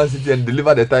beat Man City and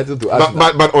deliver the title to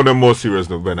Arsenal. But on a more serious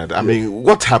note, Bernard, I mean,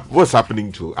 what's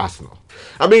happening to Arsenal?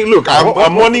 I mean, look,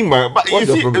 I'm mourning my. But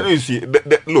you see,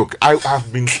 look,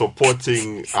 I've been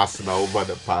supporting Arsenal over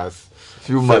the past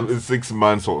few months, 6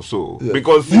 months or so,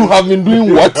 because you have been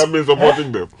doing what? I've been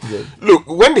supporting them. Yeah. Look,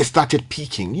 when they started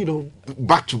peaking,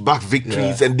 back-to-back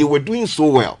victories, and they were doing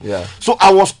so well. Yeah. So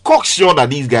I was cocksure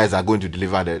that these guys are going to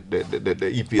deliver the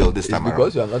EPL this time around.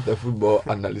 Because you are not a football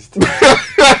analyst.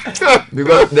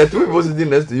 Because the two people sitting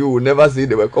next to you will never say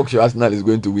they were cocksure Arsenal is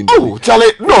going to win. Oh,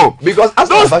 Charlie, no, because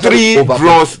Arsenal those three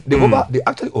draws, they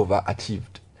actually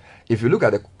overachieved. If you look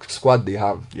at the squad they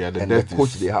have and the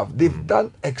coach they have, they've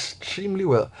done extremely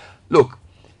well. Look,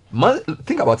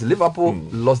 think about it. Liverpool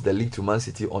lost the league to Man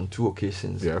City on 2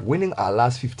 occasions, winning our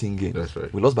last 15 games. That's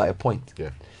right. We lost by a point. Yeah.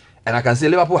 And I can say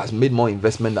Liverpool has made more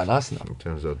investment than Arsenal. In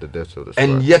terms of the depth of the squad.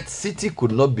 And yet City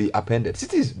could not be appended.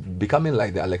 City is becoming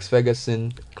like the Alex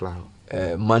Ferguson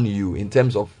Man U in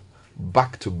terms of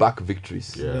back-to-back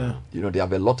victories. Yeah. They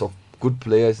have a lot of good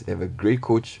players. They have a great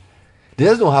coach. They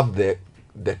just don't have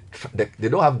they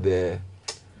don't have the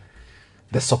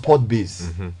support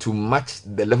base to match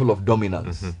the level of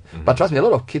dominance. But trust me, a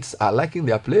lot of kids are liking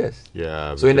their players.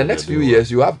 Yeah. So in the next few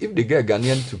years, if they get a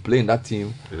Ghanaian to play in that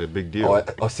team, it's a big deal.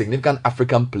 Or significant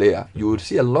African player, you will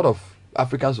see a lot of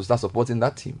Africans who start supporting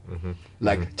that team.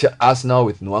 Like Arsenal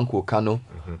with Nwankwo Kanu,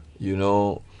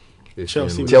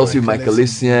 Chelsea with Michael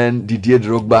Essien, Didier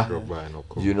Drogba,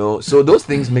 so those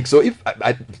things make. So if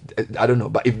I don't know,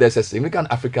 but if there's a significant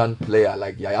African player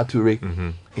like Yaya Toure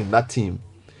in that team,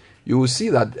 you will see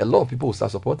that a lot of people will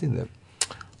start supporting them.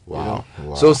 Wow.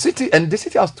 So City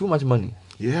has too much money.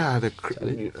 Yeah, I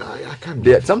can't.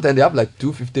 Sometimes they have like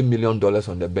 $250 million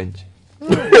on the bench.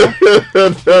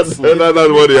 That's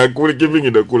what they are keeping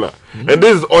in the cooler, and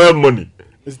this is oil money.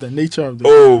 It's the nature of the.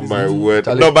 Oh my word!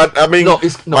 No, but I mean,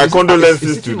 my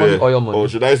condolences to the. Oil money. Or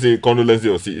should I say condolences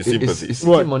or sympathy? It's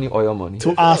City money, oil money.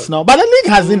 To Arsenal, but the league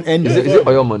hasn't ended. Is it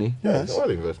oil money? Yeah, it's oil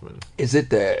investment. Is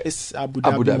it? It's Abu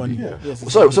Dhabi money. Yeah. Yes,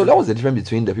 so that was the difference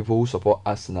between the people who support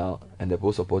Arsenal and the people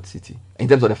who support City in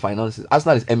terms of the finances.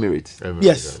 Arsenal is Emirates.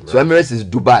 Yes. So Emirates is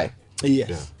Dubai. Yes.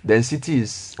 Yeah. Then City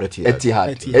is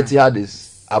Etihad. Etihad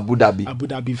is Abu Dhabi.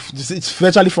 It's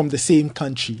virtually from the same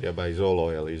country. Yeah, but it's all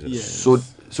oil, isn't it? Yes.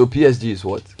 So PSG is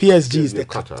what? PSG is the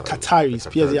Qataris.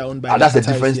 PSG are owned by. That's Qataris, a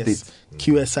different state.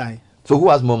 QSI. So who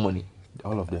has more money?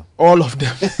 All of them. All of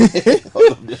them. They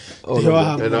all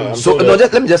have money. So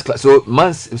let me just so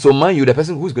Man U, the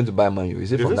person who's going to buy Man U,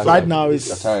 is it from that? Right now is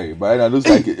Qatari, but it looks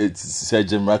like it's Sir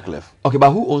Jim Ratcliffe. Okay,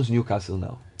 but who owns Newcastle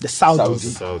now? The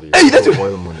Saudis. Hey, that's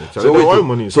oil money. So oil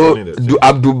money is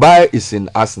Dubai is in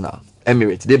Arsenal.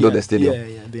 Emirates, they built the stadium.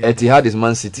 Etihad is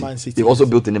Man City. They've also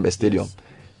built in a stadium.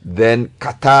 Then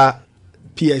Qatar,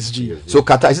 PSG. So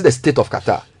Qatar, is it the state of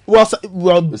Qatar? Well,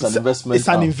 it's an investment. It's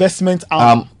an investment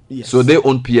arm. Yes. So they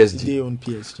own PSG. They own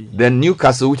PSG. Then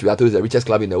Newcastle, which we are told is the richest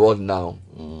club in the world now,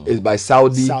 is by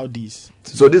Saudis.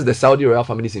 So this is the Saudi royal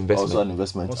family's investment. Also an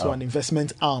investment. An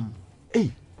investment arm.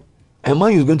 Hey. And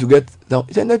Man U is going to get down.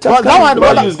 Well, that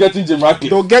Man U is getting Jim Ratcliffe.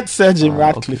 They'll get Sir Jim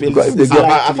Ratcliffe.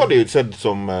 I thought they said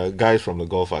some guys from the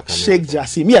Gulf are coming. Sheikh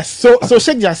Jassim. Yes, so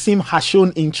Sheikh Jassim has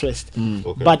shown interest,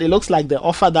 Okay. but it looks like the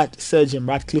offer that Sir Jim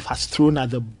Ratcliffe has thrown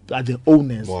at the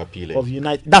owners More appealing. of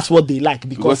United. That's what they like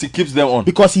Because he keeps them on.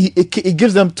 Because it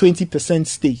gives them 20%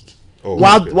 stake. Oh,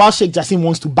 while Sheikh Jassim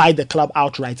wants to buy the club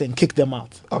outright and kick them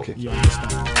out. Okay. You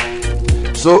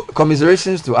understand? So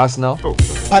commiserations to Arsenal.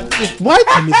 But why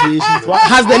commiserations? Why?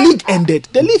 Has the league ended?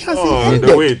 The league has ended.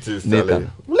 The way it is,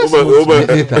 Nathan. Let's The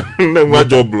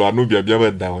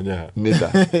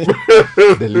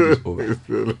league is over.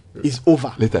 It's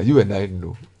over. Later, you and I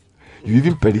know. You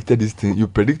even predicted this thing. You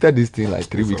predicted this thing like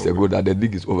 3 weeks ago that the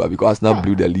league is over because Arsenal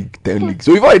blew the league 10 leagues.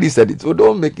 So you've already said it. So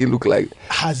don't make it look like.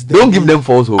 Don't give them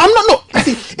false hope. I'm not. No.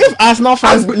 See, if Arsenal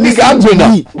fans listen to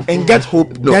me and get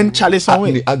hope, then Charles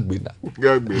Onwe.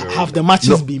 Have the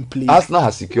matches been played? Arsenal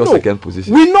has secured second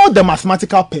position. We know the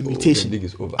mathematical permutation. The league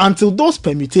is over. Until those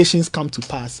permutations come to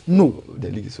pass, no.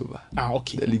 The league is over.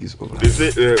 Okay. The league is over. They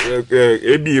say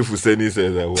ABF Husseini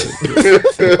says that word.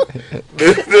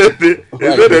 They say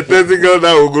the testicle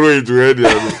that will grow into head.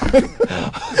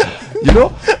 You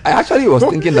know, I actually was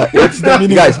thinking that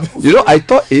guys, you know, I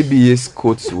thought ABA's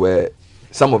quotes were,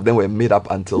 some of them were made up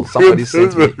until somebody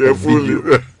sent me a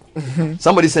video.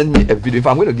 Somebody sent me a video. If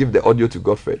I'm going to give the audio to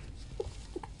Godfrey,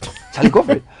 Charlie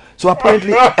Godfrey. So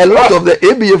apparently, a lot of the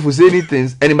ABF Husseini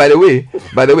things. And by the way,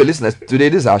 listeners, today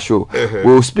this is our show.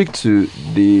 We'll speak to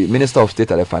the Minister of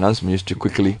State at the Finance Ministry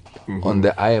quickly on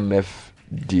the IMF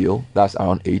deal. That's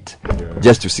around 8,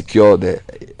 just to secure the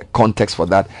context for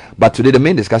that. But today the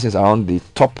main discussion is around the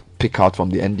top pick out from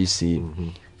the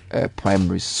NDC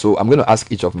primaries. So I'm going to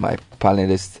ask each of my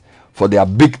panelists for their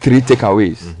big 3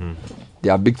 takeaways.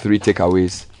 Their big 3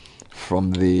 takeaways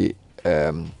from the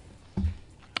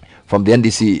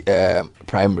NDC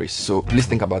primaries. So please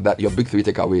think about that. Your big 3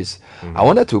 takeaways. I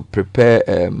wanted to prepare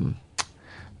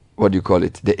what do you call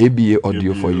it? The ABA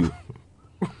audio for you.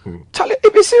 Charlie,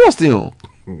 it be serious thing.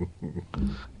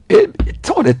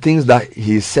 Some of the things that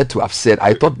he said to have said,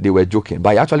 I thought they were joking,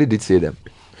 but he actually did say them.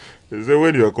 He said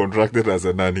when you are contracted as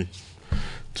a nanny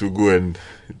to go and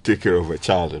take care of a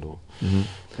child, you know,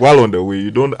 while on the way, you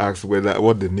don't ask what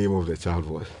the name of the child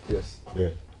was. Yes. Yeah.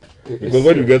 Because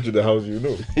when you get to the house, you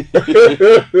know.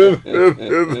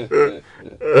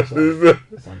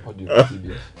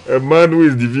 A man who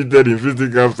is defeated in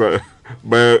fisticuffs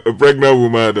by a pregnant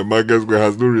woman at the market square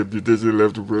has no reputation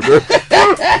left to protect.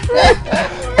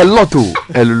 A lot.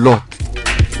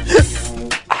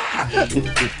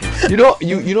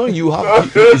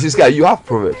 You have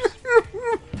proverbs.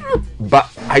 But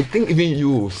I think even you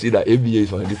will see that ABA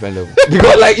is on a different level.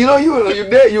 Because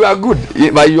you are good.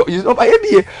 But but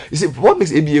ABA, you see, what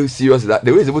makes ABA serious is that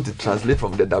the way he's able to translate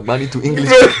from the Dagbani to English.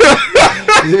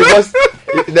 Because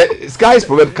the Sky's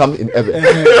proverb comes in Avle.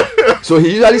 So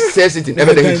he usually says it in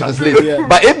Avle, then he translates.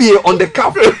 But ABA on the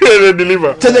cuff, so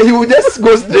that he will just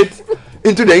go straight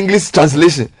into the English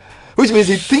translation. Which means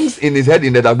he thinks in his head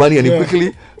in the Dagbani and he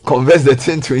quickly converts the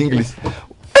thing to English. Are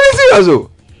you serious though?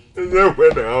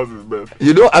 Where the house is built.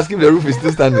 You don't ask if the roof is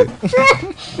still standing.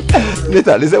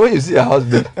 Later, listen, when you see a house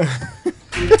built.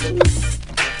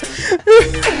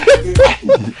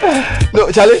 No,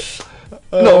 Charlie.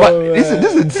 No, but this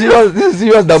is serious. This is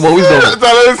serious double wisdom.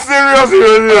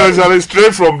 Serious. Charlie,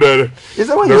 straight from the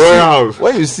royal house.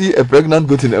 When you see a pregnant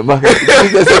goat in the market,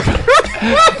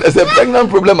 there's a pregnant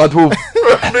problem at home.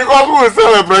 Because who will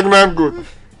sell a pregnant goat?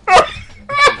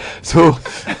 So,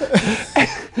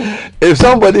 if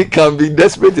somebody can be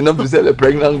desperate enough to sell a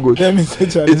pregnant goat,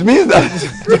 it means that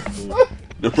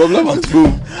the problem at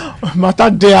home. Matter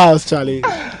their house, Charlie.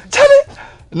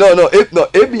 No,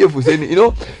 ABF was saying,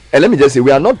 and let me just say,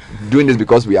 we are not doing this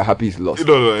because we are happy he's lost.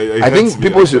 I think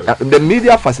people should. The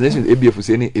media fascination with ABF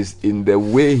Husseini is in the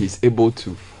way he's able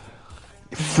to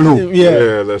flow.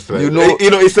 Yeah, that's right.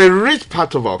 It's a rich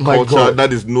part of our culture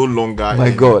that is no longer.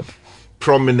 My God.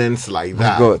 Prominence like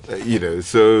that,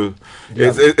 so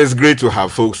it's great to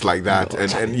have folks like that,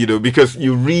 and because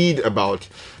you read about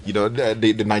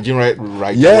the Nigerian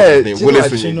writer,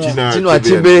 Chinua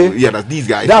Achebe, that's these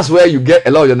guys. That's where you get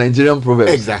a lot of your Nigerian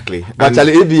proverbs. Exactly.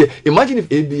 Actually, ABA. Imagine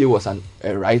if ABA was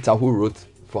a writer who wrote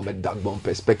from a Dagbon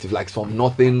perspective, like from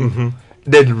nothing,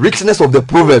 the richness of the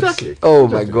proverbs. Exactly. Oh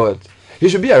my God, he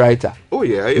should be a writer. Oh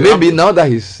yeah. Maybe now that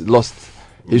he's lost.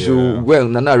 He should,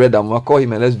 Nana read them. I'll call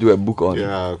him and let's do a book on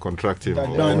contract him. The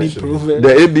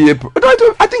ABA.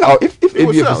 I think if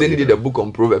ABA Husseini did a book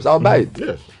on proverbs, I'll buy it.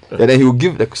 Yes. And then he will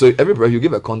give every proverb, he'll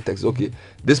give a context. Okay,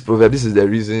 this proverb, this is the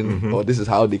reason, or this is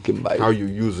how they came by. How you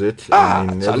use it,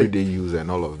 in everyday use and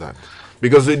all of that.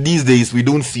 Because these days we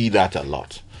don't see that a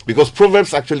lot. Because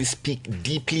Proverbs actually speak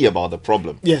deeply about the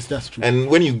problem. Yes, that's true. And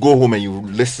when you go home and you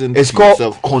listen it's to called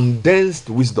yourself,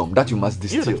 condensed wisdom that you must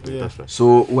distill. That's right.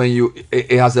 So when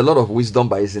it has a lot of wisdom,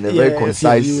 but it's in a very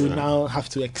concise. You now have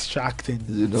to extract and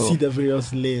see the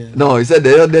various layers. No, he said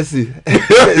the elderly.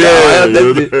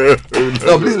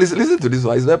 No, please listen to this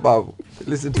one. It's very powerful.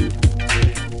 Listen to it.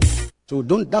 So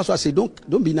that's why I say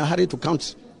don't be in a hurry to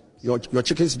count your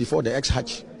chickens before the eggs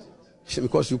hatch,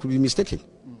 because you could be mistaken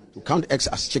to count eggs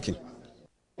as chicken.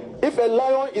 If a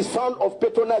lion is found of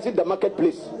patronizing the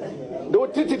marketplace, they will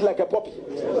treat it like a puppy.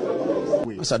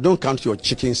 So don't count your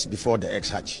chickens before the eggs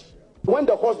hatch. When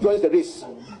the horse joins the race,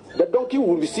 the donkey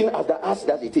will be seen as the ass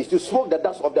that it is, to smoke the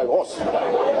dust of the horse.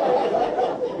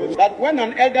 That when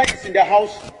an elder is in the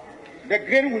house, the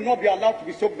grain will not be allowed to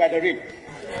be soaked by the rain.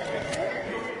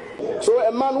 So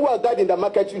a man who has died in the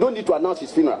market, you don't need to announce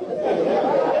his funeral.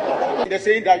 They're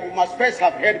saying that you must first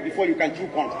have heard before you can chew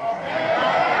corn.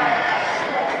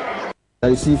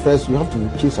 You see, first you have to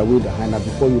chase away the hyena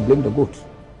before you blame the goat.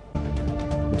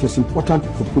 It is important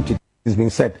to put it. It's been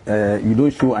said, you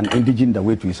don't show an indigent the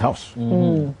way to his house.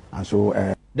 And so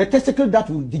the testicle that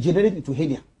will degenerate into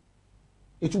hernia,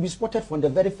 it will be spotted from the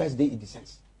very first day it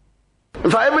descends. In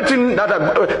fact, everything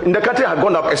that in the country has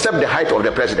gone up except the height of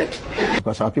the president.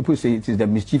 Because our people say it is the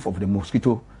mischief of the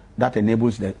mosquito that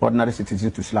enables the ordinary citizen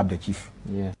to slap the chief.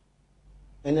 Yeah.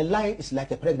 And a lion is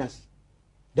like a pregnancy.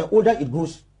 The older it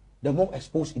grows, the more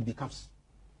exposed it becomes.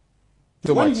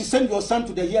 So when you send your son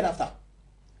to the hereafter,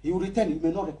 he will return, you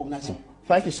may not recognize him.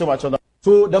 Thank you so much.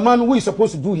 So the man who is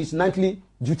supposed to do his nightly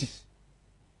duties,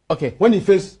 okay, when he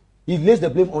fails, he lays the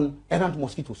blame on errant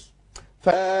mosquitoes.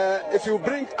 If you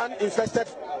bring an infested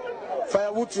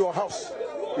firewood to your house,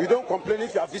 you don't complain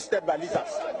if you are visited by litters.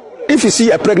 If you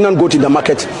see a pregnant goat in the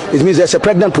market, it means there's a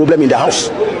pregnant problem in the house.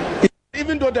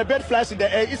 Even though the bird flies in the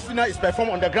air, its funeral is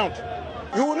performed on the ground.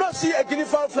 You will not see a guinea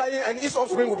fowl flying and its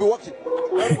offspring will be walking.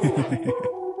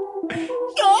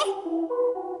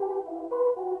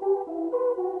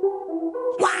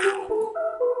 Wow.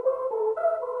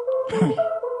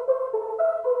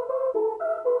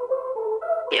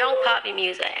 Young poppy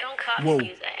music. Whoa,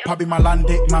 Papi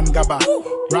Malande, Mam Gaba.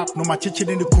 Rap no machichi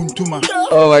in the Kuntuma.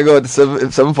 Oh my God,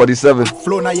 747.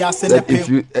 That if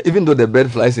you, even though the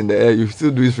bird flies in the air, you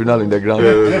still do his funeral in the ground.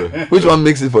 Which one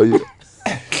makes it for you?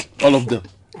 All of them.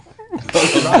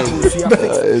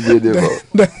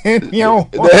 The henna.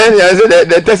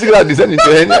 The testicle descend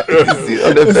into henna.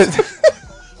 On the first.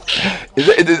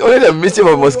 It is only the mischief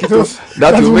of mosquitoes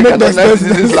that will make an nice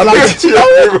citizen slap it.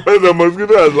 The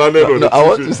mosquito has landed on it. No, I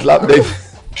want to slap them.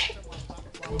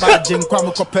 A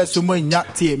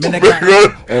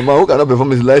man who cannot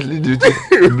perform his lightly duty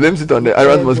blames it on the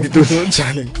errant mosquitoes.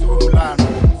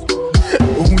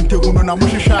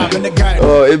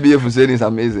 Oh, ABF Hussein is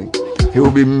amazing. He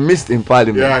will be missed in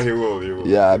Parliament. Yeah, he will.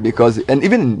 Yeah, because and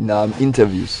even in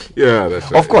interviews. Yeah,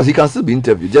 that's right. Of course, he can still be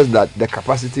interviewed. Just that the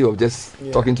capacity of just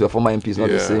talking to a former MP is not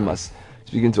the same as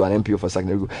speaking to an MP of a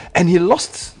secondary. And he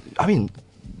lost. I mean,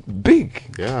 big.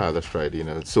 Yeah, that's right. You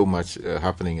know, so much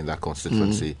happening in that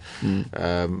constituency.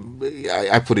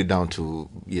 I put it down to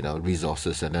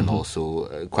resources and then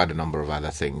also quite a number of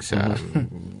other things,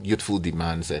 youthful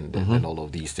demands and all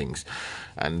of these things.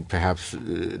 And perhaps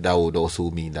that would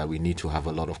also mean that we need to have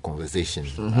a lot of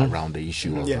conversations around the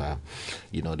issue of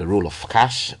the role of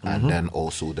cash and then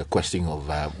also the question of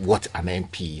what an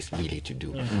MP is really to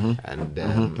do and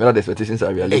whether the expectations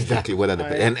are realistic. Exactly, whether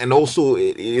and also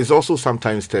it is also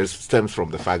sometimes stems from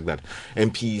the fact that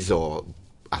MPs or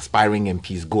aspiring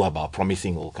MPs go about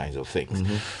promising all kinds of things.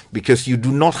 Because you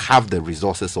do not have the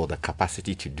resources or the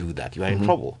capacity to do that, you are in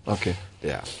trouble. Okay.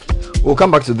 Yeah. We'll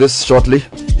come back to this shortly.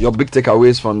 Your big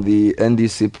takeaways from the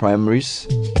NDC primaries.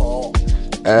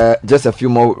 Just a few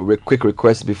more quick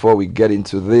requests before we get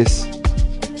into this.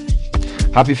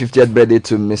 Happy 50th birthday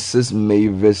to Mrs.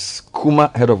 Mavis Kuma,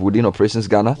 head of Woodin Operations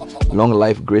Ghana. Long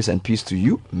life, grace, and peace to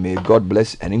you. May God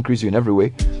bless and increase you in every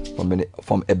way.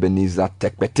 From Ebenezer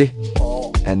Tekpete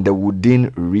and the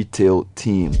Woodin retail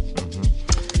team.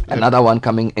 Another one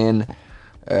coming in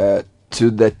to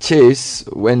the chase,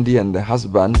 Wendy and the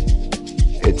husband.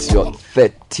 It's your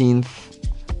 13th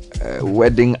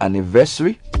wedding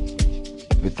anniversary.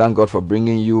 We thank God for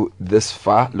bringing you this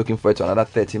far. Looking forward to another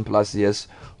 13 plus years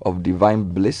of divine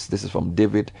bliss. This is from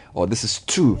David, or this is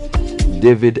to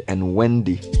David and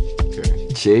Wendy.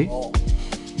 Che.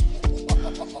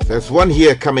 There's one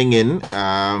here coming in.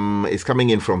 It's coming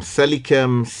in from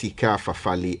Selikem, Sika,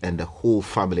 Fafali, and the whole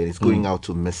family. And it's going out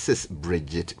to Mrs.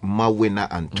 Bridget, Mawena,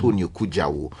 Antonio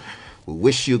Kujawu. We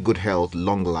wish you good health,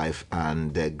 long life,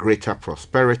 and greater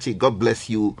prosperity. God bless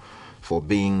you for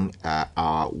being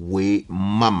our way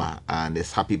mama. And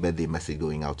this happy birthday message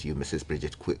going out to you, Mrs.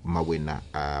 Bridget Mawena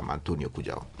Antonio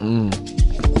Kujao.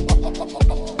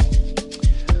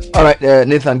 All right,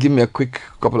 Nathan, give me a quick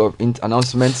couple of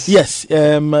announcements. Yes,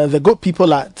 the good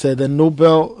people at the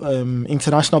Nobel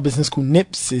International Business School,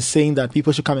 NIPS, is saying that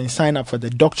people should come and sign up for the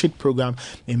doctorate program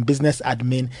in business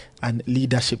admin and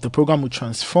leadership. The program will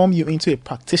transform you into a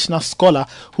practitioner scholar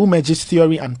who merges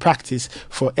theory and practice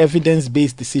for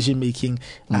evidence-based decision-making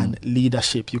and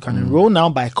leadership. You can enroll now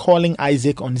by calling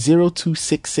Isaac on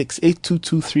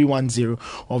 0266-822-310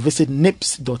 or visit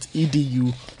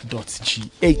nips.edu.gh.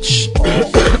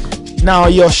 Now,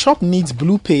 your shop needs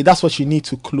Blue Pay. That's what you need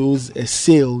to close a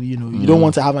sale. You don't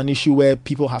want to have an issue where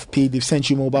people have paid, they've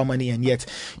sent you mobile money, and yet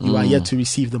you are yet to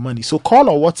receive the money. So call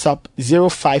or WhatsApp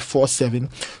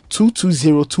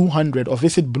 0547-220-200 or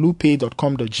visit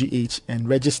bluepay.com.gh and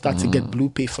register to get Blue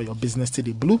Pay for your business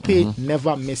today. Blue Pay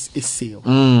never miss a sale.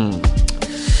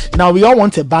 Now, we all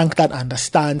want a bank that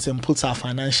understands and puts our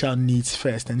financial needs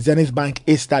first. And Zenith Bank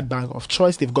is that bank of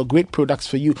choice. They've got great products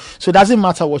for you. So it doesn't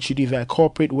matter what you do, if you're a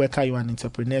corporate worker, you're an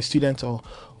entrepreneur, student, or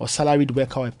salaried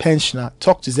worker, or a pensioner.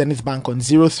 Talk to Zenith Bank on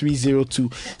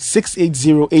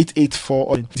 0302-680-884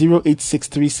 or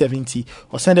 086370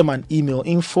 or send them an email,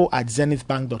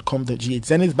 info@zenithbank.com.gh.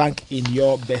 Zenith Bank, in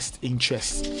your best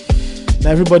interest. Now,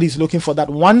 everybody's looking for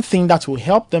that one thing that will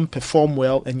help them perform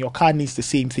well, and your car needs the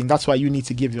same thing. That's why you need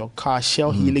to give your car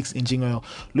Shell Helix engine oil,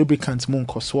 lubricant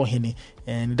Munkoswohene.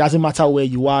 And it doesn't matter where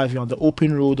you are, if you're on the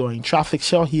open road or in traffic,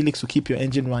 Shell Helix will keep your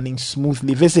engine running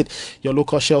smoothly. Visit your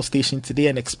local Shell station today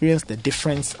and experience the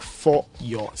difference for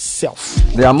yourself.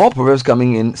 There are more proverbs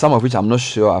coming in, some of which I'm not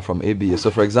sure are from ABA. So,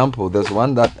 for example, there's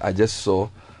one that I just saw.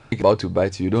 About to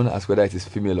bite you, don't ask whether it is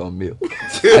female or male.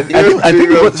 I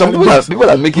think some people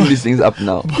are making these things up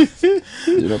now.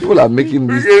 People are making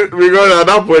this because at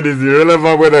that point it's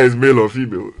irrelevant whether it's male or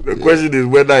female. The question is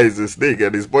whether it's a snake,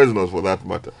 and it's poisonous for that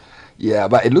matter. Yeah,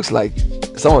 but it looks like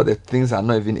some of the things are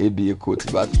not even ABA quotes,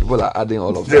 but people are adding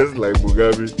all of that. Just like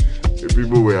Mugabe, the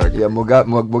people were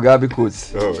Mugabe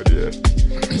quotes. Oh dear.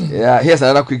 Yeah, here's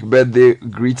another quick birthday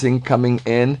greeting coming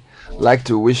in. Like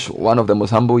to wish one of the most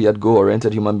humble yet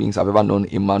goal-oriented human beings I've ever known,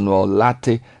 Emmanuel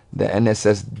Latte, the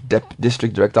NSS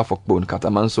District Director for Kpone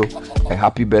Katamanso, a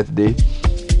happy birthday.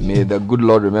 May the good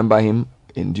Lord remember him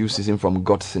in due season from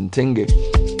God Sintenge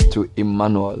to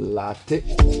Emmanuel Latte.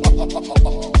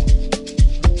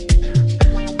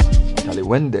 Charlie,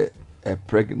 when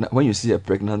you see a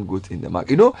pregnant goat in the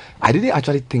market, I didn't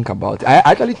actually think about it. I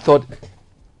actually thought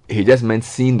he just meant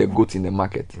seeing the goat in the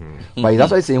market. But he's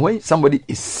actually saying when somebody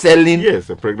is selling a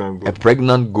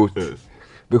pregnant goat. Yes.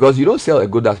 Because you don't sell a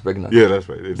goat that's pregnant. Yeah, that's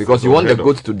right. Because you want the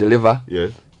goat to deliver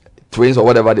twins or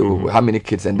whatever, they will, how many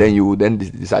kids, and then you will then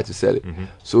decide to sell it.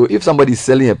 So if somebody is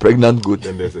selling a pregnant goat,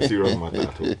 then there's a serious matter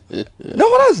at all.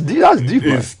 No, that's deep.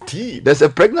 It's deep. There's a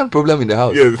pregnant problem in the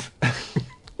house. Yes.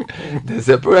 There's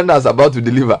a problem that's about to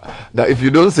deliver. That if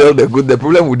you don't sell the goat, the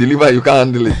problem will deliver and you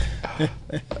can't handle it.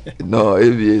 No, ABA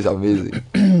is amazing.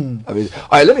 Amazing. All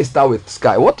right, let me start with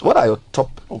Sky. What are your top?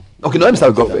 Okay, no, let me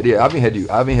start with Godfrey. Yeah, I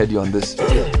haven't heard you on this.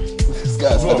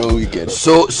 Sky's had all weekend.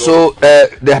 So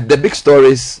the big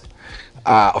stories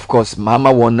are, of course,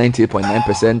 Mahama won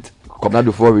 98.9%. Kwabena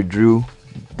Dufo withdrew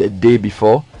the day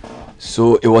before,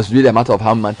 so it was really a matter of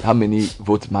how many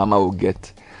votes Mahama will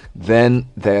get. Then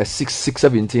there are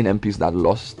 617 MPs that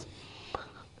lost.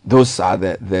 Those are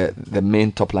the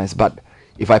main top lines. But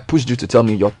if I pushed you to tell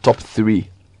me your top 3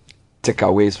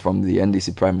 takeaways from the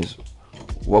NDC primaries,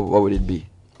 what would it be?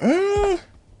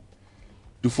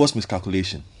 Dufour's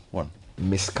miscalculation. One.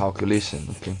 Miscalculation.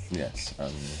 Okay. Yes.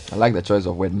 I like the choice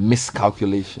of word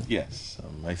miscalculation. Yes.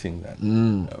 I think that.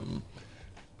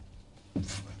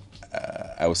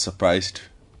 I was surprised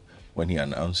when he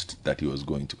announced that he was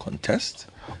going to contest.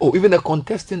 Oh, even the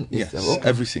contesting? Yes.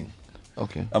 Everything.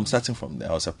 Okay. I'm starting from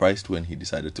there. I was surprised when he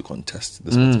decided to contest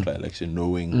this particular election,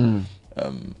 knowing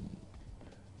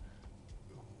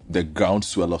the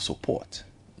groundswell of support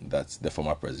that the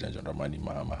former president, John Dramani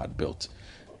Mahama, had built.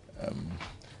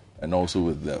 And also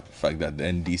with the fact that the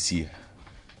NDC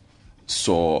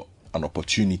saw an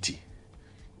opportunity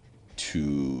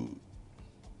to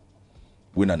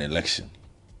win an election.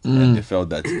 And they felt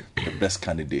that the best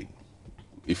candidate,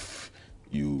 if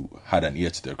you had an ear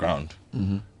to the ground,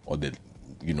 or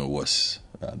was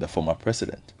the former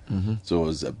president. So it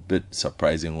was a bit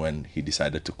surprising when he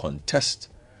decided to contest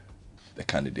the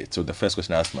candidate. So the first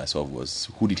question I asked myself was,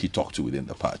 who did he talk to within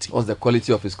the party? What's the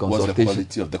quality of his consultation? What's the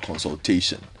quality of the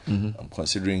consultation? I'm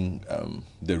considering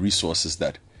the resources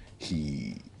that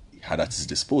he had at his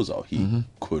disposal. He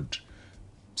could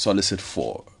solicit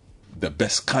for the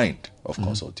best kind of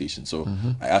consultation. So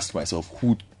I asked myself,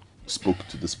 who spoke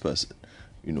to this person,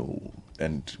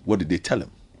 and what did they tell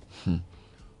him?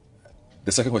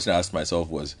 The second question I asked myself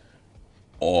was,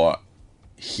 or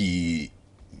he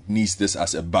needs this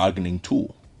as a bargaining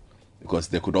tool, because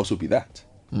there could also be that.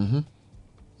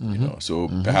 So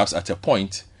perhaps at a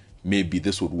point, maybe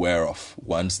this would wear off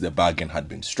once the bargain had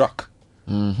been struck.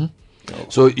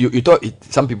 So you thought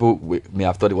some people may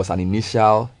have thought it was an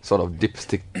initial sort of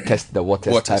dipstick test the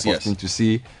waters type of thing to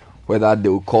see whether they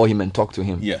would call him and talk to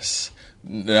him. Yes.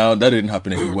 Now that didn't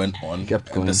happen, and he went on.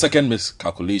 And the second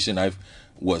miscalculation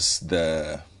was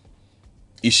the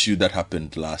issue that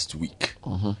happened last week,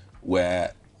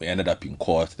 where we ended up in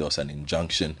court. There was an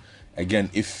injunction. Again,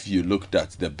 if you looked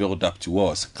at the build-up to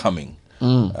us coming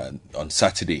on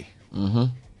Saturday,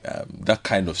 that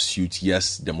kind of suit,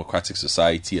 yes, democratic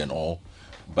society and all,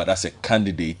 but as a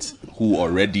candidate who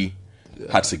already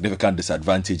had significant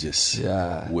disadvantages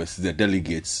with the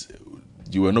delegates,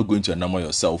 you were not going to enamor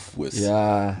yourself with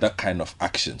that kind of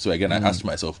action. So again, I asked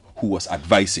myself, who was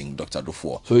advising Dr.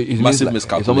 Dufour? So massive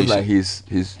miscalculation. It's almost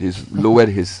like he's lowered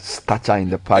his stature in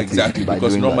the party. Exactly,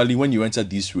 because normally when you enter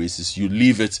these races, you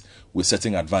leave it with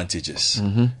certain advantages.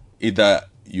 Either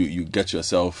you get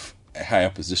yourself a higher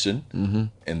position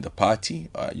in the party,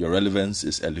 your relevance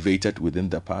is elevated within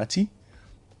the party,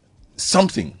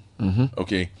 something.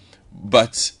 Okay,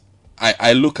 but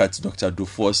I look at Dr.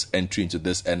 Dufour's entry into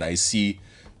this and I see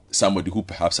somebody who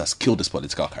perhaps has killed his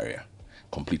political career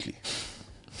completely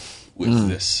with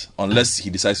this, unless he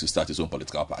decides to start his own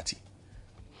political party.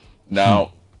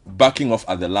 Now, backing off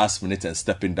at the last minute and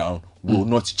stepping down will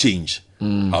not change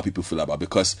how people feel about it,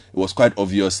 because it was quite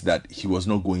obvious that he was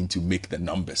not going to make the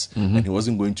numbers and he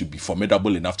wasn't going to be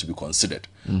formidable enough to be considered,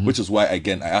 which is why,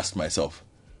 again, I asked myself,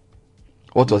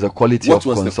 what was the quality of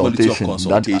consultation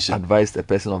that advised a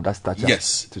person of that stature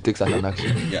to take such an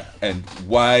action? Yeah, and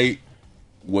why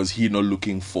was he not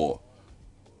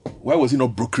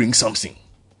brokering something?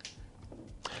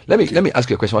 Let me ask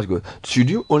you a question. Should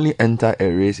you only enter a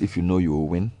race if you know you will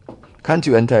win? Can't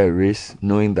you enter a race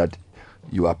knowing that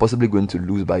you are possibly going to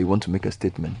lose, but you want to make a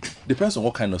statement? Depends on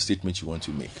what kind of statement you want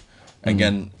to make.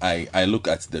 Again, I look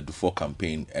at the Dufour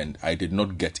campaign and I did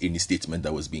not get any statement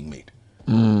that was being made.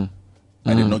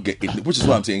 I did not get it, which is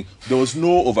what I'm saying. There was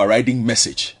no overriding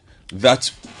message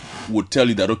that would tell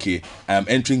you that, okay, I am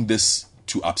entering this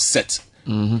to upset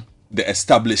the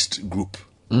established group.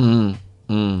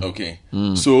 Okay.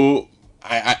 So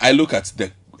I look at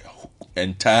the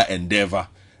entire endeavor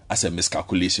as a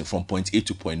miscalculation from point A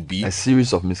to point B. A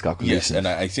series of miscalculations. Yes, and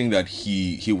I think that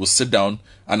he will sit down,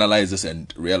 analyze this,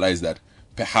 and realize that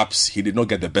perhaps he did not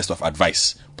get the best of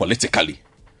advice politically.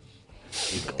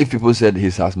 If people said he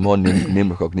has more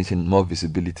name recognition, more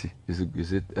visibility, is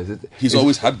it? He's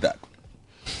always had that.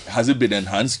 Has it been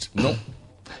enhanced? No.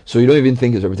 So you don't even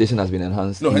think his reputation has been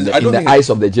enhanced in the eyes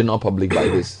of the general public by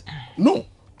this? No.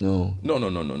 No.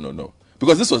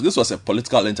 Because this was a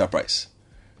political enterprise.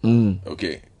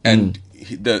 Okay, and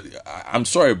I'm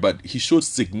sorry, but he showed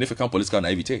significant political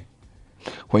naivete.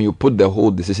 When you put the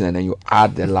whole decision and then you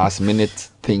add the last minute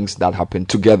things that happen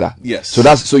together. Yes.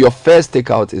 So your first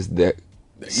takeout is the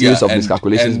series of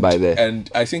miscalculations by there.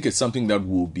 And I think it's something that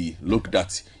will be looked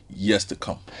at years to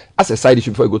come. As a side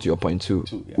issue, before I go to your point too,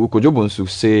 Kojo Bonsu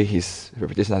say his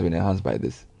reputation has been enhanced by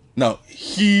this. Now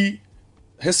his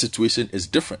situation is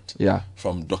different.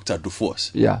 From Dr.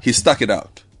 Dufour's. He stuck it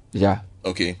out.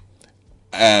 Okay.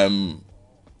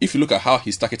 If you look at how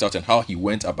he stuck it out and how he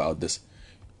went about this,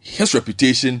 his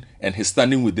reputation and his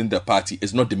standing within the party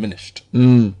is not diminished.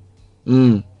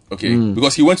 Okay,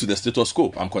 because he went to the status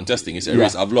quo. I'm contesting. It's a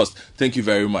race. I've lost. Thank you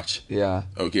very much.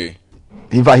 Okay.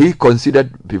 In fact, he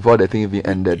considered before the thing even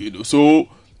ended. So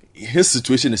his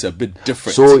situation is a bit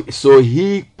different. So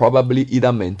he probably he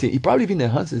probably even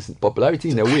enhanced his popularity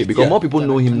in a way because more people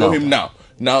know him now.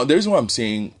 Now, the reason why I'm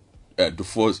saying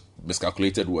Dufour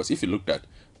miscalculated was, if you looked at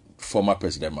former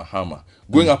President Mahama,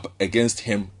 going up against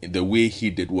him in the way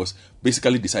he did was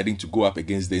basically deciding to go up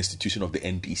against the institution of the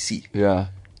NDC.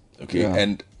 Okay,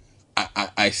 and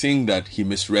I think that he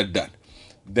misread that.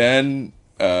 Then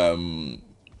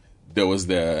there was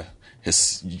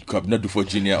his Cabinet Dufour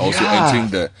Jr. also entering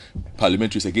the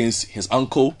parliamentaries against his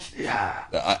uncle.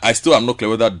 I still am not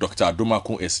clear whether Dr.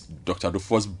 Adomako is Dr.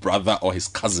 Dufour's brother or his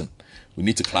cousin. We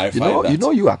need to clarify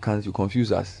that. You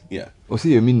confuse us. Then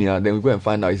we go and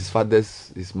find out his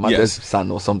mother's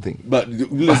son or something. But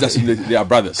let's assume they are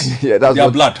brothers. They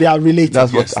are blood. They are related.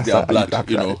 That's what they are blood.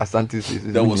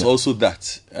 There was also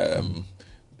that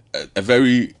a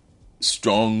very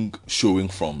strong showing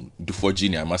from Dufour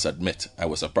Jr. I must admit, I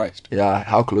was surprised.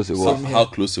 How close it was. How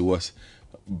close it was.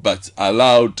 but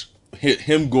allowed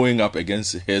him going up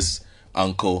against his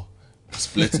uncle,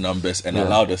 split numbers, and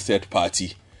allowed a third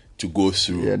party to go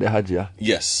through. Yeah, the Hajia.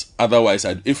 Yes. Otherwise,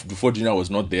 if Dufo Jr. was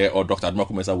not there or Dr.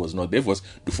 Adumaku Mensah was not there, if it was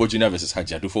Dufo Jr. versus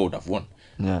Hajia, Dufo would have won.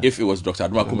 Yeah. If it was Dr.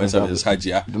 Adumaku Mensah versus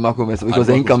Hajia, Adumaku Mensah, because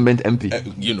the incumbent MP,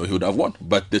 he would have won.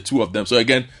 But the two of them. So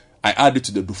again, I added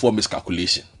to the Dufo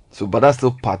miscalculation. So, but that's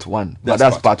still part one.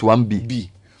 That's part 1B. B.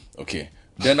 Okay.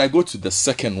 Then I go to the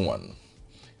second one,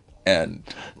 and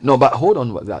no, but hold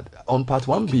on with that. On part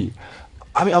 1B,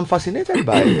 I mean, I'm fascinated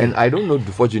by it, and I don't know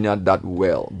Dufo Jr. that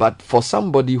well, but for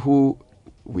somebody who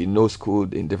we know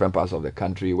schooled in different parts of the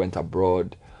country, went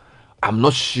abroad, I'm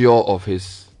not sure of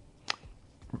his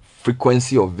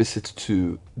frequency of visit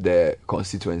to the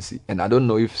constituency, and I don't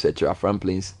know if Setra Afram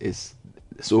Plains is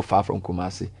so far from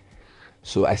Kumasi,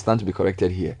 so I stand to be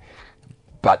corrected here.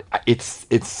 But it's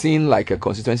seen like a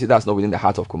constituency that's not within the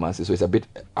heart of Kumasi, so it's a bit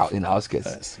out in outskirts.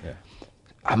 Yes, yeah.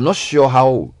 I'm not sure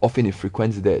how often he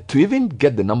frequents there. To even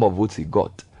get the number of votes he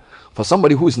got, for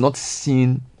somebody who is not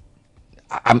seen,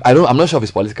 I'm not sure of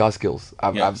his political skills.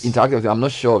 I've interacted with him. I'm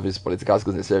not sure of his political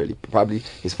skills necessarily. Probably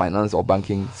his finance or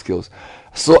banking skills.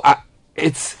 So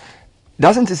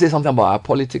doesn't it say something about our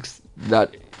politics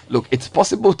that, look, it's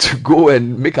possible to go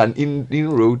and make an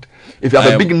inroad if you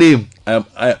have a big name.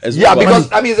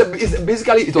 Because I mean, it's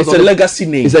basically it was a legacy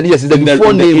name. It's the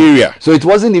Dufo name area. So it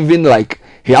wasn't even like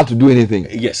he had to do anything.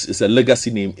 Yes, it's a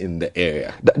legacy name in the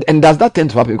area. And does that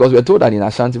tend to happen? Because we're told that in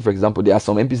Ashanti, for example, there are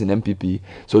some MPs in MPP.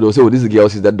 So they'll say, oh, this girl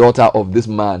is the daughter of this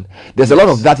man. There's a lot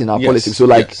of that in our politics. So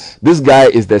this guy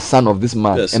is the son of this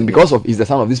man. And because he's the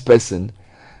son of this person,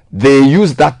 they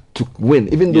use that to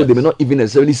win, even though they may not even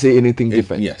necessarily say anything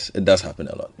different. Yes, it does happen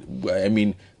a lot. I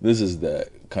mean, this is the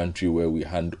country where we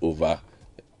hand over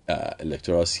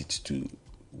electoral seats to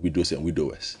widows and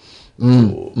widowers.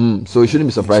 So it shouldn't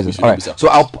be surprising. All right. So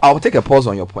I'll take a pause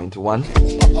on your point one.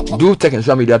 Do take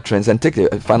social media trends and take the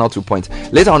final 2 points.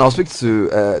 Later on, I'll speak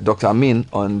to Dr. Amin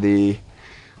on the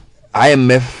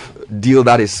IMF deal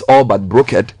that is all but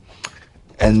brokered.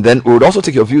 And then we would also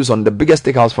take your views on the biggest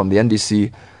takeouts from the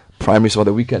NDC primaries for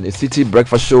the weekend. A Citi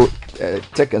breakfast show,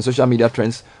 tech and social media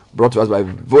trends brought to us by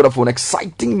Vodafone.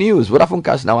 Exciting news. Vodafone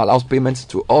Cash now allows payments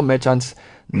to all merchants'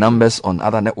 numbers on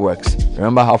other networks.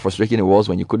 Remember how frustrating it was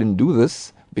when you couldn't do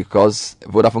this because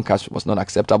Vodafone Cash was not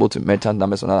acceptable to merchant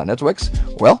numbers on other networks?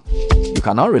 Well, you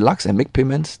can now relax and make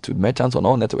payments to merchants on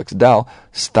all networks. Dial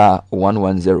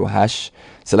 *110#.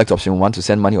 Select option 1 to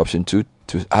send money, option 2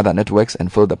 to other networks,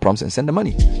 and follow the prompts and send the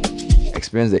money.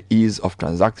 Experience the ease of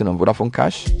transacting on Vodafone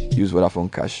Cash. Use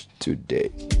Vodafone Cash today.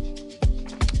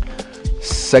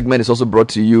 Segment is also brought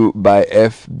to you by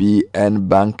FBN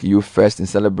Bank. You first in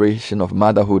celebration of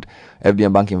motherhood.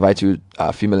 FBN Bank invites you,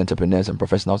 female entrepreneurs and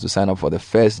professionals, to sign up for the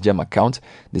First Gem account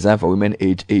designed for women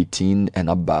aged 18 and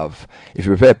above. If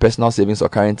you prepare a personal savings or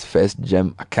current First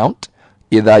Gem account,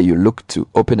 either you look to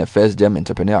open a First Gem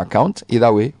entrepreneur account,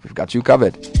 either way, we've got you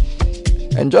covered.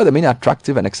 Enjoy the many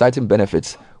attractive and exciting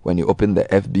benefits when you open the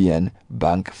FBN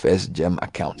Bank First Gem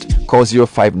account. Call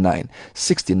 059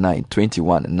 69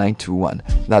 21 921.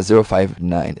 That's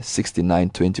 059 69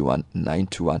 21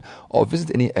 921. Or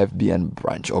visit any FBN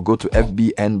branch or go to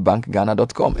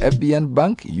fbnbankghana.com. FBN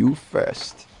Bank, you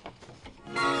first.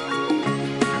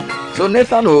 So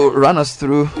Nathan will run us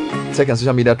through tech and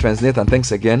social media trends. Nathan,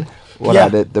 thanks again. What are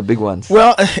the big ones?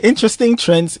 Well, interesting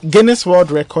trends. Guinness World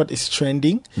Record is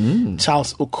trending.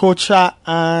 Charles Okocha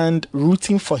and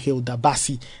rooting for Hilda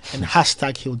Bassi and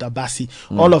hashtag Hilda Bassi.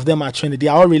 All of them are trending. They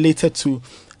are all related to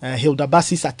Hilda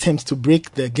Bassi's attempt to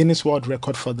break the Guinness World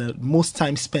Record for the most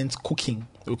time spent cooking.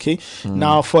 Okay.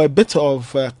 Now, for a bit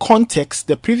of context,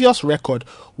 the previous record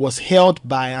was held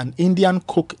by an Indian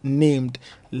cook named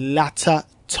Lata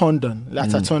Tondon.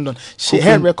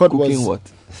 Her record was what?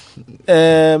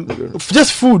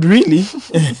 Just food, really.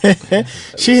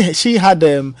 she had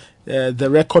the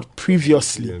record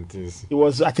previously. It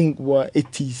was, I think,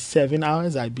 87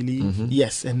 hours, I believe.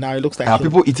 Yes, and now it looks like are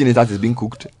people eating it as it's being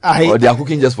cooked, or they are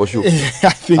cooking just for show? I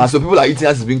think. And so people are eating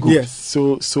as it's being cooked. Yes.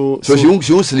 So she won't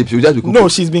sleep. She'll just be cooking. No,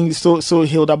 she's been so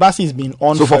Hilda Bassi has been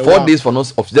on. So for 4 days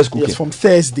of just cooking. Yes, from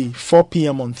Thursday, 4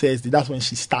 p.m. on Thursday. That's when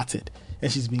she started, and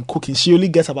she's been cooking. She only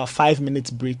gets about 5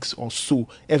 minutes breaks or so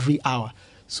every hour.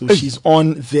 So she's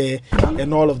on there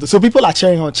and all of this. So people are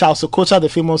cheering on Charles Okocha, the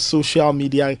famous social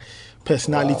media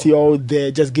personality, all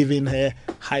there, just giving her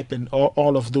hype and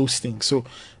all of those things. So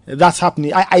that's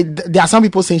happening. There are some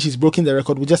people saying she's broken the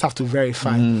record. We just have to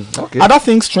verify. Okay. Other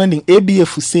things trending.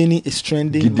 ABF Husseini is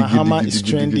trending. Mahama is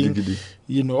trending.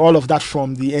 all of that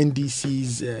from the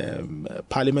NDC's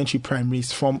parliamentary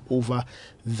primaries from over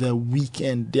the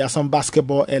weekend. There are some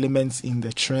basketball elements in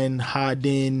the trend: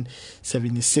 Harden,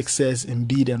 76ers,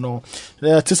 Embiid, and all.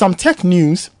 To some tech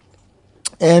news.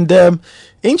 And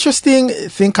interesting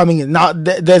thing coming in. Now,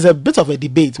 there's a bit of a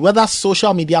debate whether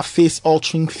social media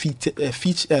face-altering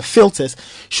filters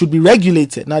should be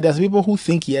regulated. Now, there's people who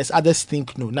think yes, others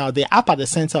think no. Now, the app at the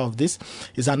center of this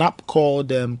is an app called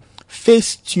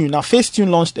Facetune. Now,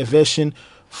 Facetune launched a version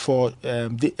for a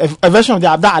version of the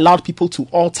app that allowed people to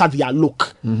alter their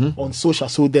look on social.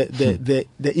 So the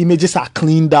images are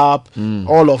cleaned up,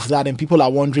 all of that, and people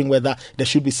are wondering whether there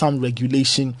should be some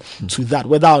regulation to that,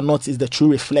 whether or not it's the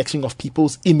true reflection of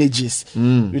people's images.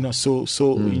 In terms of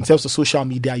social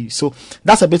media use. So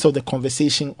that's a bit of the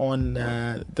conversation on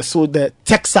the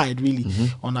tech side, really,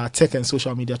 on our tech and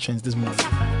social media trends this morning.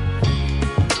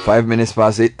 5 minutes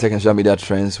past 8, tech and social media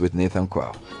trends with Nathan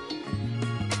Kwao.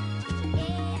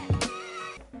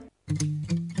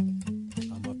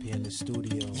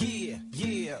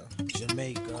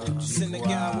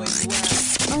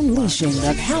 Unleashing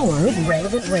the power of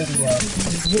relevant radio.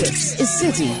 This is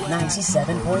Citi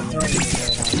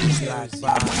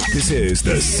 97.3. This is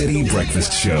the City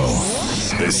Breakfast Show,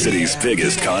 the city's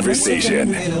biggest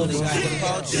conversation.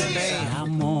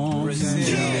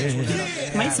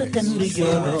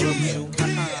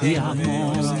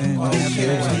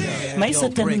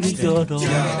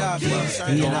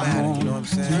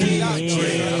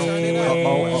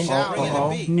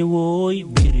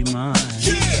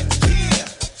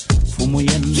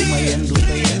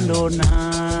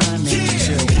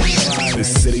 The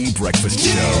City Breakfast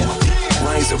Show.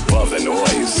 Rise above the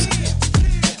noise.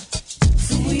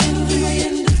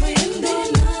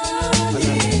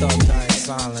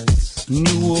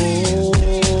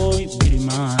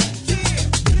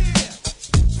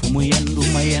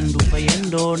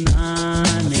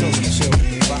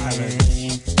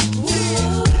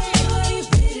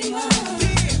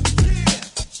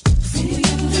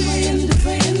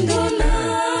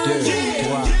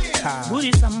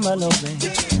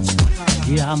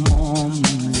 Ya mom,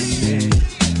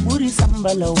 buri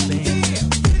sambalobe.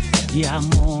 Ya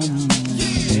mom,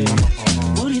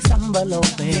 buri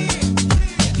sambalobe.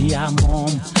 Ya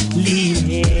mom,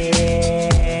 lihe.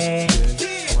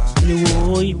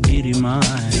 Niwoi birima.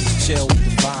 Chill with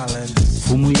the violence.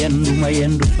 Fumuyendu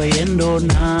mayendu fayendo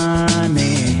nane.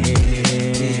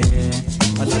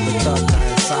 Another thug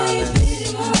dying silence.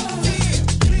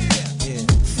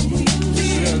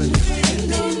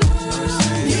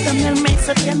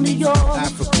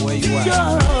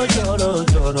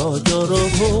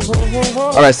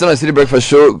 All right, still on the City Breakfast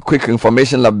Show. Quick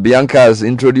information: La Bianca has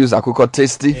introduced Akuko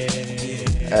Tasty.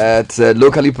 It's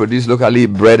locally produced, locally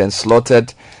bred and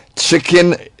slaughtered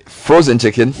chicken, frozen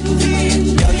chicken,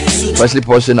 freshly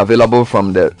portioned, available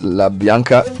from the La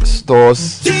Bianca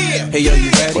stores.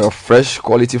 For your fresh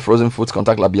quality frozen foods,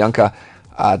 contact La Bianca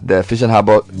at the Fish and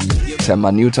Harbour,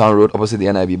 Tema Newtown Road, opposite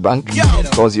the NIB Bank.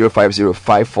 Call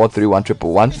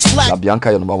 0505-431-111. La Bianca,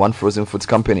 your number one frozen foods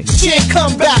company.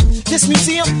 Come back. This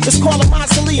museum is called a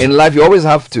mausoleum. In life, you always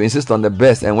have to insist on the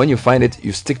best, and when you find it,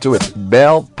 you stick to it.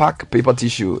 Bell Pack paper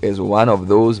tissue is one of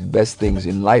those best things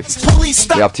in life. We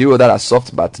have tissue that are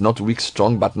soft but not weak,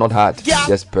 strong but not hard,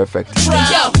 just perfect.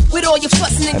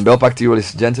 And Bell Pack tissue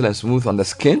is gentle and smooth on the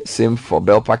skin. Same for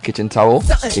Bell Pack kitchen towel.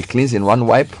 It cleans in one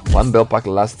wipe. One Bell Pack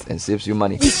lasts and saves you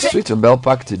money. Switch to Bell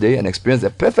Pack today and experience the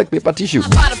perfect paper tissue.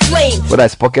 Whether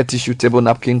it's pocket tissue, table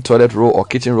napkin, toilet roll, or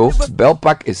kitchen roll, Bell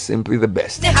Pack is simply the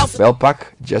best. Bell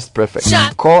Pack, just perfect.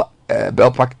 Call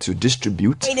Bell Pack to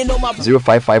distribute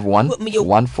 0551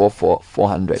 144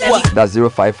 400. That's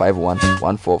 0551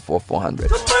 144 400.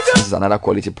 This is another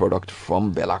quality product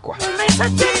from Belacqua.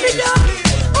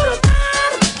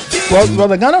 Well,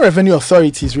 the Ghana Revenue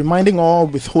Authority is reminding all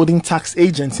withholding tax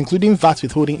agents, including VAT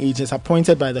withholding agents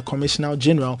appointed by the Commissioner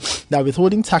General, that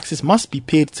withholding taxes must be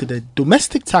paid to the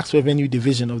Domestic Tax Revenue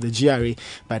Division of the GRA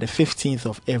by the 15th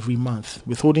of every month.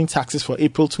 Withholding taxes for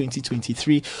April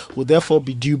 2023 will therefore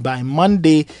be due by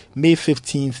Monday, May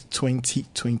 15th,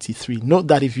 2023. Note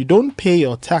that if you don't pay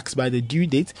your tax by the due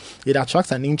date, it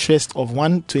attracts an interest of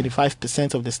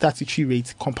 125% of the statutory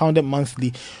rate compounded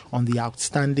monthly on the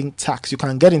outstanding tax. You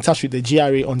can get in touch with the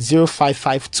GRA on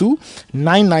 0552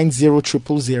 990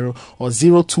 000 or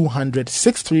 0200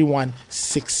 631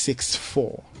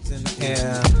 664.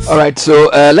 All right,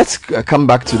 so let's come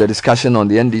back to the discussion on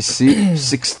the NDC.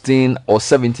 16 or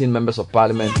 17 members of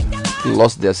parliament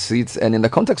lost their seats. And in the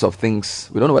context of things,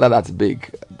 we don't know whether that's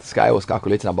big. Sky was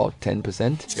calculating about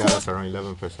 10%. Yeah, that's around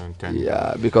 11%. 10.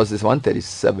 Yeah, because it's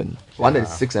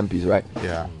 136 MPs, right?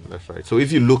 Yeah, that's right. So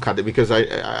if you look at it, because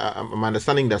I'm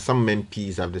understanding that some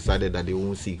MPs have decided that they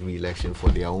won't seek re-election for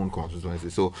their own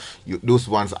constituencies. So those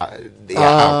ones are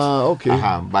out. Okay.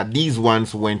 But these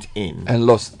ones went in and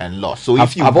lost. So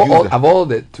have all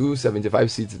the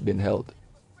 275 seats been held?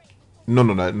 No.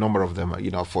 A number of them,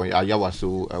 for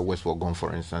Ayawaso, West Wuogon,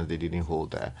 for instance, they didn't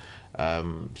hold there.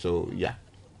 So yeah.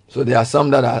 So there are some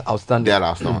that are outstanding. There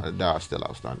are still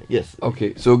outstanding. Yes.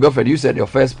 Okay. So Godfred, you said your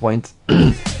first point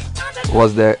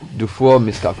was the Dufour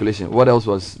miscalculation. What else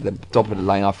was the top of the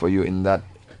lineup for you in that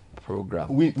program?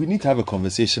 We need to have a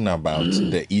conversation about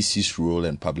the EC's role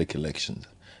in public elections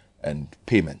and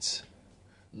payments.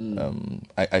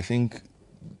 I think,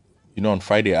 on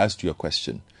Friday I asked you a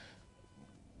question.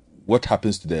 What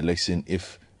happens to the election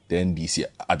if the NDC,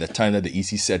 at the time that the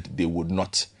EC said they would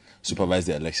not supervise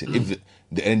the election, if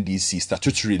the NDC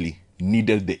statutorily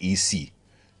needed the EC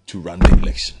to run the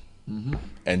election?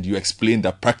 And you explained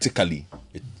that practically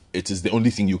it is the only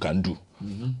thing you can do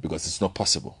because it's not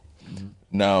possible.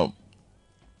 Now,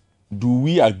 do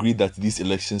we agree that these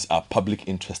elections are public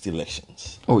interest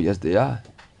elections? Oh, yes, they are.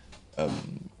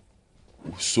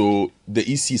 So the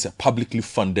EC is a publicly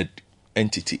funded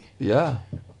entity. Yeah.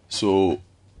 So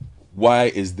why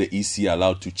is the EC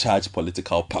allowed to charge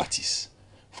political parties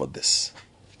for this?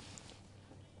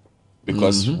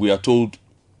 Because we are told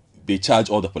they charge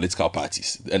all the political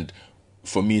parties. And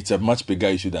for me, it's a much bigger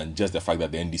issue than just the fact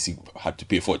that the NDC had to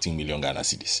pay 14 million Ghana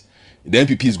cedis. The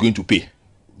NPP is going to pay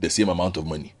the same amount of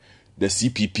money. The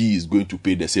CPP is going to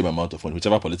pay the same amount of money,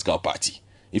 whichever political party,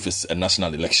 if it's a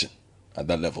national election at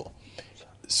that level.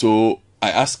 So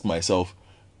I ask myself,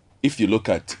 if you look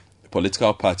at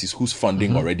political parties whose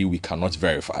funding already we cannot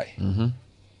verify,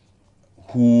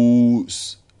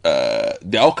 whose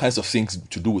there are all kinds of things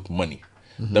to do with money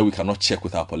that we cannot check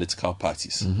with our political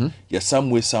parties. Yet some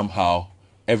way, somehow,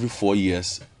 every 4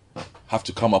 years, have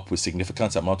to come up with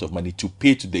significant amount of money to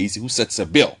pay to the EC, who sets a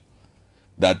bill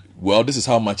that, well, this is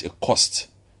how much it costs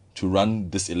to run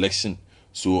this election,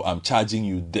 so I'm charging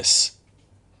you this.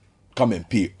 Come and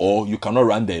pay, or you cannot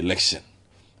run the election.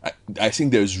 I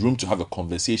think there is room to have a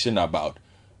conversation about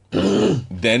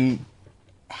then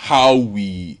how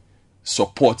we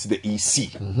support the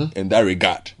EC in that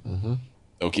regard.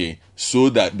 Okay, so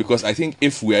that, because I think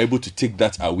if we are able to take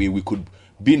that away, we could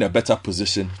be in a better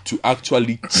position to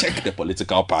actually check the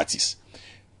political parties.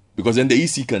 Because then the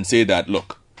EC can say that,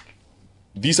 look,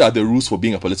 these are the rules for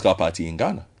being a political party in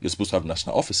Ghana. You're supposed to have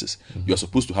national offices. You're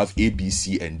supposed to have A, B,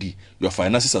 C, and D. Your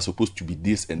finances are supposed to be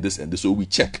this and this and this. So we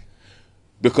check.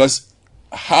 Because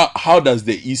how does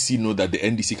the EC know that the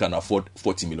NDC can afford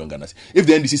 40 million Ghana? If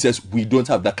the NDC says we don't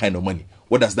have that kind of money,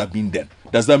 what does that mean then?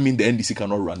 Does that mean the NDC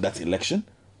cannot run that election?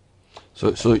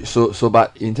 So,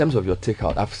 but in terms of your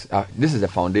takeout, this is the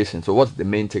foundation. So what's the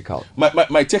main takeout? My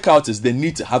takeout is they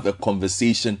need to have a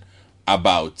conversation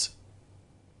about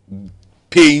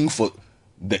paying for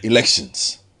the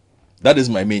elections. That is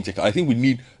my main takeout. I think we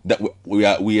need that. We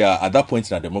are at that point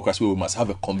in our democracy where we must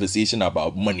have a conversation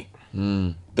about money.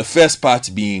 The first part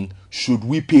being, should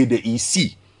we pay the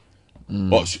EC?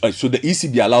 Or should the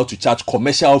EC be allowed to charge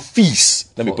commercial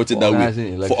fees? Let me put it that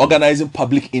way. For organizing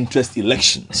public interest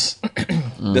elections.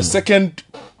 The second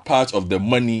part of the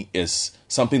money is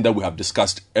something that we have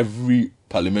discussed every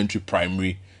parliamentary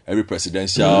primary, every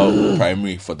presidential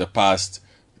primary for the past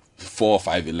 4 or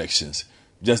 5 elections.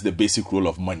 Just the basic role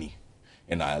of money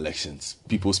in our elections.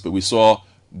 We saw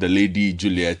the lady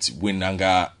Juliet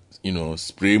Winanga,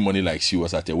 spray money like she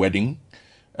was at a wedding.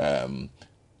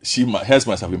 Hers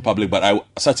must have been public, but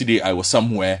Saturday I was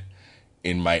somewhere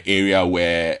in my area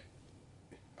where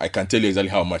I can tell you exactly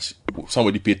how much.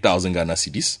 Somebody paid 1,000 Ghana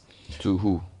cedis. To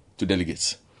who? To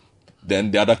delegates.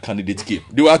 Then the other candidates came.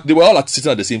 They were all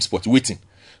sitting at the same spot waiting.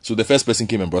 So the first person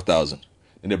came and brought 1,000.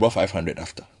 Then they brought 500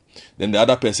 after. Then the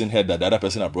other person heard that the other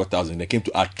person had brought 1,000. They came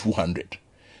to add 200.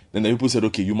 Then the people said,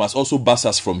 okay, you must also bus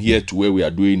us from here to where we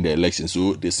are doing the election.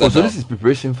 So they said, so this is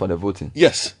preparation for the voting?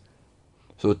 Yes.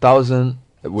 So 1,000,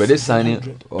 were they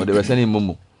signing or they were sending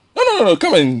Momo? No,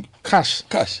 come in cash.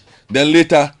 Then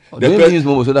later, the person use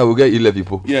Momo so that we'll get 11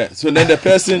 people. Yeah. So then the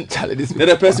person,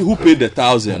 who paid the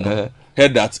 1,000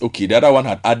 heard that, okay, the other one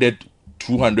had added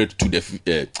 200 to the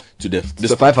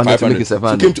 500 to make it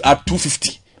 700. So came to add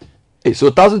 250. Hey, so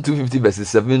 1,250 versus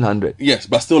 700. Yes,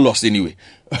 but still lost anyway.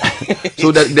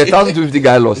 So the 1,250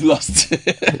 guy lost.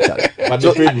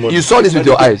 So you saw this with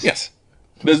your eyes. Yes.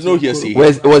 There's no hearsay.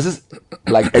 Was this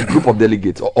like a group of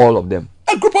delegates or all of them?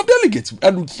 A group of delegates,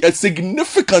 and a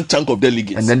significant chunk of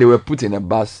delegates. And then they were put in a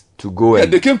bus to go. Yeah,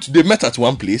 they met at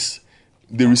one place.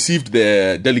 They received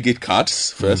their delegate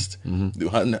cards first. They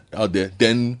were out there.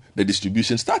 Then the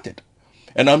distribution started.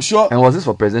 And I'm sure. And was this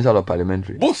for presidential or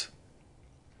parliamentary? Both.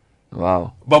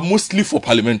 Wow. But mostly for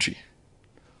parliamentary.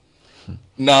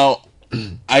 Now,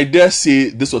 I dare say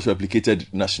this was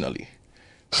replicated nationally.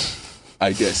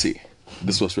 I dare say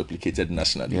this was replicated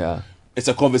nationally. Yeah. It's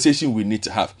a conversation we need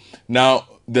to have. Now,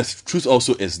 the truth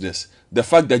also is this. The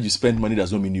fact that you spend money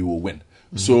does not mean you will win.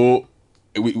 So,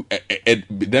 it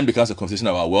then becomes a conversation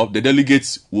about, well, the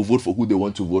delegates will vote for who they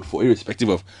want to vote for, irrespective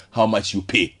of how much you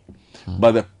pay.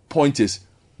 But the point is,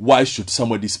 why should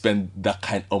somebody spend that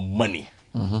kind of money?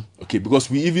 Okay, because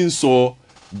we even saw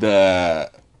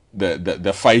the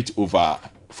fight over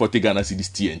 40 Ghana cedis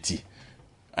TNT.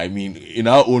 I mean, in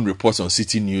our own reports on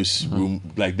Citi Newsroom,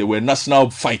 like there were national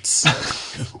fights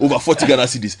over 40 Ghana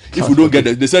cedis. If we don't get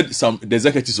it, they said the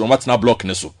executives from Matna block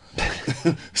Neso.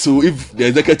 So if the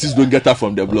executives don't get that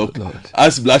from the block,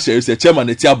 as Black Sheriff said, chairman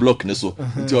the tier block Neso.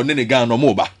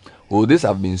 Will this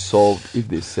have been solved if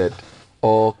they said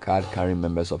all card-carrying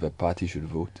members of a party should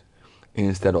vote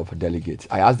instead of delegates?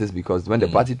 I ask this because when the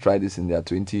party tried this in their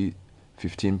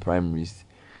 2015 primaries,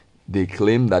 they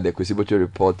claim that the Kwesiboche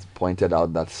report pointed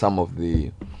out that some of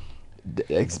the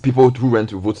people who went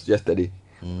to vote yesterday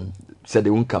said they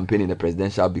won't campaign in the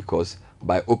presidential because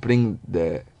by opening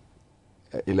the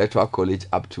electoral college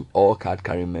up to all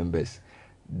card-carrying members,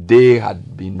 they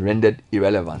had been rendered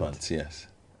irrelevant. Yes.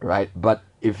 Right? But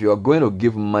if you're going to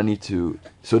give money to...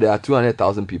 So there are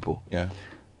 200,000 people. Yeah.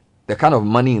 The kind of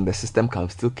money in the system can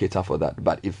still cater for that.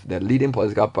 But if the leading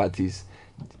political parties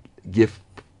give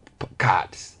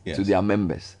cards to their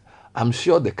members, I'm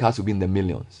sure the cards will be in the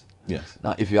millions. Yes.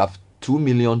 Now, if you have 2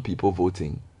 million people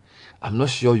voting, I'm not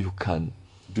sure you can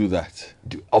do that.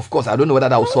 Of course, I don't know whether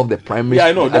that will solve the primary. Yeah,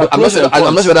 I know. I'm not sure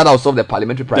whether that will solve the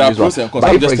parliamentary primaries.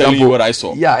 I'm just telling you what I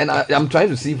saw. Yeah, and I'm trying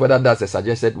to see whether that's a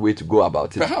suggested way to go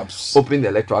about it. Perhaps opening the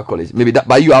electoral college, maybe that.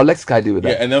 But I'll let Sky deal with that.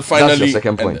 Yeah, and then finally, that's your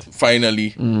second point.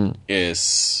 Finally,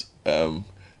 is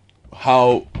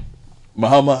how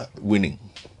Mahama winning,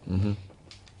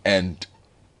 and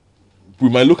we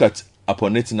might look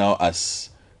upon it now as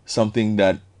something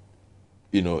that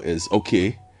is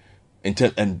okay. And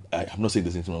I'm not saying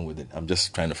there's anything wrong with it. I'm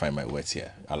just trying to find my words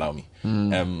here. Allow me.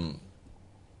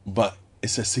 But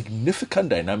it's a significant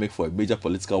dynamic for a major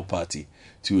political party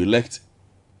to elect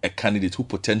a candidate who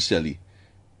potentially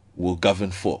will govern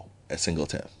for a single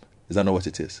term. Is that not what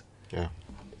it is? Yeah.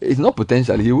 It's not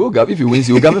potentially. He will govern. If he wins,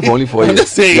 he will govern for only 4 years. I'm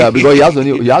just saying. Yeah, because he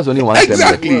has only one term.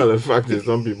 Exactly. Well, the fact is,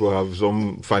 some people have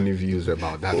some funny views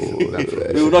about that.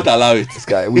 We will not allow it.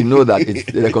 Sky, we know that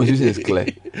the constitution is clear.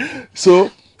 So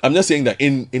I'm just saying that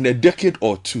in a decade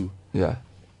or two,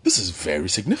 this is very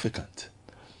significant.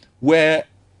 Where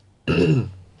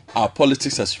our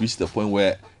politics has reached the point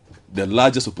where the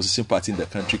largest opposition party in the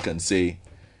country can say,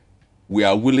 we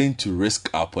are willing to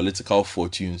risk our political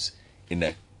fortunes in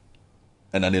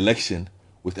an election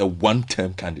with a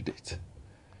one-term candidate.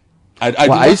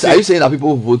 Are you saying that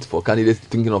people vote for candidates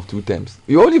thinking of 2 terms?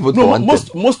 You only vote for one term.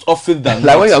 Most often than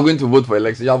like not. when you are going to vote for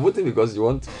election, you are voting because you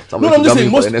want somebody I'm to just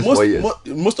govern saying, for the next 4 years.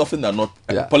 most often than not,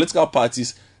 political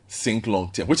parties think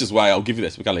long term, which is why I'll give you a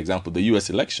typical example. The US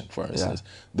election, for instance,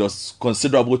 there was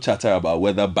considerable chatter about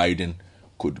whether Biden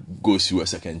could go through a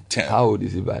second term. How old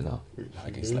is he by now? I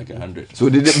guess like 100. So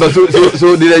did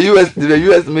the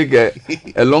US make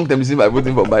a long term decision by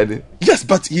voting for Biden? Yes,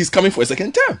 but he's coming for a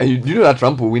second term. And do you know that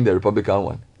Trump will win the Republican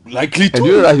one? Likely to. And do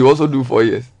you know that he will also do 4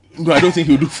 years? No, I don't think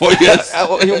he'll do 4 years.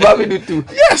 He'll probably do 2.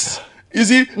 Yes. You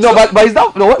see? No, but is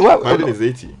that no? Biden is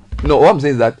 80. No, what I'm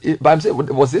saying is that, but I'm saying,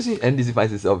 was this NDC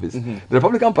finds itself is the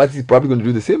Republican Party is probably going to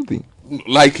do the same thing.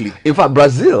 Likely. In fact,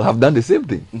 Brazil have done the same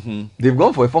thing. They've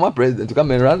gone for a former president to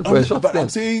come and run for a short term. I'm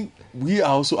saying we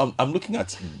are also. I'm looking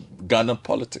at Ghana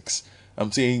politics.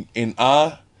 I'm saying in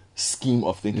our scheme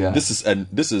of thinking,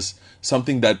 this is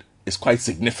something that is quite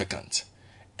significant.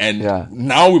 And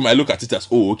now we might look at it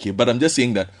as, okay. But I'm just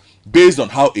saying that based on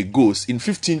how it goes, in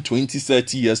 15, 20,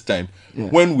 30 years' time,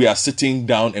 when we are sitting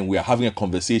down and we are having a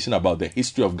conversation about the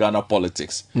history of Ghana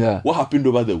politics, what happened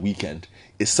over the weekend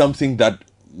is something that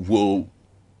will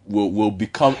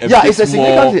become a bit it's a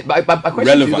significant thing. My question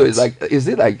relevant. to you though is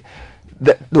it like,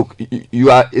 look,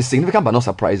 it's significant but not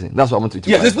surprising. That's what I want to.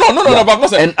 Yes, no. But I'm not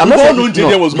saying. I'm not saying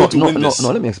JJ was going to win this.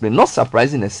 No, let me explain. Not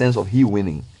surprising in the sense of he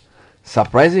winning.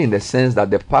 Surprising in the sense that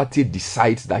the party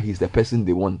decides that he's the person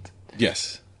they want.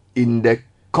 Yes. In the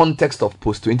context of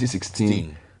post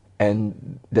 2016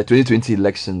 and the 2020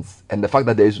 elections, and the fact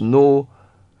that there is no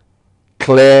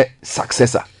clear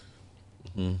successor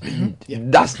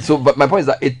That's so. But my point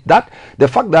is that the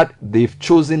fact that they've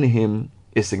chosen him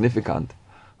is significant.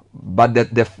 But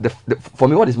for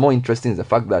me, what is more interesting is the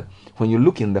fact that when you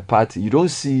look in the party, you don't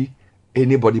see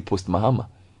anybody post Mahama.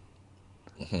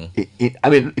 I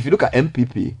mean, if you look at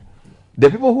MPP, the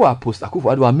people who are post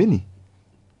Akufo-Addo are many.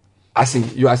 As in,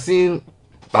 you are seeing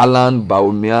Alan,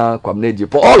 Bawumia, Kwame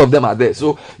Ejepo, all of them are there.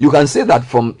 So you can say that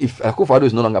if Akufo-Addo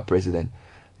is no longer president,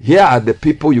 here are the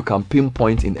people you can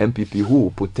pinpoint in MPP who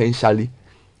will potentially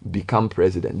become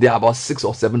president. There are about 6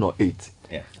 or 7 or 8.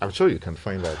 Yeah, I'm sure you can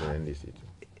find that in NDC.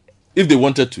 If they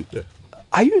wanted to. Yeah.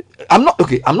 I'm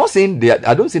not saying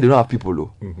I don't say they don't have people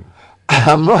though.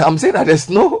 I'm saying that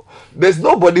there's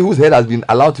nobody whose head has been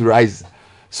allowed to rise.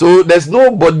 So there's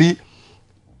nobody's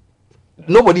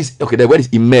okay. The word is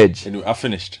emerge. And I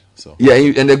finished. So yeah,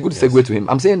 and a good segue to him.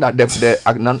 I'm saying that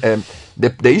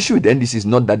the issue with the NDC is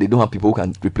not that they don't have people who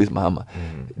can replace Mahama.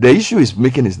 The issue is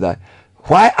that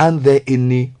why aren't there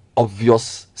any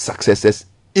obvious successes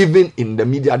even in the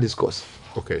media discourse?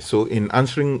 Okay, so in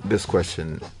answering this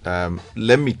question,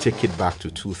 let me take it back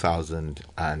to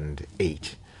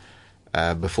 2008,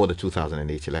 before the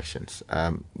 2008 elections.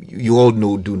 You all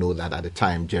do know that at the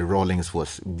time, Jerry Rawlings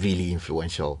was really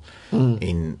influential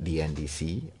in the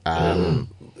NDC.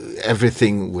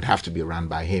 Everything would have to be run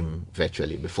by him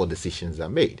virtually before decisions are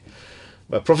made.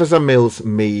 But Professor Mills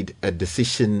made a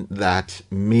decision that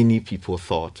many people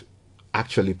thought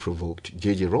actually provoked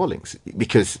J.J. Rawlings,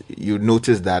 because you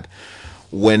notice that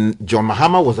when John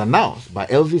Mahama was announced by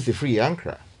Elvis Ifri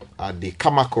Ankara at the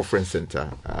Kama Conference Center,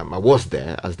 I was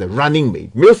there as the running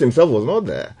mate. Mills himself was not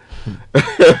there.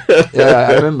 Yeah,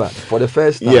 I remember for the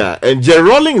first time. Yeah, and Jerry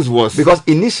Rawlings was, because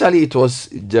initially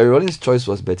Jerry Rawlings' choice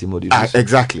was Betty Modi.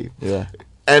 Exactly. Yeah,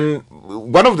 and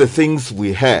one of the things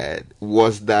we heard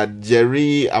was that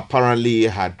Jerry apparently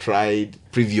had tried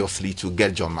previously to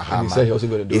get John Mahama. And he said he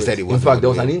wasn't going to do it. In fact, there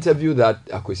was an interview that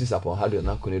Akwesi Sapon had with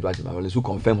Rawlings, who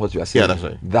confirmed what you are saying. Yeah, that's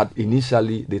right. That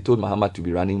initially they told Mahama to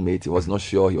be running mate. He was not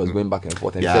sure. He was going back and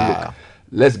forth. And he said, look,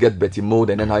 let's get Betty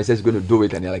Mode. And then he says he's going to do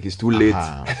it. And it's too late.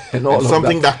 and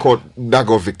something that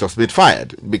got Victor Smith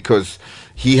fired, because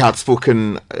he had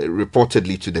spoken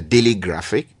reportedly to the Daily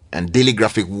Graphic. And Daily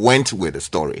Graphic went with the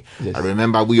story. Yes. I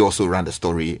remember we also ran the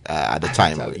story at the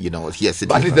time. Yes,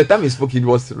 but at the time he spoke, he knew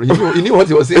what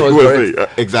he was saying was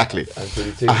correct. Exactly.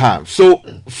 So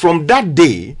from that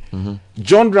day,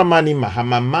 John Dramani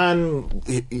Mahama,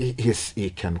 he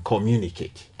can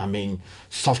communicate. I mean,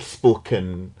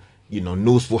 soft-spoken,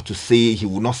 knows what to say. He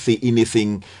will not say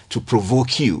anything to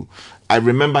provoke you. I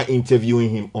remember interviewing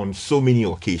him on so many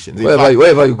occasions.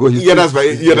 Wherever you go, that's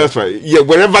right. That's right. Yeah,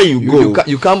 wherever you go,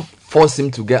 you can't force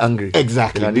him to get angry.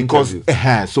 Exactly, because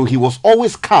so he was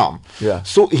always calm. Yeah.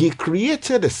 So he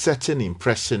created a certain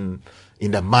impression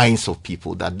in the minds of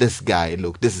people that this guy,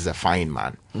 look, this is a fine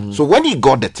man. So when he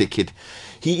got the ticket,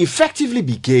 he effectively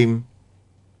became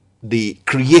the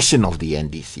creation of the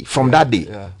NDC from that day,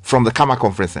 from the Kama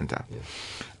Conference Center,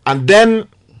 and then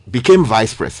became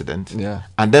vice president,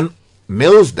 and then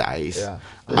Mills dies,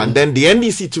 and then the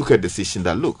NDC took a decision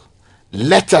that, look,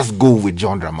 let us go with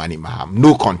John Dramani Mahama,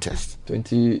 no contest.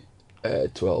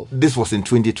 2012. This was in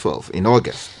 2012, in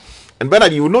August. And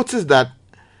Bernard, you will notice that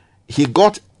he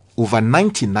got over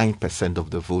 99% of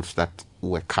the votes that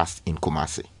were cast in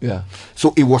Kumasi. Yeah.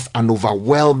 So it was an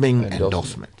overwhelming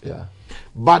endorsement. Yeah.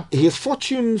 But his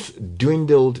fortunes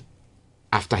dwindled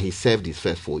after he served his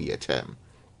first 4-year term.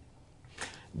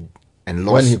 And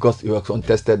lost. When he was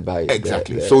contested by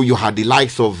so you had the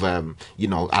likes of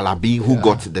Alabi, who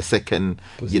got the second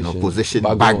position.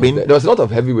 Bagbin. There was a lot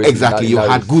of heavyweights. Exactly. You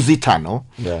had Guzi Tano.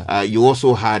 You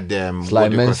also had Sly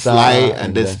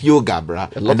and then Spio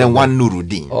Gabra, and then one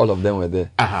Nuruddin. All of them were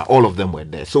there. All of them were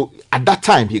there. So at that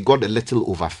time he got a little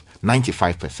over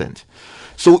 95%.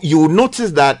 So you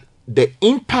notice that the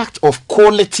impact of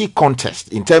quality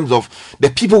contest in terms of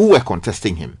the people who were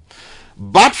contesting him,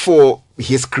 but for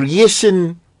his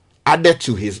creation added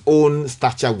to his own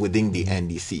stature within the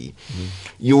NDC,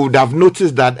 you would have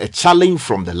noticed that a challenge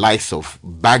from the likes of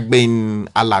Bagbin,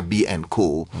 Alabi and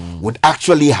co would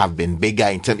actually have been bigger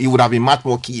in terms, it would have been much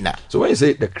more keener. So when you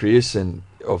say the creation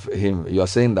of him, you are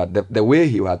saying that the way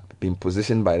he had been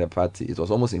positioned by the party, it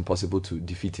was almost impossible to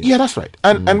defeat him. Yeah, that's right.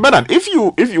 And Bernard, if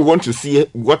you want to see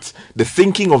what the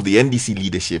thinking of the NDC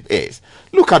leadership is,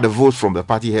 look at the votes from the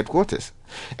party headquarters.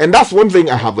 And that's one thing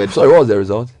I have heard. Sorry, what was the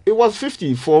result? It was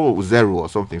 54-0 or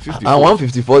something. 54. And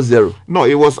 154-0. No,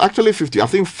 it was actually 50. I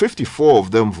think 54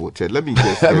 of them voted. Let me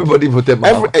just everybody voted.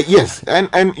 Yes,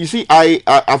 and you see,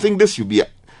 I think this should be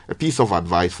a piece of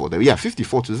advice for them. Yeah,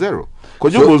 54-0. So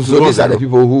these are the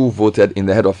people who voted in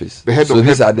the head office.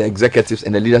 These are the executives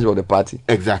and the leadership of the party.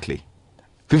 Exactly.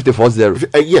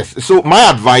 54-0. Yes. So my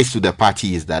advice to the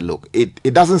party is that, look,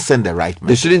 it doesn't send the right message.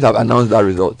 They shouldn't have announced that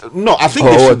result. No, I think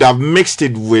they should have mixed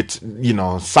it with,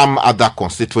 some other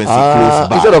constituency close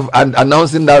by. Instead of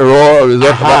announcing that raw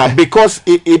result. Because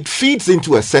it feeds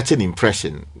into a certain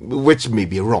impression, which may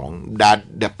be wrong, that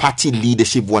the party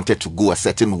leadership wanted to go a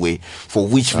certain way, for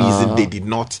which reason they did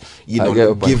not,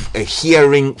 give a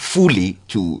hearing fully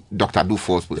to Dr.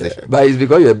 Dufour's position. But it's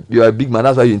because you're a big man,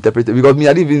 that's why you interpret it. Because me,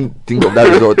 I didn't even think of that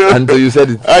result until you said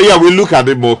it. We look at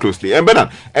it more closely. And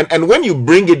when you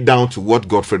bring it down to what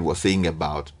Godfred was saying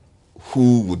about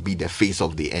who would be the face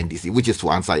of the NDC, which is to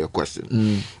answer your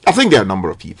question, I think there are a number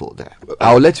of people there.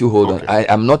 I'll let you hold on. I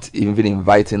am not even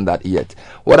inviting that yet.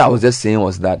 What I was just saying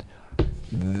was that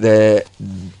the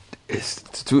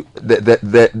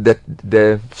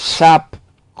sharp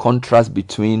contrast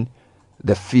between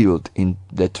the field in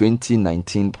the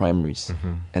 2019 primaries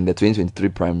and the 2023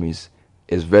 primaries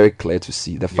is very clear to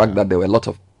see. The fact that there were a lot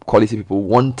of quality people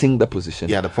wanting the position.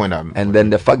 Yeah, the point and then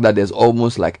the fact that there's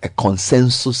almost like a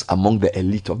consensus among the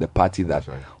elite of the party that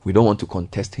we don't want to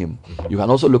contest him. You can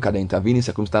also look at the intervening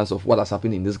circumstance of what has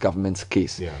happened in this government's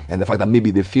case. And the fact that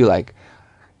maybe they feel like,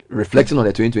 reflecting on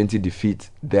the 2020 defeat,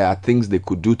 there are things they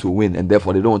could do to win, and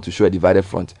therefore they don't want to show a divided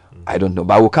front. I don't know,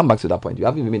 but I will come back to that point. You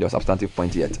haven't even made your substantive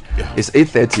point yet. It's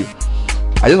 8:30.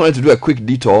 I just wanted to do a quick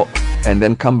detour and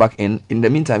then come back in. In the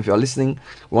meantime, if you're listening,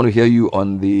 we want to hear you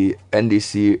on the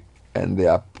NDC and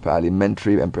their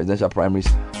parliamentary and presidential primaries.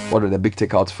 What are the big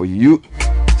takeouts for you?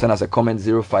 Send us a comment,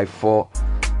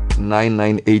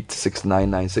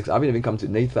 054-998-6996. I haven't even come to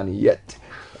Nathan yet.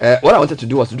 What I wanted to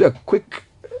do was to do a quick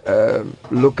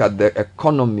look at the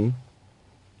economy,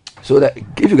 so that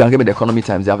if you can give me the economy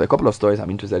times, I have a couple of stories I'm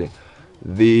interested in.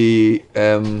 The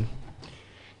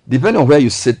depending on where you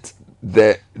sit,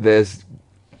 there's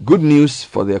good news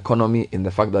for the economy in the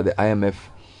fact that the IMF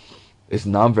is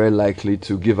now very likely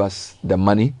to give us the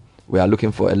money. We are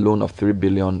looking for a loan of $3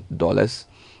 billion,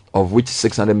 of which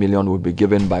 600 million will be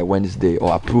given by Wednesday,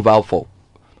 or approval for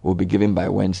will be given by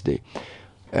Wednesday,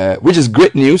 which is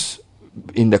great news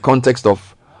in the context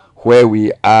of where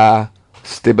we are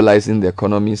stabilizing the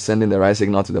economy, sending the right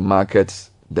signal to the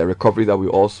markets, the recovery that we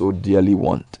also dearly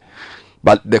want.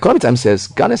 But the Economy Times says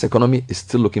Ghana's economy is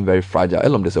still looking very fragile.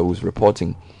 Elom Desa was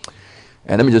reporting,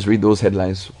 and let me just read those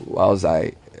headlines whilst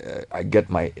I get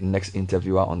my next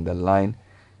interviewer on the line.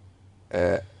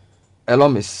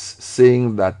 Elom is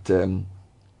saying that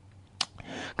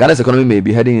Ghana's economy may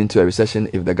be heading into a recession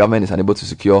if the government is unable to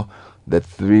secure the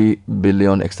 3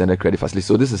 billion extended credit facility.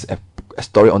 So this is a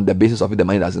story on the basis of it the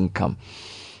money doesn't come.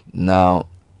 Now,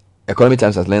 Economy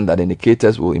Times has learned that the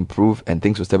indicators will improve and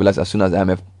things will stabilize as soon as the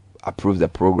IMF approves the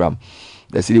program.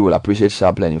 The city will appreciate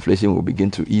sharply and inflation will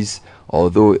begin to ease,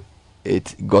 although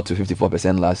it got to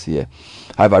 54% last year.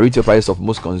 However, retail prices of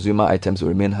most consumer items will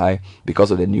remain high because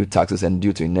of the new taxes, and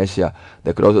due to inertia,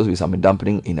 there could also be some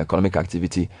dampening in economic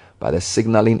activity, but the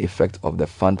signaling effect of the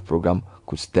fund program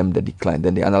could stem the decline.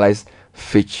 Then they analyze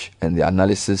Fitch and the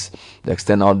analysis, the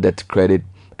external debt credit,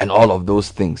 and all of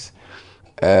those things.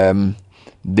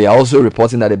 They are also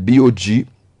reporting that the BOG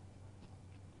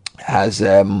has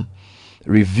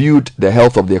reviewed the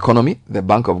health of the economy. The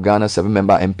Bank of Ghana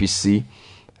 7-member MPC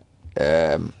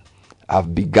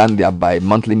have begun their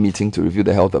bi-monthly meeting to review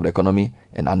the health of the economy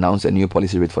and announce a new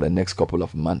policy rate for the next couple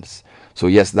of months. So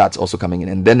yes, that's also coming in.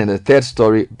 And then in the third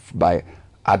story by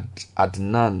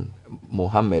Adnan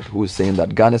Mohammed, who is saying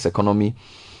that Ghana's economy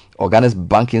or Ghana's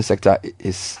banking sector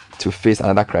is to face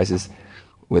another crisis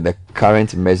with the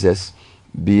current measures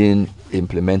being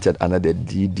implemented under the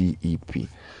DDEP.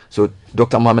 So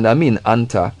Dr. Mohammed Amin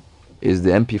Anta is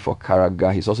the MP for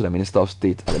Karaga. He's also the Minister of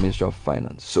State at the Ministry of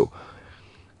Finance. So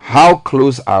how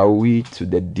close are we to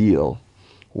the deal?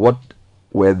 What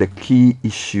were the key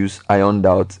issues ironed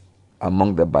out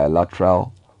among the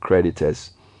bilateral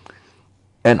creditors?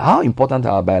 And how important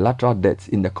are bilateral debts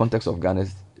in the context of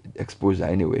Ghana's exposure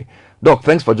anyway? Doc,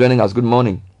 thanks for joining us. Good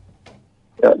morning.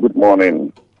 Yeah, good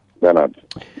morning, Bernard.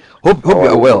 Hope you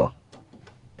are well.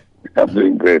 I'm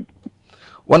doing great.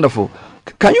 Wonderful.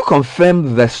 Can you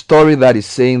confirm the story that is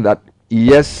saying that,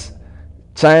 yes,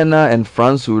 China and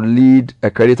France will lead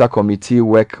a creditor committee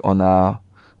work on our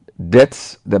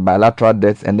debts, the bilateral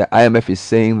debts, and the IMF is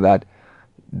saying that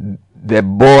the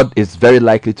board is very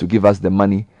likely to give us the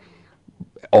money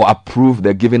or approve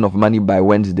the giving of money by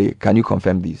Wednesday? Can you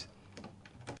confirm these?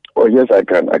 Oh, yes, I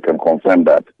can confirm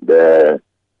that. The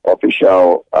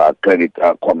official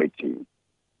creditor committee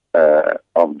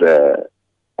of the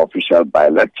official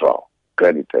bilateral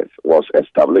creditors was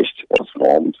established, was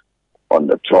formed on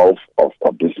the 12th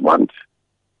of this month,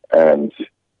 and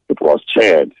it was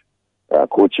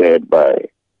co-chaired by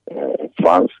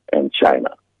France and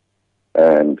China.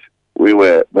 And we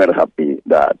were very happy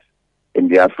that in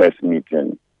their first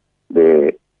meeting,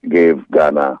 they gave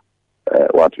Ghana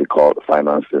what we call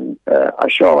financing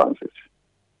assurances.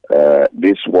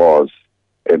 This was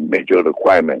a major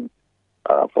requirement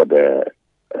for the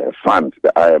fund,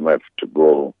 the IMF, to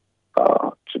go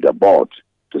to the board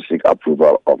to seek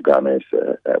approval of Ghana's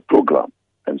program.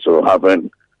 And so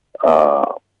having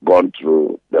gone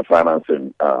through the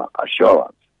financing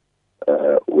assurance,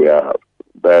 we are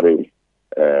very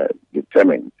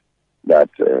determined that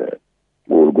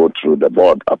we will go through the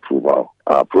board approval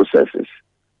processes,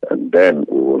 and then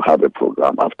we will have a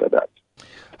program after that.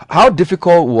 How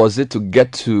difficult was it to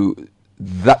get to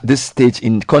this stage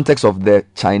in context of the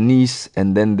Chinese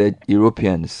and then the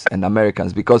Europeans and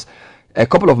Americans? Because a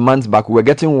couple of months back, we were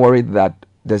getting worried that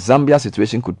the Zambia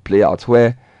situation could play out,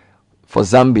 where for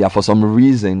Zambia, for some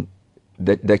reason,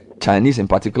 the Chinese in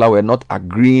particular were not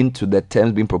agreeing to the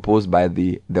terms being proposed by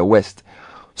the West.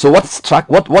 So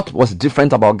what was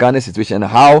different about Ghana's situation?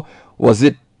 How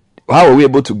were we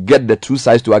able to get the two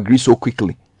sides to agree so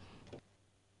quickly?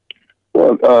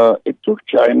 Well, it took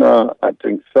China, I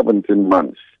think, 17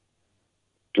 months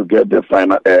to get the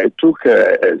final. It took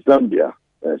Zambia,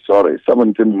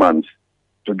 17 months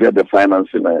to get the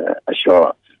financing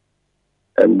assurance,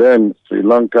 and then Sri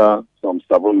Lanka some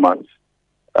 7 months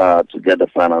to get the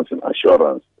financing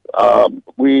assurance.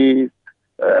 We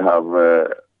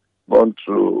have gone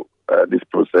through these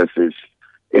processes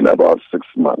in about 6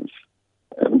 months,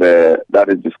 and that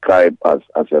is described as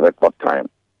a record time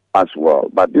as well.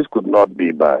 But this could not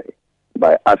be by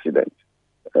accident.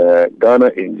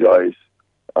 Ghana enjoys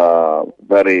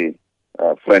very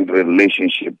friendly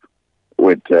relationship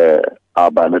with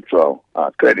our bilateral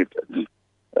creditors,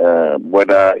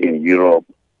 whether in Europe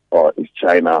or in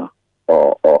China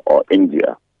or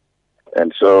India.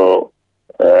 And so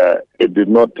it did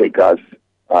not take us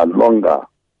longer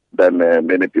than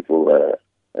many people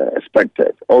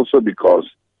expected. Also because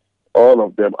all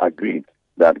of them agreed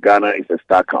that Ghana is a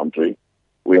star country.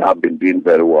 We have been doing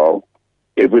very well.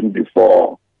 Even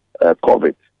before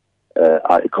COVID,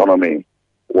 our economy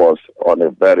was on a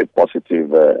very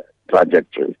positive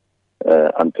trajectory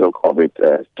until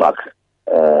COVID struck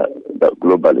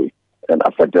globally and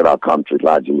affected our country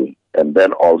largely. And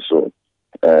then also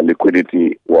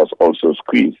liquidity was also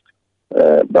squeezed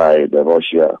by the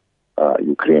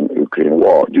Russia-Ukraine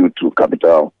war due to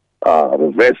capital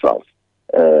reversals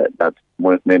that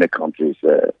many countries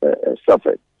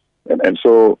suffered. And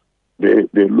so they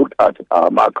looked at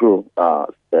our macro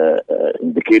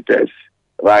indicators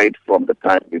right from the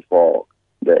time before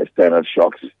the external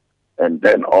shocks, and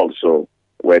then also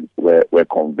were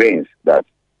convinced that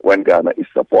when Ghana is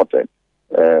supported,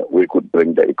 we could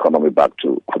bring the economy back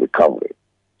to recovery.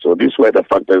 So these were the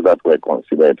factors that were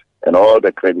considered, and all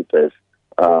the creditors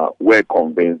were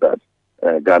convinced that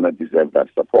Ghana deserved that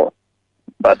support.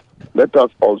 But let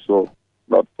us also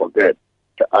not forget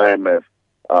the IMF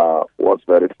was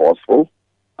very forceful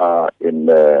in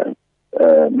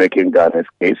making Ghana's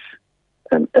case,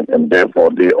 and therefore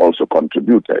they also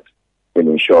contributed in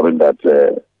ensuring that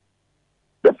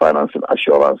the financing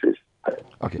assurance is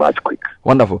much quicker.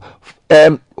 Wonderful.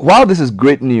 While this is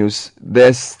great news,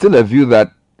 there's still a view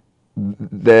that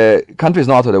the country is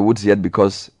not out of the woods yet,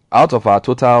 because out of our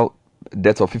total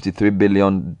debt of $53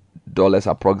 billion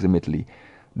approximately,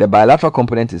 the bilateral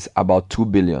component is about $2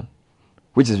 billion,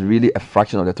 which is really a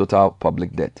fraction of the total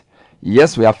public debt.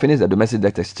 Yes, we have finished the domestic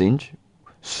debt exchange,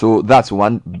 so that's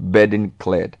one burden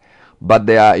cleared. But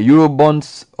there are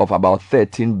Eurobonds of about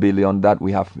 $13 billion that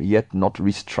we have yet not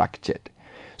restructured.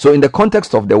 So in the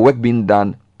context of the work being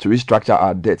done to restructure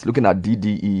our debts, looking at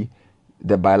DDE,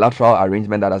 the bilateral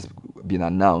arrangement that has been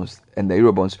announced, and the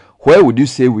Eurobonds, where would you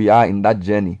say we are in that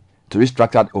journey to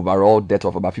restructure overall debt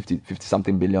of about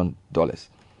 50-something billion dollars?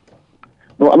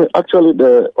 No, I mean, actually,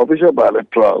 the official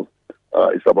bilateral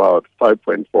is about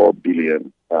 $5.4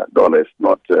 billion,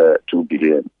 not $2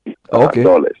 billion.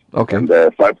 Dollars. Okay. And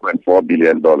the $5.4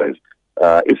 billion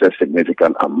is a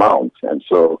significant amount. And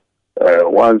so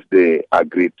once they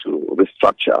agreed to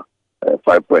restructure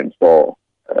 $5.4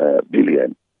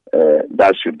 billion,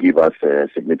 that should give us a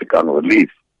significant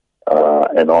relief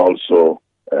and also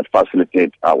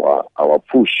facilitate our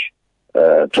push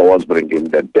towards bringing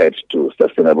the debt to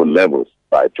sustainable levels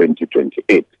by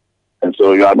 2028. And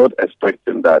so you are not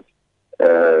expecting that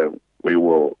we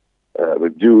will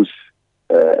reduce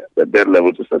the debt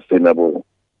level to sustainable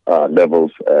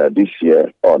levels this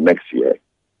year or next year.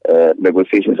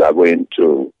 negotiations are going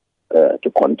to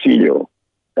continue,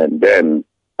 and then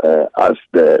as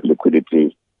the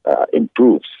liquidity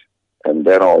improves, and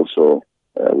then also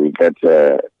we get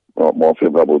more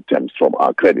favorable terms from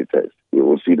our creditors, we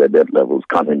will see the debt levels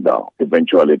coming down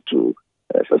eventually to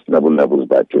sustainable levels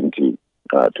by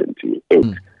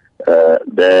 2028.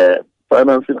 The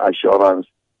financing assurance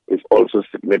is also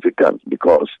significant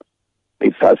because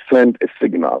it has sent a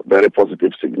signal, very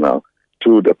positive signal,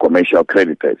 to the commercial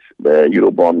creditors, the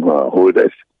Eurobond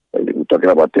holders. We're talking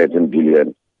about $13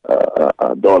 billion.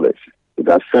 It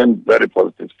has sent very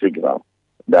positive signal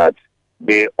that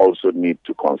they also need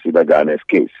to consider Ghana's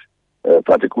case,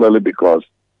 particularly because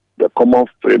the common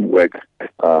framework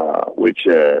which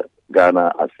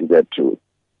Ghana acceded to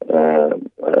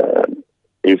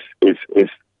is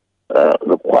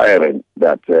requiring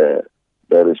that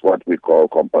there is what we call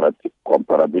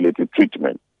comparability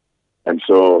treatment. And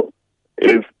so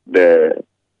if the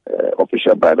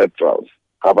official bilaterals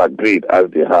have agreed, as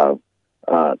they have,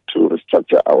 to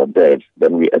restructure our debts,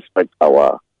 then we expect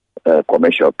our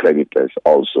commercial creditors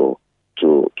also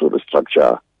to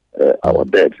restructure our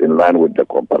debts in line with the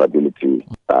comparability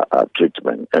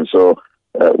treatment. And so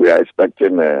we are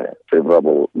expecting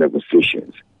favorable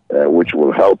negotiations, which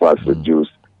will help us reduce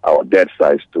our debt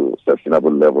size to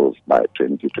sustainable levels by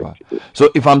 2020. So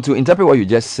if I'm to interpret what you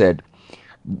just said,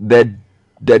 the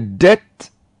debt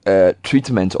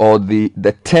treatment or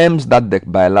the terms that the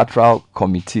bilateral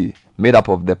committee made up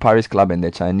of the Paris Club and the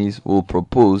Chinese will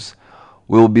propose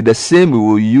will be the same we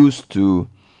will use to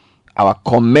our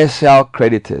commercial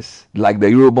creditors, like the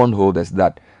Eurobond holders,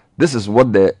 that this is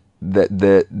what the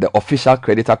official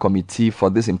creditor committee for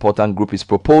this important group is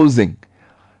proposing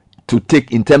to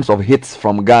take in terms of hits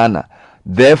from Ghana.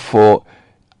 Therefore,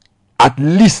 at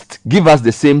least give us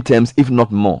the same terms, if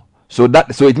not more. So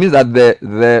it means that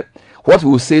the what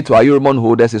we will say to our Eurobond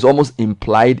holders is almost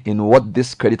implied in what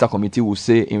this creditor committee will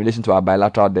say in relation to our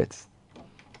bilateral debts.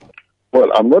 Well,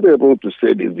 I'm not able to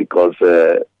say this because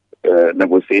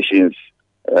negotiations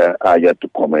are yet to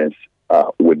commence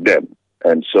with them.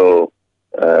 And so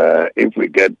if we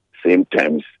get same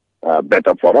terms,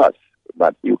 better for us.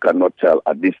 But you cannot tell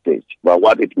at this stage. But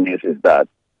what it means is that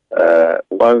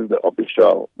once the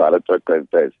official bilateral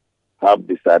creditors have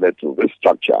decided to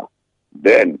restructure,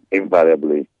 then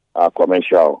invariably our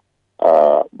commercial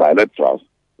bilaterals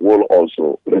will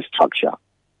also restructure.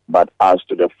 But as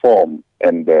to the form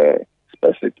and the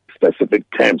specific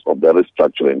terms of the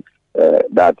restructuring,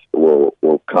 that will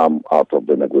come out of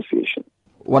the negotiation.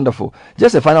 Wonderful.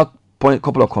 Just a final point,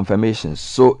 couple of confirmations.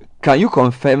 So can you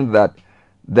confirm that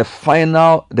the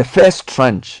first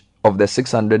tranche of the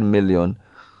 600 million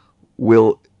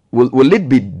will it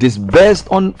be disbursed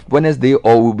on Wednesday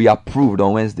or will be approved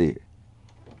on Wednesday?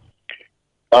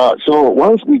 So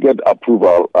once we get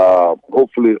approval,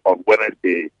 hopefully on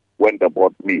Wednesday when the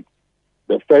board meets,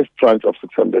 the first tranche of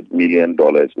 $600 million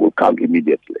will come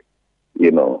immediately.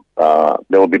 There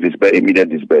will be immediate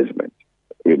disbursement.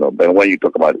 But when you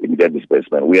talk about immediate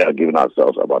disbursement, we are giving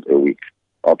ourselves about a week.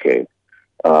 Okay.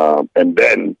 And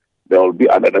then there will be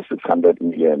another $600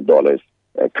 million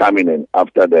coming in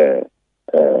after the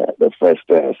first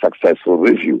successful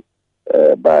review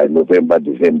by November,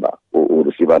 December. We'll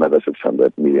receive another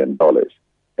 $600 million.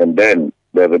 And then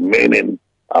the remaining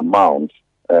amount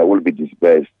will be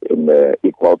disbursed in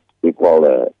equal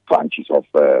tranches of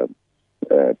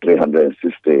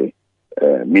 $360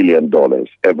 million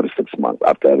every 6 months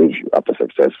after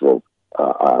successful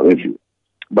review.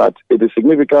 But it is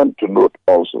significant to note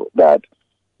also that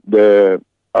the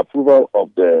approval of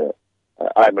the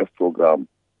IMF program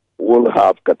will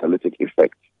have catalytic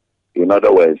effect. In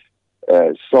other words,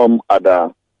 some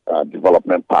other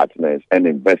development partners and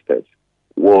investors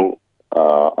will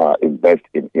invest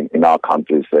in our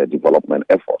country's development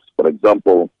efforts. For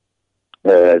example,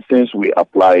 since we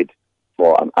applied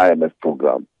for an IMF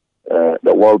program,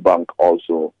 the World Bank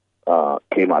also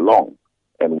came along,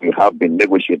 and we have been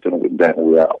negotiating with them.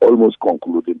 We are almost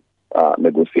concluding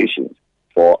negotiations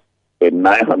for a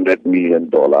 $900 million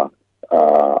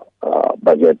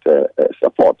budget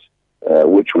support,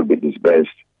 which will be disbursed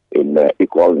in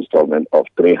equal installment of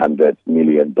 $300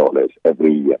 million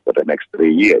every year for the next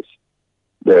 3 years.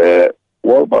 The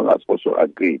World Bank has also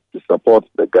agreed to support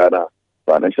the Ghana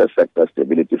Financial Sector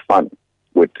Stability Fund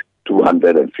with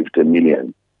 $250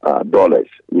 million.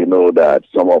 We know that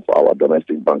some of our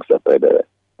domestic banks suffered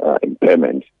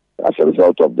impairment as a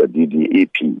result of the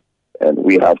DDEP, and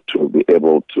we have to be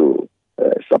able to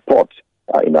support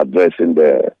in addressing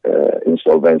the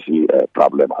insolvency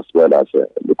problem as well as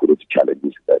liquidity challenges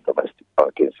in the domestic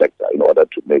banking sector in order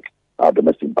to make our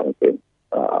domestic banking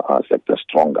sector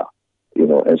stronger.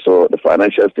 And so the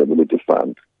Financial Stability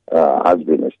Fund has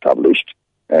been established,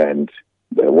 and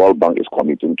the World Bank is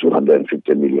committing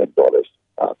 $250 million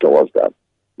towards that.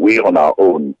 We on our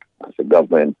own, as a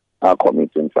government, are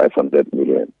committing $500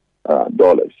 million.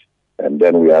 And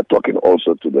then we are talking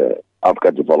also to the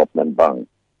Africa Development Bank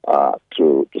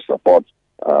to support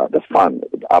the fund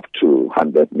with up to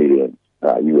 $100 million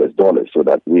US, so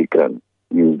that we can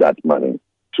use that money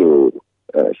to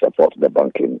support the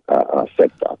banking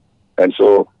sector. And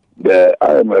so the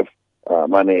IMF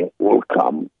money will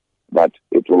come, but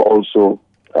it will also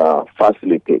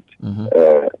facilitate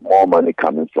more money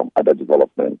coming from other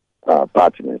development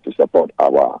partners to support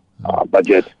our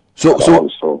budget. So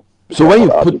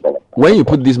when you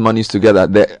put these monies together,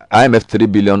 the IMF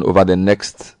 $3 billion over the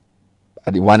next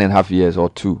 1.5 years or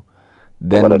 2,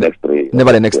 then over the next 3 years.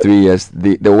 Never the next 3 years.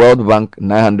 The World Bank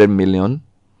 $900 million,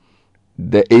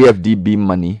 the AFDB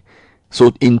money.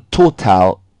 So in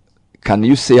total, can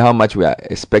you say how much we are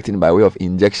expecting by way of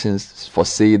injections for,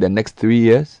 say, the next 3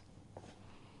 years?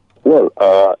 Well,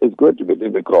 it's going to be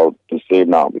difficult to say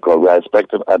now because we are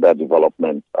expecting other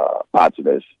development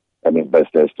partners and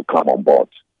investors to come on board.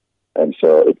 And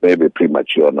so it may be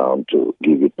premature now to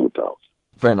give it details.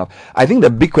 Fair enough. I think the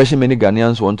big question many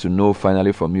Ghanaians want to know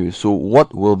finally from you is, so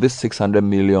what will this 600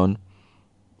 million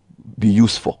be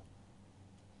used for?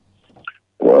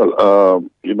 Well,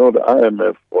 the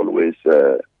IMF always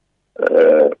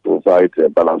provides a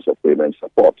balance of payment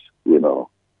support,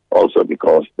 also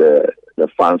because the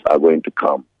funds are going to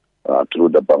come through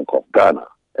the Bank of Ghana,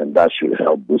 and that should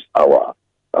help boost our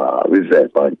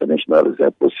reserve, our international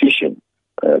reserve position,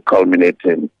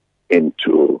 culminating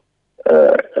into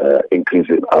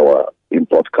increasing our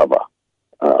import cover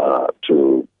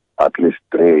to at least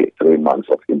three months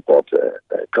of import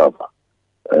cover.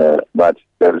 But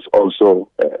there is also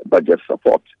budget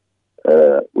support,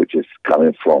 which is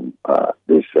coming from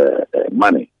this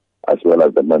money, as well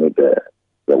as the money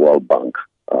the World Bank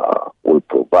will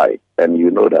provide. And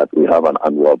you know that we have an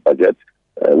annual budget,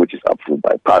 which is approved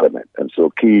by Parliament. And so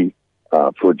key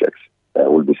projects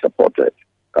will be supported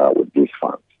with these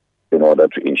funds in order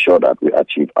to ensure that we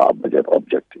achieve our budget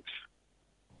objectives.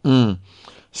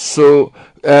 So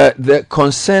the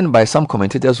concern by some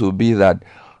commentators will be that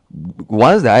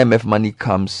once the IMF money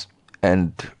comes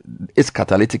and its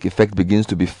catalytic effect begins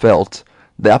to be felt,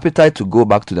 the appetite to go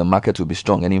back to the market will be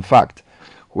strong. And in fact,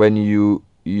 when you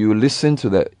listen to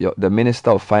the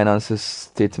Minister of Finance's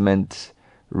statement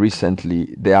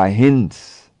recently, there are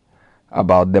hints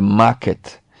about the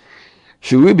market.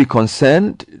 Should we be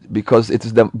concerned? Because it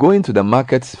is going to the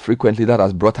markets frequently that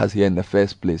has brought us here in the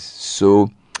first place. So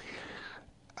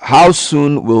how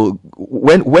soon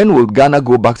when will Ghana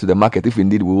go back to the market, if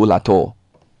indeed we will at all?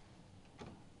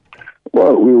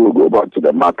 Well, we will go back to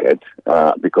the market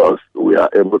because we are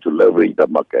able to leverage the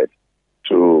market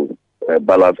to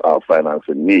balance our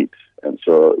financing needs. And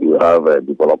so you have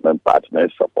development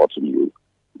partners supporting you,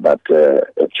 but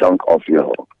a chunk of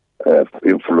your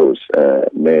inflows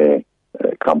may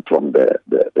come from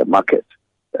the market.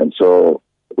 And so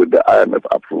with the IMF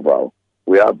approval,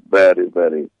 we are very,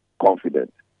 very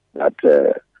confident that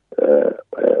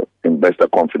investor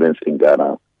confidence in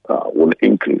Ghana will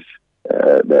increase.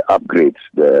 The upgrades,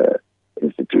 the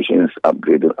institutions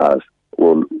upgrading us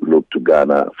will look to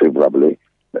Ghana favorably.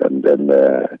 And then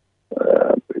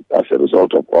as a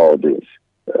result of all this,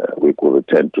 we could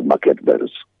return to market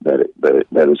very, very,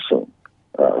 very soon.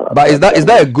 But is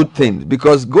that a good thing?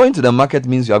 Because going to the market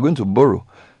means you are going to borrow,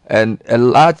 and a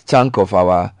large chunk of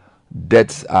our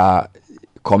debts are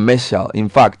commercial. In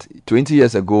fact, 20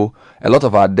 years ago, a lot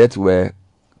of our debts were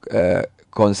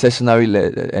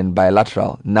concessionary and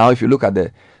bilateral. Now, if you look at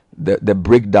the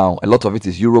breakdown, a lot of it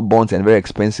is Euro bonds and very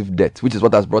expensive debt, which is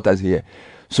what has brought us here.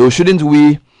 So shouldn't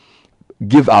we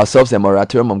give ourselves a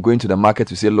moratorium on going to the market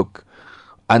to say, look,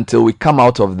 until we come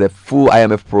out of the full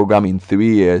IMF program in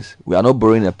 3 years, we are not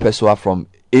borrowing a peso from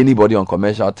anybody on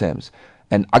commercial terms,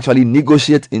 and actually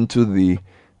negotiate into the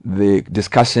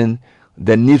discussion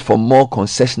the need for more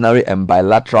concessionary and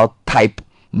bilateral type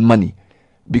money,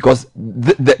 because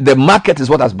the market is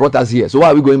what has brought us here. So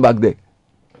why are we going back there?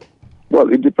 Well,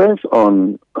 it depends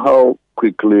on how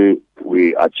quickly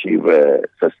we achieve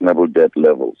sustainable debt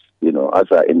levels. As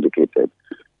I indicated,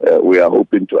 we are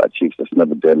hoping to achieve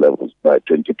sustainable debt levels by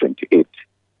 2028.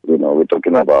 We're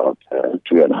talking about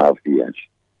 2.5 years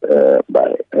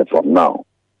from now.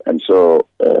 And so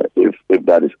if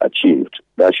that is achieved,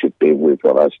 that should pave way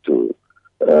for us to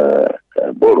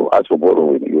borrow. As for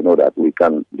borrowing, you know that we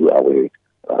can do away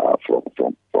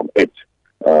from it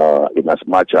in as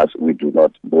much as we do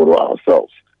not borrow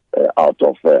ourselves out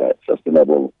of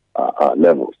sustainable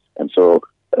levels. And so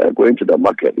going to the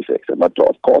market is a matter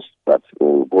of course that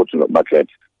we'll go to the market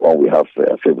when we have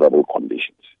favorable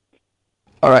conditions.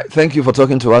 All right, thank you for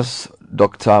talking to us,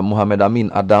 Dr. Mohamed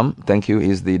Amin Adam. Thank you.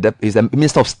 He's the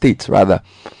Minister of State, rather,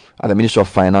 at the Ministry of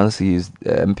Finance. He is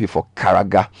MP for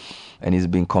Karaga, and he's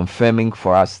been confirming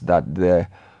for us that the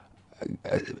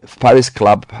Paris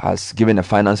Club has given a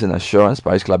financing assurance.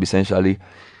 Paris Club essentially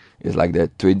is like the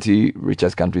 20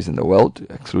 richest countries in the world,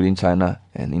 excluding China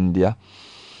and India,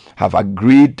 have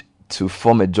agreed to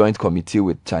form a joint committee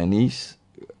with Chinese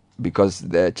because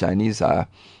the Chinese are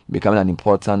becoming an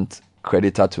important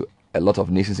creditor to a lot of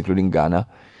nations, including Ghana.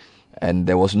 And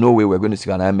there was no way we're going to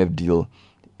see an IMF deal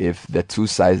if the two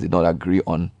sides did not agree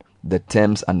on the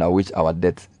terms under which our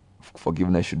debt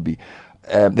forgiveness should be.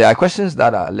 There are questions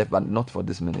that are left, but not for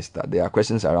this minister. There are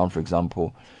questions around, for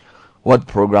example, what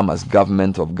program has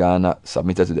government of Ghana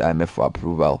submitted to the IMF for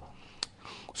approval,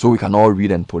 so we can all read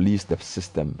and police the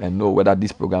system and know whether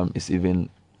this program is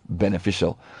even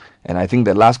beneficial. And I think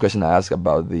the last question I asked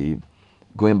about the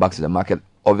going back to the market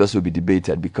obviously will be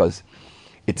debated, because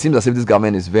it seems as if this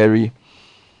government is very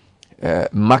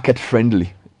market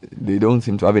friendly. They don't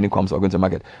seem to have any qualms about going to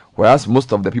market. Whereas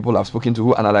most of the people I've spoken to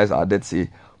who analyze our debt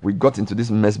say we got into this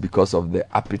mess because of the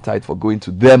appetite for going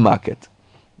to their market.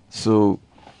 So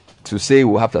to say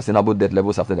we'll have sustainable debt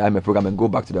levels after the IMF program and go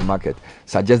back to the market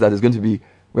suggests that we're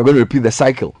going to repeat the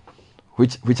cycle,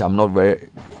 which I'm not very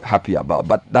happy about.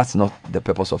 But that's not the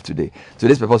purpose of today.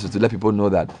 Today's purpose is to let people know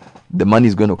that the money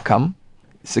is going to come,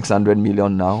 600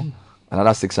 million now,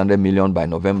 another 600 million by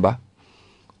November.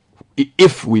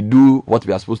 If we do what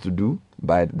we are supposed to do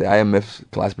by the IMF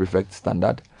class prefect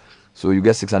standard, so you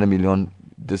get 600 million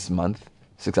this month,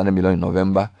 600 million in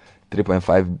November,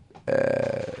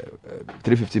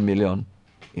 350 million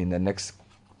in the next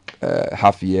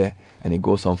half year, and it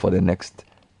goes on for the next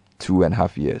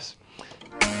 2.5 years.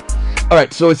 All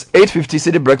right, so it's 8:50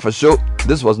 City Breakfast Show.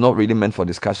 This was not really meant for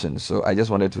discussion, so I just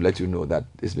wanted to let you know that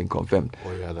it's been confirmed.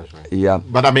 Oh yeah, that's right. Yeah,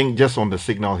 but I mean, just on the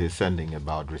signal he's sending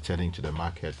about returning to the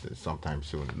market sometime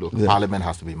soon. Look, Parliament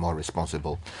has to be more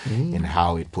responsible in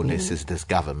how it polices this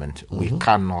government. We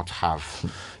cannot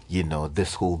have,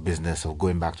 this whole business of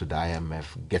going back to the IMF,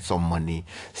 get some money,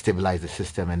 stabilize the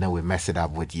system, and then we mess it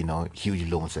up with, huge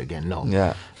loans again. No.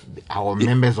 Yeah. Our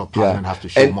members of Parliament have to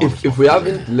show more responsibility. If we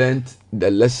haven't learned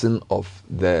the lesson of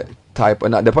the type,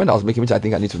 and the point I was making, which I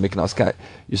think I need to make now, Sky,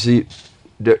 you see,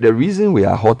 the reason we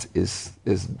are hot is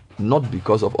not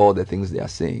because of all the things they are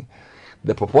saying.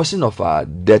 The proportion of our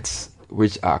debts,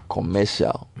 which are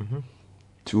commercial,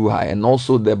 too high, and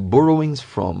also the borrowings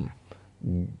from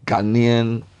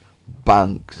Ghanaian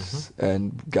banks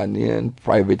and Ghanaian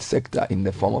private sector in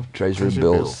the form of treasury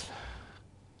bills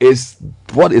is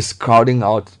what is crowding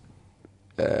out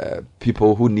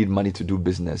people who need money to do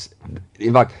business.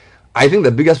 In fact, I think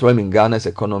the biggest problem in Ghana's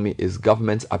economy is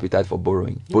government's appetite for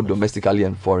borrowing, both domestically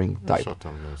and foreign type.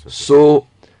 So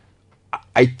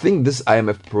I think this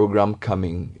IMF program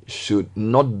coming should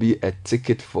not be a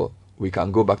ticket for we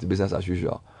can go back to business as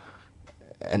usual.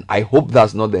 And I hope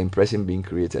that's not the impression being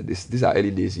created. These are early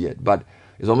days yet, but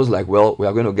it's almost like, well, we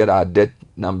are going to get our debt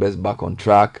numbers back on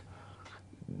track.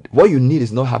 What you need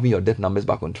is not having your debt numbers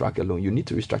back on track alone. You need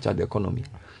to restructure the economy,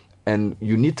 and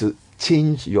you need to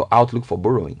change your outlook for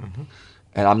borrowing.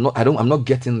 And I'm not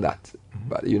getting that.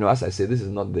 But as I say, this is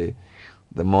not the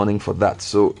morning for that.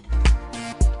 So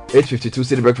 8:52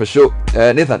 City Breakfast Show.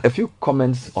 Nathan, a few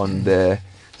comments on the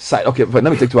side. Okay, but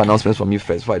let me take two announcements from you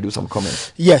first before I do some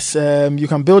comments. Yes, you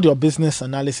can build your business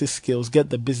analysis skills, get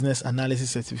the business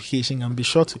analysis certification, and be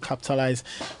sure to capitalize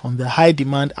on the high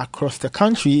demand across the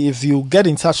country. If you get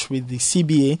in touch with the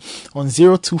CBA on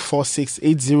 0246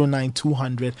 809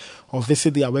 200 or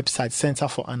visit their website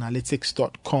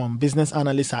centerforanalytics.com. Business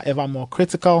analysts are ever more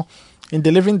critical in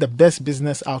delivering the best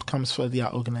business outcomes for their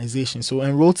organization. So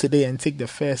enroll today and take the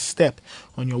first step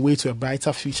on your way to a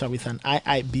brighter future with an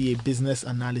IIBA business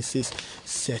analysis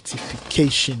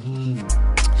certification.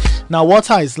 Now,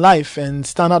 water is life, and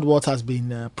Standard Water has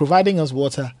been providing us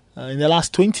water in the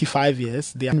last 25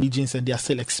 years. They are regions and they are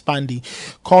still expanding.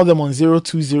 Call them on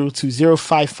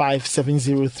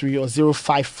 0202-055-703 or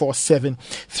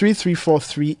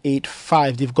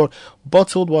 0547-334-385. They've got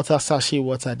bottled water, sachet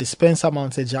water, dispenser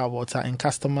mounted jar water, and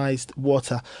customized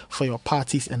water for your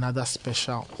parties and other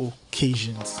special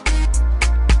occasions.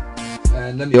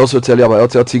 And let me also tell you about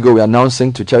Airtel Tigo. We are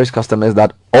announcing to cherished customers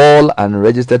that all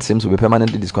unregistered SIMs will be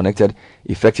permanently disconnected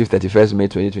effective 31st May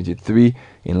 2023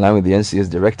 in line with the NCA's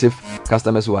directive.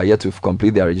 Customers who are yet to complete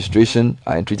their registration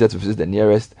are entreated to visit the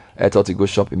nearest Airtel Tigo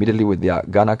shop immediately with their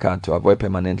Ghana card to avoid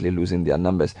permanently losing their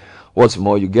numbers. What's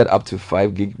more, you get up to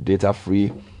 5 gig data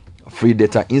free Free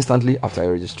data instantly after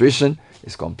your registration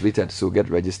is completed, so get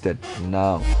registered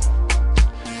now.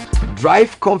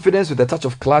 Drive confidence with a touch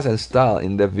of class and style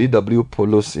in the VW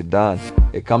Polo sedan.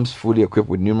 It comes fully equipped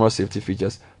with numerous safety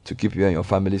features to keep you and your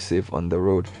family safe on the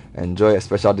road. Enjoy a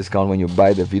special discount when you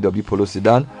buy the VW Polo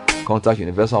sedan. Contact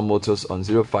Universal Motors on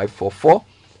 0544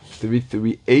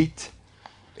 338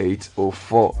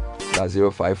 804. That's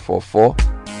 0544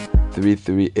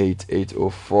 338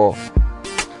 804.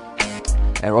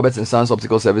 And Roberts & Sons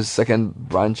Optical Service second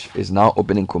branch is now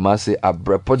open in Kumasi at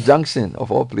Brepo Junction,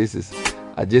 of all places,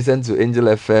 adjacent to Angel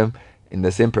FM in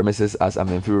the same premises as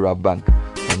Amenfiru Rap Bank.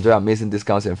 Enjoy amazing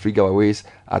discounts and free giveaways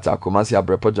at our Kumasi at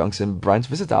Brepo Junction branch.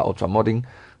 Visit our ultra-modern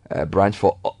branch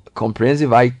for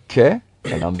comprehensive eye care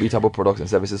and unbeatable products and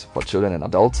services for children and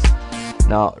adults.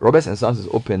 Now, Roberts & Sons is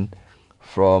open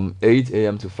from 8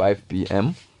 a.m. to 5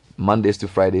 p.m. Mondays to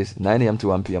Fridays, 9 a.m. to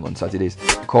 1 p.m. on Saturdays.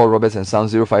 Call Roberts &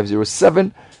 Sons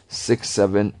 0507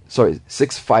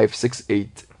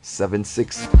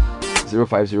 656876.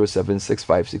 0507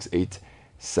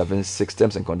 656876.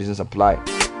 Terms and conditions apply.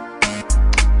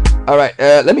 All right,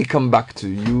 let me come back to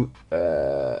you.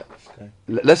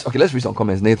 Let's read some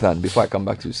comments, Nathan, before I come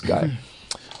back to you, Sky.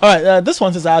 All right, this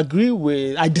one says I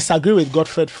disagree with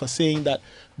Godfred for saying that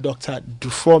Dr.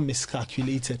 Dufour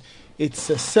miscalculated. It's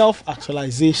a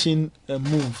self-actualization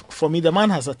move. For me, the man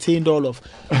has attained all of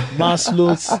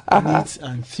Maslow's needs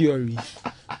and theory.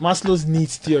 Maslow's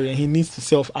needs theory, and he needs to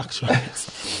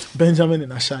self-actualize. Benjamin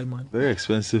and Ashaiman. Very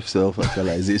expensive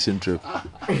self-actualization trip.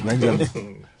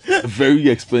 Benjamin. A very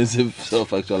expensive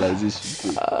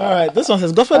self-actualization trip. All right, this one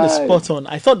says, Godfred is spot on.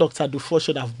 I thought Dr. Dufour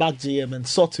should have backed JM and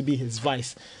sought to be his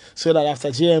vice, so that after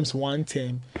JM's one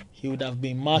term, he would have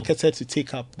been marketed to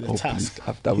take up the task.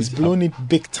 He's blown it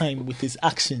big time with his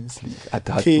actions. In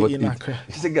Accra.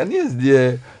 He's a Ghanaian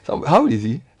there. How old is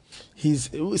he?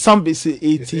 He's some say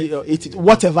 80 or 80,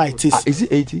 whatever it is. Is he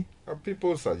 80?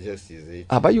 People suggest he's 80.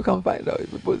 But you can find out.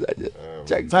 People suggest.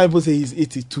 Some people say he's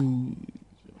 82.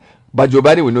 But Joe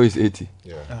Biden will know he's 80.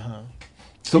 Yeah.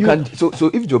 So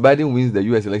if Joe Biden wins the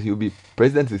US election, he'll be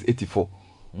president is 84.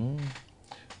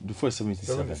 Before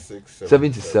 77.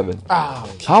 77. Ah,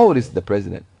 okay. How old is the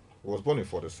president? He was born in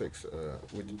 46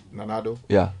 with Nanado.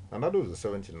 Yeah. Nanado is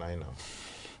 79 now.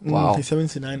 Wow. He's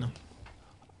 79 now.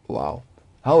 Wow.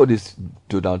 How old is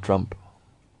Donald Trump?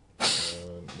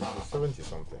 70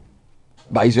 something.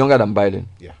 But he's younger than Biden.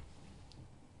 Yeah.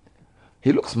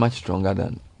 He looks much stronger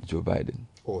than Joe Biden.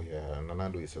 Oh yeah,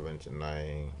 Nanado is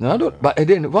 79. Nanado, but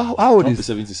again, how old Trump is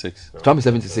 76? Trump is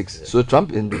 76. Yeah. So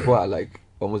Trump and before are like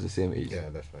almost the same age. Yeah,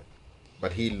 that's right.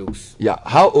 But he looks. Yeah.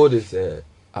 How old is our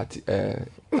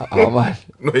man?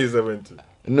 No, he's 70.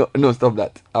 No, stop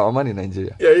that. Our man in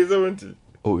Nigeria. Yeah, he's 70.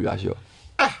 Oh, you are sure?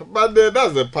 But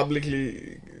that's a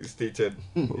publicly stated,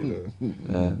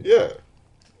 Yeah.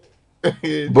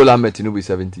 Bola Ahmed Tinubu is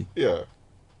 70. Yeah.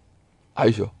 Are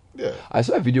you sure? Yeah. I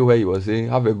saw a video where he was saying,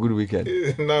 have a good weekend.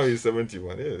 Now he's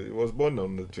 71. Yeah, he was born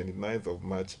on the 29th of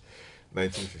March,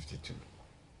 1952.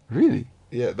 Really?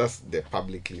 Yeah, that's the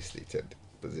publicly stated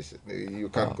position. You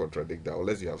can't contradict that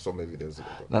unless you have some evidence.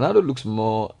 Nanado looks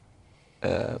more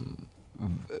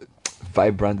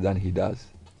vibrant than he does.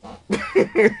 A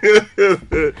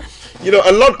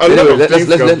lot of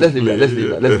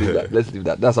let's leave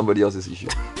that. That's somebody else's issue.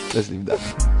 Let's leave that.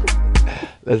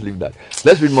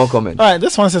 Let's read more comments. All right,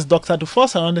 this one says Dr. Dufour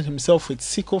surrounded himself with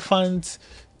sycophants,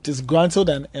 disgruntled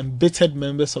and embittered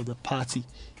members of the party.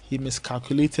 He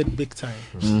miscalculated big time.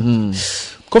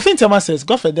 Kofi Ntema says,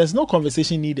 Godfrey, there's no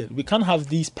conversation needed. We can't have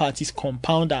these parties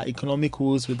compound our economic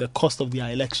woes with the cost of their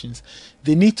elections.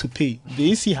 They need to pay.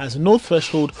 The EC has no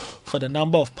threshold for the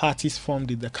number of parties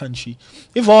formed in the country.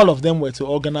 If all of them were to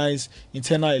organize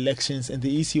internal elections and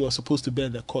the EC was supposed to bear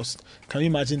the cost, can you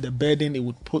imagine the burden it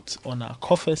would put on our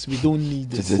coffers? We don't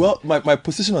need this. Well, my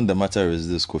position on the matter is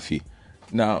this, Kofi.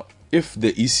 Now, if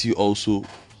the EC also,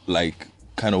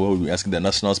 kind of what we're asking the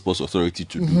National Sports Authority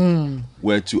to do,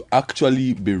 were to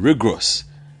actually be rigorous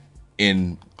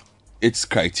in its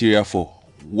criteria for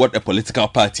what a political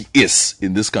party is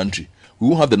in this country, we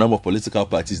won't have the number of political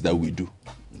parties that we do.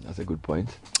 That's a good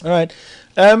point. All right.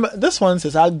 This one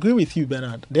says, I agree with you,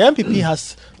 Bernard. The MPP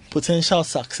has potential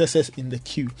successes in the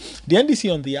queue. The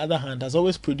NDC, on the other hand, has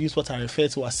always produced what I refer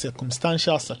to as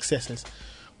circumstantial successes,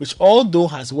 which, although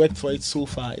has worked for it so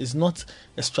far, is not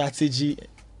a strategy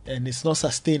and it's not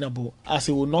sustainable, as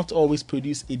it will not always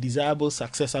produce a desirable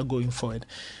successor going forward.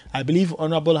 I believe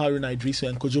Honorable Haruna Idrisu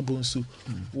and Kojo Bonsu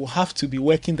will have to be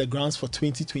working the grounds for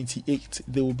 2028.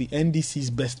 They will be NDC's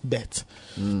best bet.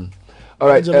 All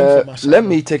right, let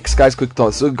me take Sky's quick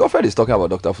thoughts. So Godfred is talking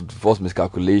about Dr. Football's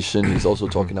miscalculation. He's also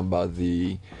talking about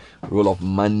the role of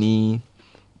money,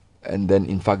 and then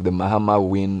in fact the Mahama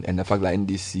win, and the fact that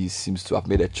NDC seems to have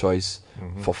made a choice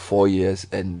for 4 years,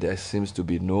 and there seems to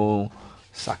be no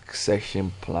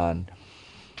succession plan.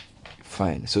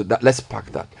 Fine. So let's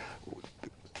pack that.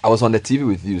 I was on the TV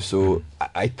with you, so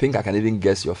I think I can even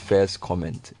guess your first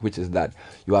comment, which is that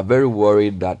you are very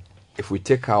worried that if we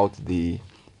take out the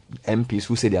MPs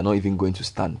who say they are not even going to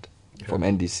stand from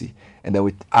NDC, and then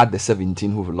we add the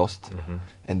 17 who've lost,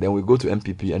 and then we go to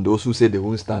MPP and those who say they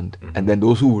won't stand, and then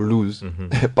those who will lose,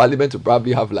 Parliament will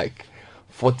probably have like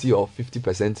 40 or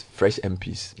 50% fresh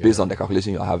MPs based on the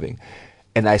calculation you're having.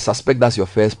 And I suspect that's your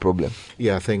first problem.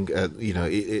 Yeah, I think,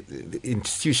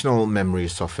 institutional memory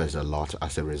suffers a lot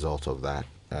as a result of that.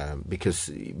 Because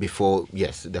before,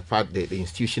 yes, the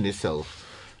institution itself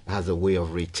has a way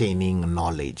of retaining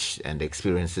knowledge and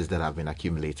experiences that have been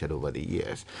accumulated over the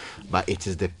years. But it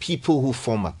is the people who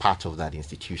form a part of that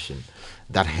institution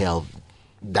that help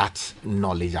that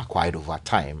knowledge acquired over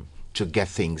time to get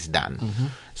things done.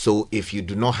 So if you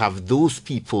do not have those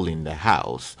people in the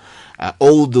house,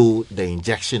 although the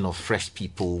injection of fresh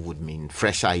people would mean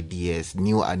fresh ideas,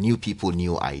 new people,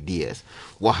 new ideas,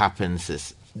 what happens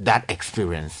is that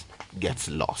experience gets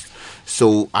lost.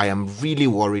 So I am really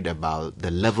worried about the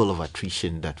level of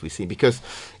attrition that we see, because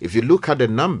if you look at the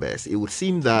numbers, it would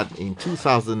seem that in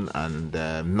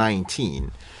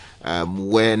 2019,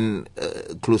 when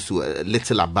close to a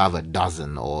little above a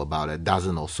dozen or about a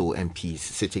dozen or so MPs,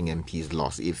 sitting MPs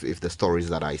lost, if the stories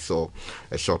that I saw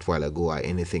a short while ago are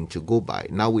anything to go by.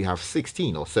 Now we have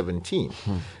 16 or 17.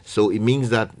 So it means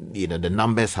that the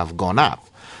numbers have gone up.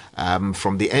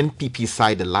 From the NPP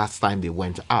side, the last time they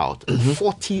went out,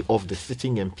 40 of the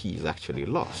sitting MPs actually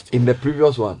lost. In the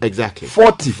previous one? Exactly.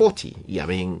 40? Yeah, I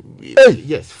mean, hey!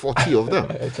 Yes, 40 of them.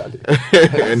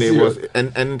 And it was,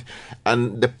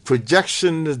 and the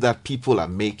projections that people are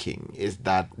making is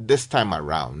that this time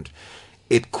around,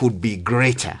 it could be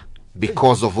greater,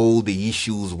 because of all the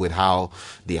issues with how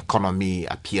the economy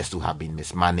appears to have been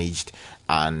mismanaged,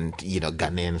 and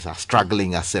Ghanaians are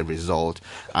struggling as a result,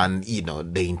 and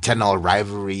the internal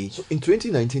rivalry. So in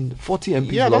 2019, 40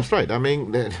 MPs yeah, lost. That's right. I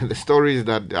mean, the stories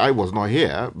that I was not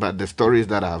here, but the stories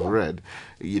that I've read,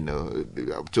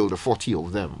 up till the 40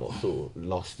 of them also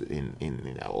lost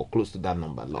in or close to that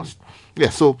number lost. Yeah.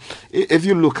 So if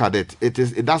you look at it,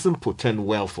 it doesn't portend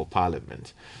well for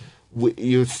Parliament.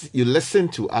 You listen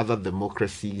to other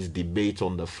democracies debate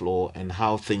on the floor and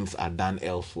how things are done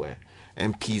elsewhere.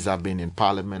 MPs have been in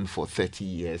Parliament for 30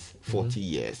 years, 40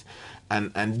 years.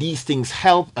 And these things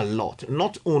help a lot,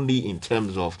 not only in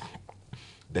terms of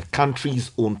the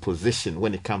country's own position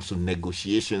when it comes to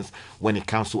negotiations, when it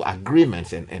comes to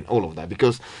agreements and all of that.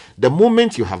 Because the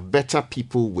moment you have better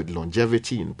people with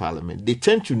longevity in Parliament, they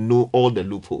tend to know all the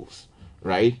loopholes,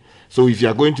 right? So if you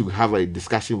are going to have a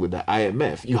discussion with the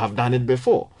IMF, you have done it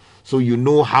before. So you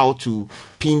know how to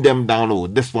pin them down. Oh,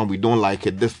 this one we don't like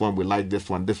it. This one we like this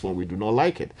one we do not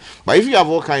like it. But if you have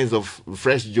all kinds of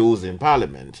fresh Joes in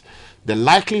Parliament, the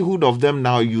likelihood of them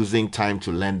now using time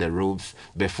to learn the ropes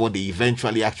before they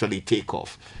eventually actually take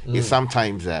off is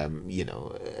sometimes, a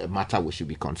matter we should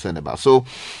be concerned about. So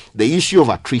the issue of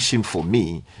attrition for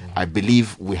me, I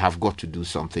believe we have got to do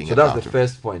something about it. So that's the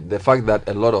first point. The fact that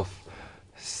a lot of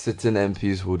sitting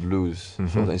MPs would lose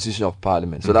from the institution of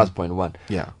Parliament. So that's point one.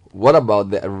 Yeah. What about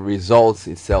the results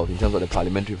itself in terms of the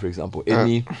parliamentary, for example?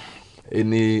 Any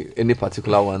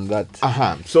particular one that?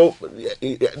 So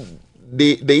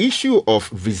the issue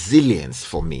of resilience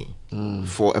for me,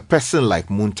 for a person like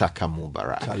Muntaka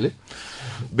Mubarak,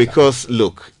 because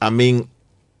look, I mean,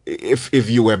 if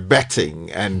you were betting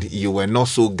and you were not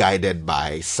so guided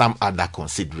by some other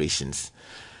considerations,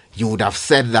 you would have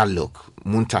said that, look,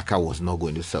 Muntaka was not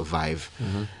going to survive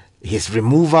his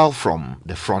removal from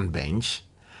the front bench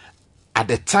at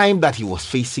the time that he was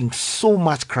facing so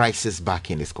much crisis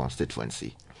back in his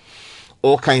constituency.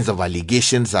 All kinds of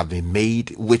allegations have been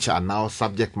made, which are now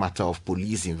subject matter of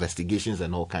police investigations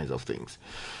and all kinds of things.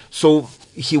 So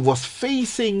he was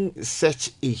facing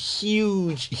such a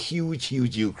huge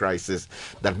crisis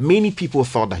that many people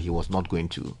thought that he was not going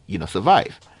to,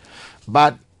 survive.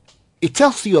 But it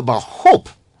tells you about hope.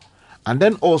 And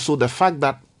then also the fact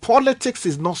that politics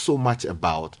is not so much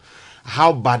about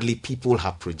how badly people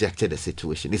have projected a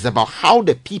situation. It's about how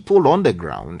the people on the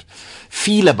ground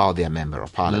feel about their member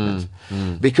of parliament.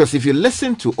 Because if you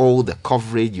listen to all the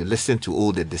coverage, you listen to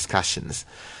all the discussions,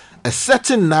 a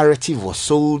certain narrative was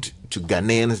sold to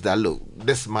Ghanaians that, look,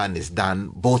 this man is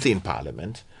done both in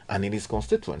parliament and in his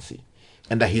constituency,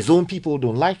 and that his own people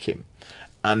don't like him.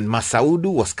 and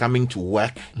Masaudu was coming to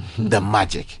work the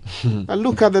magic. Now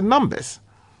look at the numbers.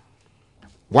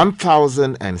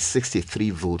 1,063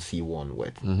 votes he won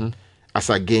with, as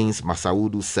against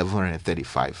Masaudu's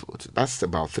 735 votes. That's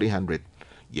about 300,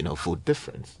 vote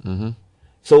difference.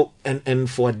 So, and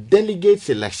for a delegate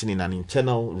selection in an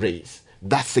internal race,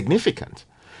 that's significant.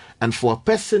 And for a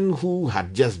person who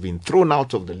had just been thrown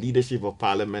out of the leadership of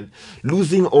parliament,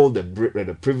 losing all the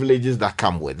privileges that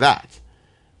come with that,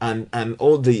 and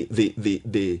all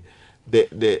the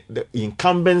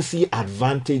incumbency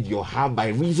advantage you have by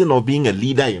reason of being a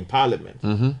leader in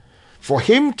parliament, for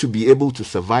him to be able to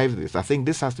survive this, I think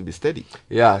this has to be steady.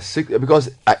 Yeah,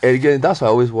 because again, that's why I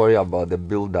always worry about the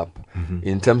build-up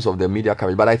in terms of the media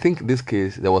coverage. But I think in this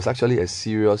case, there was actually a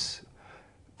serious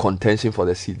contention for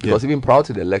the seat, because even prior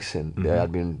to the election, there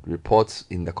had been reports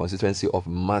in the constituency of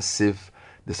massive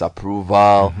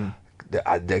disapproval.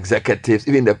 The executives,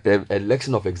 even the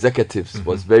election of executives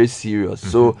was very serious.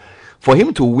 So for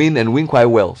him to win and win quite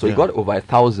well, so he got over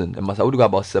 1,000, and Masaudu got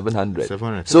about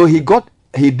 700. So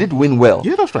he did win well.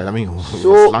 Yeah, that's right. I mean, it was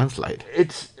landslide.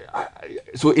 It's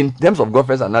so in terms of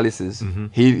governance analysis,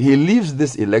 he leaves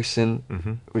this election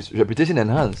with reputation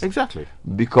enhanced. Exactly,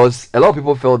 because a lot of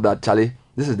people felt that Charlie,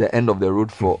 this is the end of the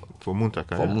road for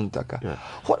Muntaka. Muntaka. Yeah.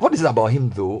 What is it about him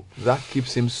though that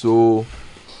keeps him so?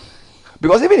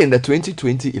 Because even in the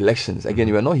 2020 elections, again,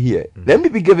 you were not here. The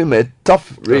MPP gave him a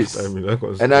tough race.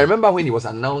 And I remember when he was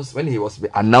announced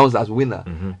as winner,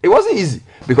 it wasn't easy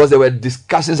because there were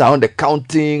discussions around the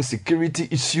counting, security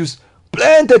issues,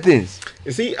 plenty of things.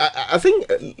 You see, I think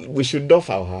we should doff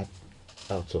our hat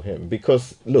out to him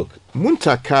because, look,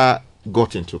 Muntaka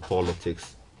got into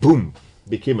politics, boom,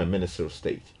 became a minister of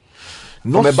state.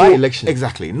 From a by-election.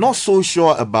 Exactly. Not so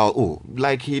sure about,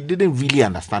 he didn't really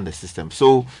understand the system.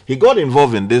 So he got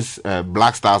involved in this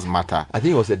Black Stars matter. I think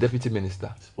he was a deputy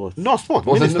minister. Sports. No, sports.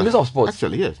 Was it Minister of Sports?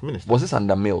 Actually, yes, minister. Was this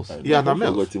under Mills? Yeah, under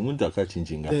Mills. So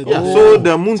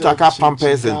the Muntaka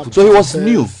Pampers. So he was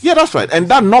new. Yeah, that's right. And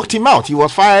that knocked him out. He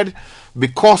was fired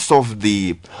because of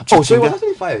the... so he was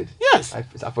actually fired? Yes. I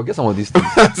forget some of these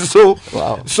things. So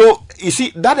you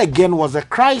see, that again was a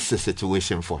crisis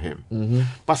situation for him.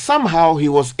 But somehow he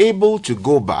was able to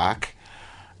go back,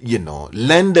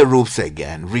 learn the ropes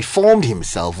again, reformed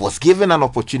himself, was given an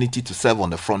opportunity to serve on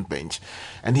the front bench.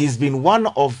 And he's been one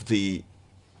of the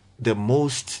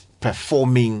most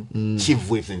performing chief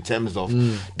whips in terms of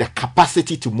the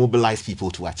capacity to mobilize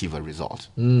people to achieve a result.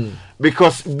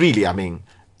 Because really, I mean,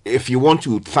 if you want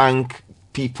to thank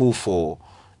people for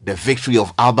the victory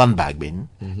of Alban Bagbin,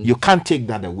 you can't take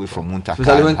that away from Muntaka.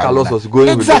 Especially when Carlos was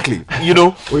going with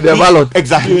the ballot.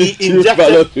 Exactly. He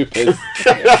injected he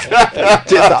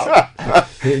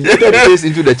injected the face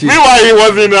into the cheese. Meanwhile, he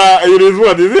was in his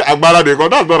what is it? Agbara they call.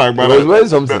 That's not Agbara. He was wearing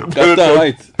something.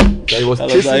 Right. He was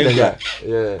chasing the guy.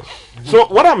 Yeah. So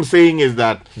what I'm saying is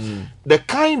that the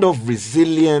kind of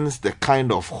resilience, the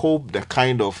kind of hope, the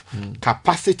kind of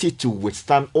capacity to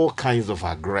withstand all kinds of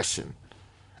aggression,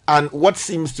 and what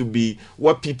seems to be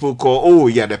what people call,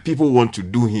 the people want to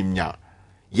do him now,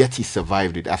 yet he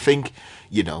survived it. I think,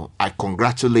 I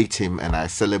congratulate him and I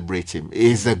celebrate him. It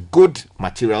is a good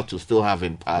material to still have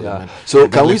in parliament. Yeah. So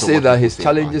can we say that his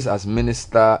challenges as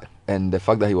minister and the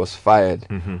fact that he was fired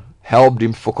helped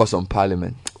him focus on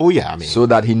parliament? Oh yeah, I mean, so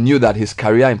that he knew that his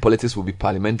career in politics would be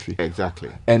parliamentary. Exactly.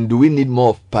 And do we need more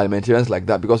of parliamentarians like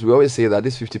that? Because we always say that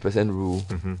this 50% rule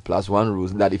plus one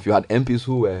rules, that if you had MPs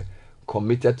who were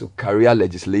committed to career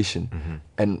legislation,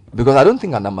 and because I don't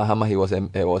think under Mahama he was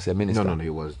a minister. No, he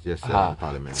was just in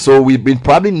parliament. So we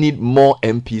probably need more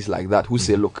MPs like that who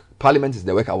say, look, parliament is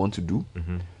the work I want to do.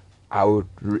 I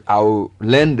will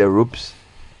learn the ropes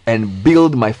and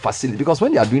build my facility, because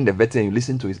when you are doing the vetting and you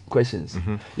listen to his questions,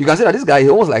 you can say that this guy is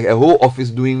almost like a whole office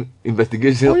doing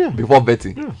investigation before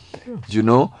vetting.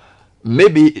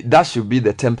 Maybe that should be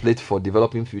the template for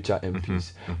developing future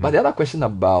MPs. But the other question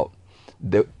about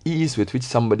the ease with which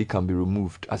somebody can be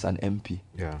removed as an MP,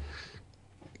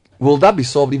 will that be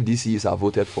solved if these EEs are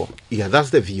voted for? Yeah, that's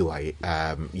the view I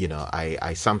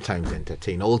sometimes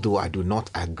entertain, although I do not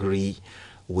agree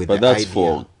with the idea. But that's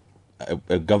for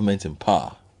a government in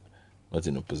power, not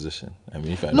in opposition. I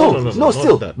mean, if I no,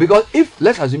 still, because if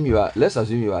let's assume you are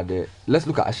there. Let's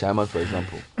look at Ashaiman, for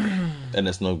example.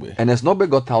 NS Nogbe. NS Nogbe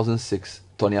got 1,006.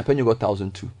 Tony Apenyo got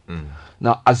 1,002.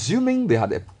 Now, assuming they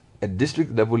had a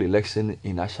district level election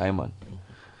in Ashaiman,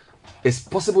 it's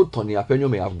possible Tony Apenyo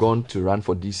may have gone to run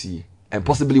for DCE and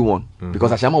possibly won,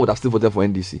 because Ashaiman would have still voted for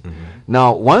NDC.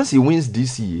 Now, once he wins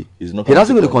DCE, he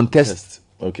doesn't going to contest.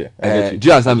 Okay. Do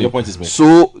you understand me? Your point is made.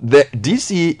 So the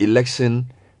DCE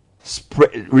election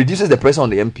reduces the pressure on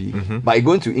the MP by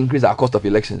going to increase our cost of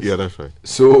elections. Yeah, that's right.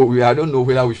 So I don't know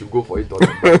whether we should go for it or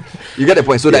not. But you get the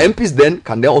point. So the MPs then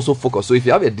can also focus. So if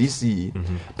you have a DCE,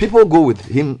 people go to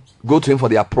him for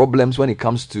their problems when it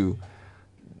comes to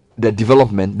the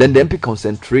development. Then the MP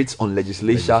concentrates on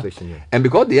legislation. And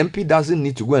because the MP doesn't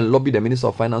need to go and lobby the Minister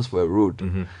of Finance for a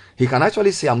road, he can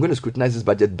actually say, I'm going to scrutinize this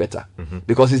budget better.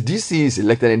 Because his DCE is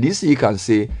elected, and DCE can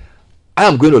say, I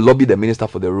am going to lobby the minister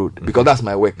for the road because that's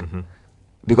my work.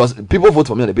 Because people vote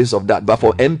for me on the basis of that. But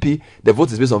for MP, the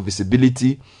vote is based on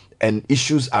visibility and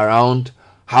issues around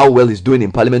how well he's doing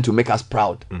in Parliament to make us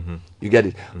proud. You get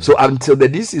it? So until the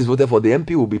DC is voted for, the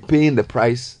MP will be paying the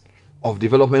price of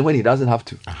development when he doesn't have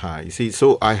to. You see,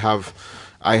 so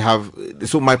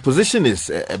so my position is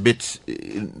a bit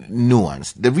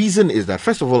nuanced. The reason is that,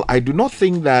 first of all, I do not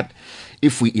think that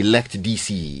if we elect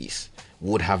DCs,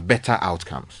 would have better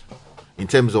outcomes. In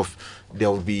terms of,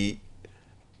 there will be,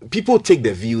 people take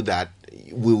the view that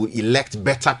we will elect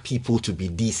better people to be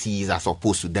DCs as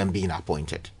opposed to them being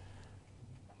appointed.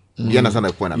 You understand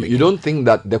the point I'm making? You don't think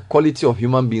that the quality of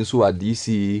human beings who are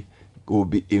DC will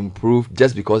be improved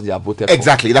just because they are voted for?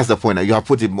 Exactly, that's the point. You have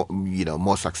put it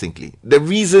more succinctly. The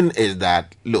reason is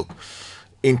that, look,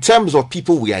 in terms of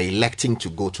people we are electing to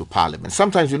go to Parliament,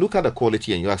 sometimes you look at the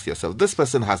quality and you ask yourself, this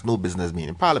person has no business being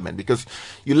in Parliament, because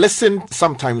you listen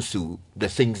sometimes to the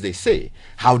things they say,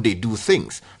 how they do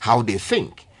things, how they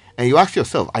think. And you ask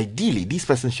yourself, ideally, this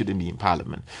person shouldn't be in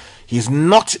Parliament. He's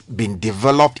not been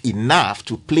developed enough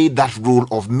to play that role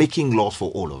of making laws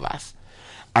for all of us.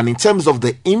 And in terms of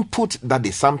the input that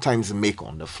they sometimes make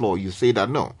on the floor, you say that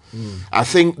no. I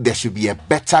think there should be a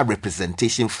better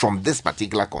representation from this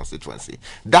particular constituency.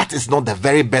 That is not the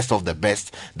very best of the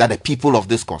best that the people of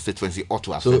this constituency ought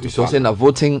to have. So you're saying that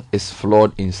voting is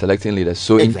flawed in selecting leaders.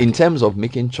 So in terms of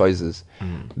making choices,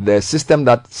 the system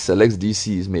that selects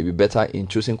DCs may be better in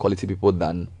choosing quality people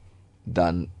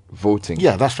than voting.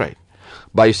 Yeah, that's right.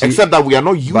 But you see, except that we are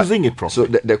not using it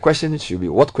properly. So the question should be,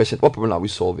 what problem are we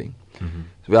solving?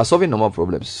 So we are solving normal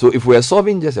problems. So if we are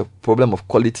solving just a problem of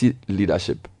quality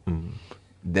leadership,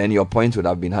 then your point would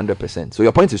have been 100%. So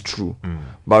your point is true.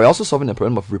 But we're also solving a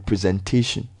problem of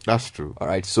representation. That's true. All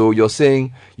right. So you're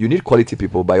saying you need quality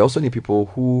people, but you also need people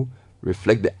who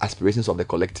reflect the aspirations of the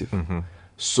collective.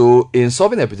 So in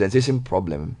solving a representation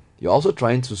problem, you're also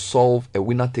trying to solve a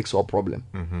winner-takes-all problem.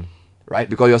 Right?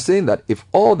 Because you're saying that if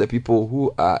all the people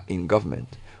who are in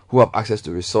government, who have access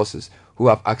to resources, who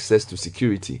have access to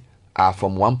security, are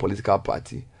from one political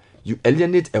party, you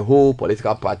alienate a whole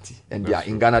political party. And they are,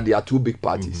 in Ghana, there are two big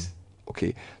parties.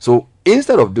 Okay. So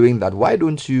instead of doing that, why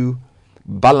don't you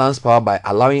balance power by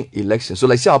allowing elections? So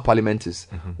like, see how Parliament is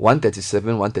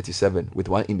 137 with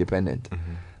one independent.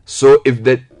 So if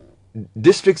the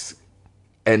districts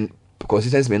and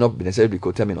constituencies may not be necessarily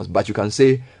coterminous, but you can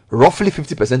say roughly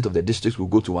 50% of the districts will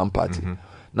go to one party.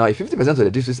 Now, if 50% of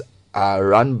the districts are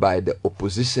run by the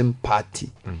opposition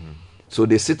party, so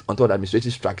they sit on top of the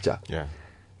administrative structure,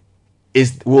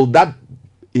 will that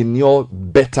in your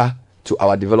better to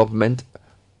our development?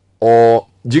 Or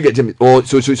do you get me? Or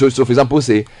so for example,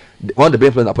 say one of the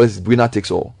main problems is winner takes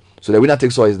all. So the winner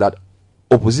takes all is that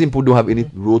opposition people don't have any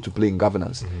role to play in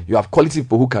governance. You have quality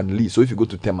people who can lead. So if you go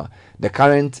to Tema, the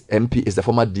current MP is the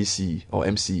former DC or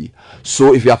MCE.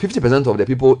 So if you have 50% of the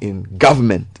people in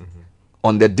government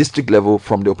on the district level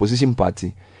from the opposition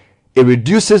party, it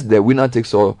reduces the winner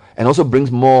takes all and also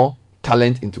brings more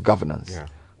talent into governance.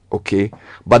 Okay.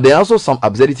 But there are also some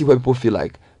absurdity where people feel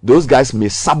like those guys may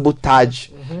sabotage,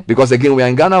 because again, we are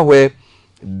in Ghana where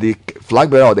the flag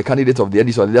bearer or the candidate of the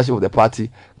NDC or the leadership of the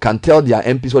party can tell their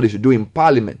MPs what they should do in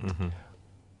Parliament.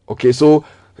 Okay, so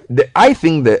I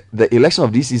think that the election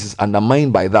of DCs is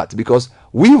undermined by that, because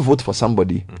we vote for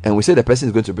somebody and we say the person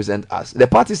is going to represent us. The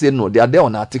party say no, they are there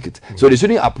on our ticket, so they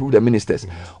shouldn't approve the ministers.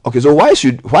 Okay, so why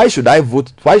should I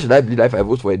vote? Why should I believe that if I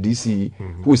vote for a DC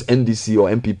who is NDC or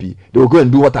MPP, they will go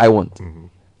and do what I want?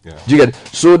 Do you get it?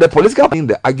 So the political thing,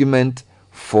 the argument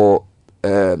for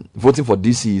voting for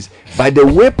DCs by the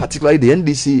way particularly the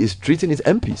NDC is treating its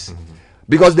MPs.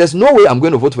 Because there's no way I'm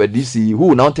going to vote for a DC who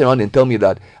will now turn around and tell me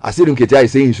that Asiru Nketia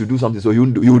is saying he should do something, so he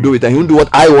will do it, and he will do what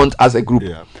I want as a group.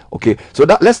 Okay, so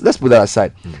that let's put that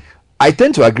aside. I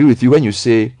tend to agree with you when you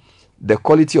say the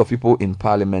quality of people in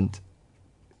Parliament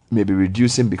may be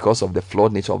reducing because of the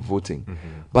flawed nature of voting.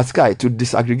 But Sky, to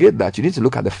disaggregate that, you need to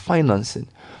look at the financing.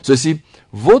 So you see,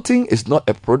 voting is not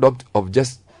a product of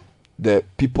just the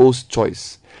people's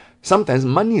choice. Sometimes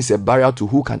money is a barrier to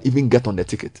who can even get on the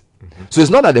ticket. So it's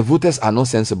not that the voters are not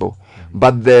sensible,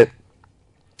 but the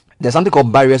there's something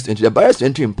called barriers to entry. The barriers to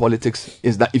entry in politics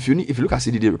is that if you look at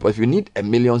CDD report, if you need 1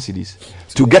 million cedis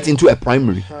to get into a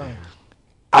primary,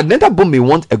 Adenta Boom may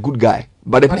want a good guy,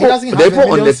 but the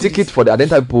people on the ticket for the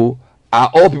Adenta people are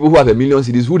all people who have 1 million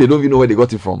cedis who they don't even know where they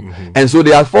got it from, and so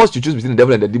they are forced to choose between the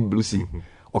devil and the deep blue sea.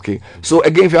 Okay, so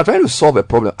again, if you are trying to solve a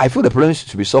problem, I feel the problem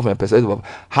should be solved from a perspective of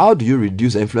how do you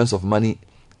reduce the influence of money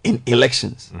in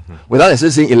elections without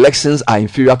necessarily saying elections are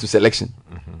inferior to selection.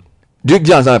 Do you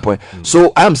understand my point?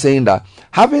 So I am saying that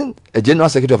having a general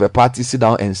secretary of a party sit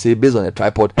down and say, based on a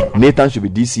tripod, Nathan should be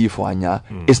DCE for Anya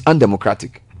is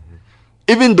undemocratic.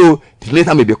 Even though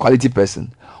Nathan may be a quality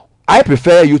person, I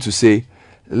prefer you to say,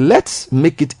 let's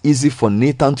make it easy for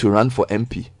Nathan to run for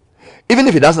MP. Even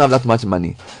if he doesn't have that much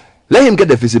money, let him get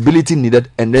the visibility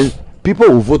needed, and then people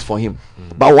will vote for him.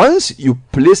 But once you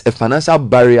place a financial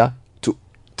barrier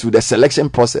to the selection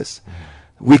process,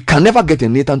 we can never get a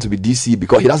Nathan to be DC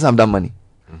because he doesn't have that money.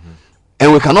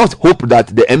 And we cannot hope that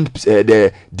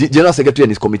the General Secretary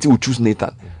and his committee will choose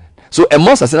Nathan. So a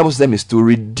more sustainable system is to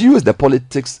reduce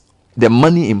the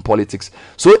money in politics.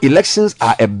 So elections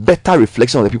are a better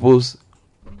reflection of the people's...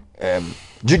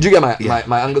 do you get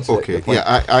my angle to okay. the point?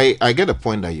 Yeah, I get the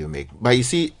point that you make. But you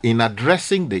see, in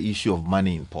addressing the issue of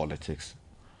money in politics,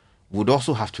 we'd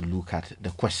also have to look at the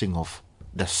question of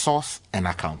the source and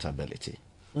accountability.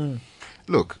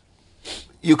 Look,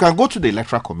 you can go to the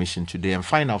Electoral Commission today and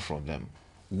find out from them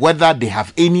whether they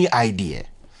have any idea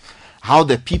how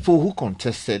the people who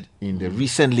contested in the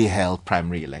recently held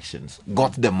primary elections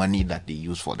got the money that they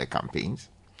used for the campaigns,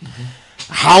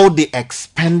 how they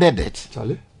expended it,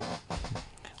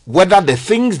 whether the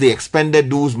things they expended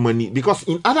those money, because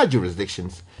in other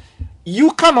jurisdictions,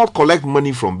 you cannot collect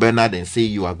money from Bernard and say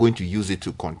you are going to use it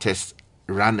to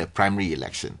run a primary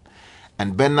election.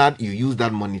 And Bernard, you use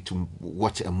that money to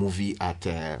watch a movie at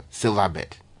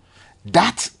Silverbed.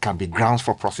 That can be grounds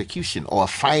for prosecution or a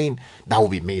fine that will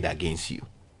be made against you.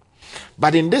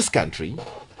 But in this country,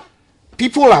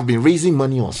 people have been raising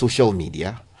money on social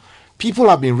media. People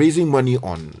have been raising money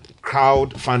on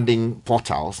crowdfunding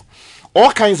portals.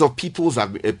 All kinds of people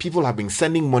have been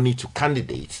sending money to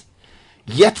candidates.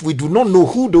 Yet we do not know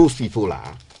who those people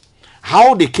are,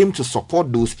 how they came to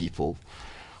support those people,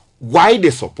 why they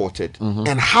supported,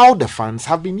 and how the funds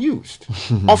have been used.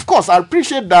 Of course, I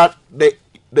appreciate that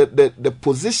the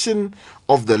position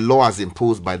of the law as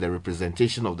imposed by the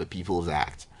Representation of the People's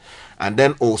Act, and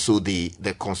then also the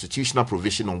constitutional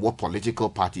provision on what political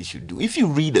parties should do. If you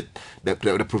read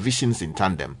the provisions in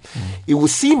tandem, it would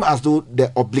seem as though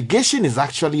the obligation is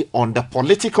actually on the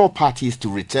political parties to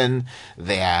return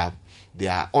their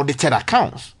audited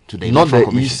accounts to the Electoral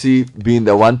Commission. EC being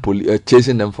the one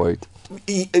chasing them for it.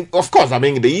 Of course, I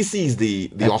mean, the EC is the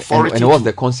authority. And what's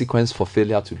the consequence for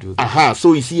failure to do that?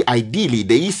 So you see, ideally,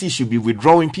 the EC should be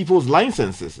withdrawing people's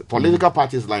licenses, political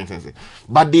parties' licenses.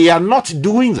 But they are not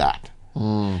doing that.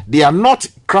 They are not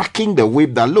cracking the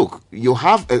whip that, look,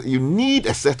 you need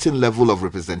a certain level of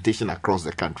representation across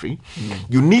the country.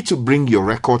 You need to bring your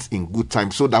records in good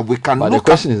time so that we can... But the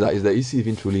question is the EC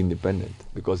even truly independent?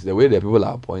 Because the way the people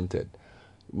are appointed,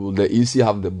 will the EC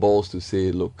have the balls to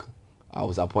say, look, I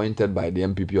was appointed by the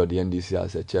MPP or the NDC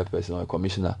as a chairperson or a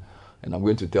commissioner, and I'm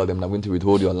going to tell them I'm going to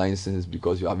withhold your license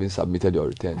because you haven't submitted your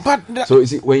returns. So you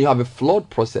see, when you have a flawed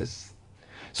process,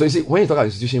 so you see, when you talk about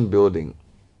institution building,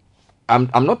 I'm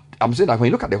saying that when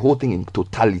you look at the whole thing in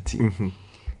totality,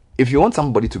 if you want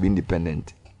somebody to be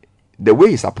independent, the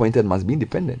way he's appointed must be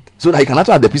independent, so that he can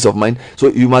actually have the peace of mind. So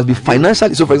you must be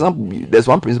financially. So, for example, there's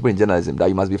one principle in journalism that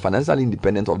you must be financially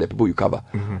independent of the people you cover.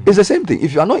 It's the same thing.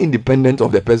 If you are not independent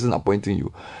of the person appointing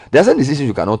you, there are certain decisions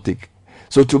you cannot take.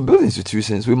 So, to build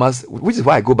institutions, we must. Which is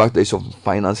why I go back to the issue of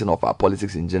financing of our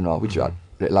politics in general, which you are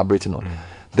elaborating on.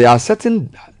 There are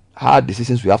certain hard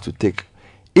decisions we have to take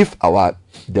if our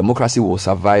democracy will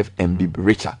survive and be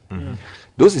richer.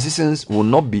 Those decisions will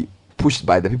not be pushed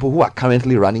by the people who are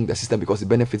currently running the system because it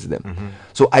benefits them.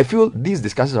 So I feel these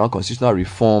discussions around constitutional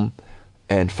reform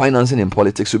and financing in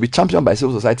politics should be championed by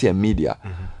civil society and media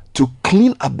to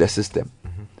clean up the system.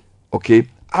 Okay?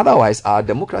 Otherwise, our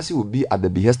democracy will be at the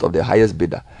behest of the highest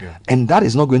bidder. And that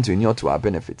is not going to inure to our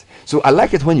benefit. So I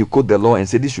like it when you quote the law and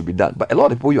say this should be done. But a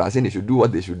lot of people you are saying they should do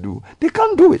what they should do, they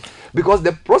can't do it. Because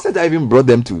the process that even brought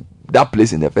them to that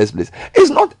place in the first place is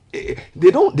not,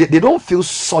 they don't feel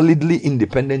solidly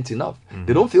independent enough.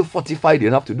 They don't feel fortified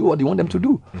enough to do what you want them to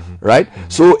do. Right?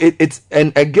 So it's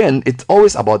it's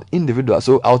always about individual.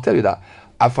 So I'll tell you that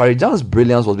Afarijan's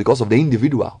brilliance was because of the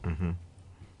individual.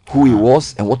 Who he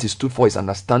was and what he stood for, his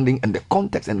understanding and the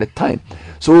context and the time.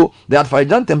 So the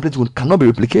Afarijan template cannot be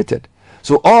replicated.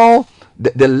 So all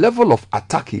the level of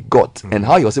attack he got and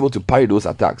how he was able to parry those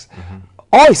attacks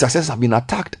all his successes have been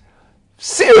attacked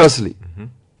seriously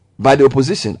by the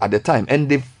opposition at the time,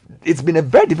 and it's been a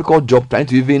very difficult job trying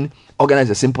to even organize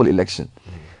a simple election.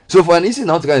 So for an EC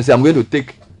now to kind of say, I'm going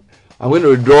to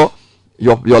withdraw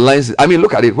your licenses. I mean,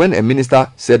 look at it. When a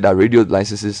minister said that radio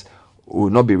licenses will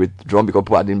not be withdrawn because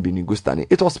people hadn't been in good standing,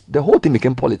 the whole thing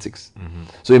became politics.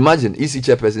 So imagine EC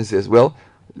chairperson says, well,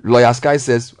 Lawyer Sky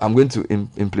says, I'm going to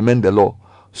implement the law.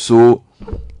 So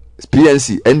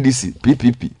PNC, NDC,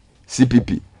 PPP,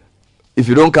 CPP, if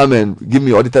you don't come and give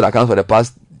me audited accounts for the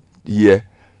past year,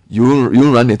 you won't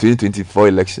run the 2024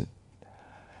 election.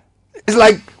 It's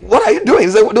like, what are you doing?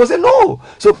 It's like, they'll say no.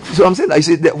 So I'm saying, I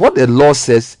say that what the law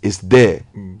says is there,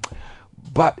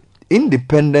 but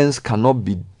independence cannot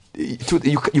be.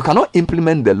 You cannot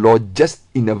implement the law just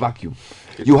in a vacuum.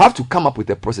 You have to come up with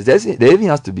a process. There even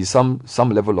has to be some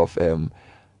level of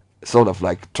sort of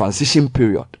like transition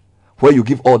period where you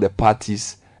give all the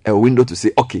parties a window to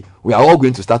say, okay, we are all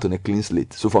going to start on a clean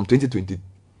slate. So from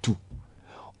 2022,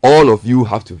 all of you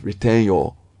have to return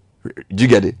your. Do you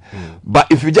get it?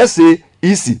 But if you just say,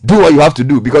 easy, do what you have to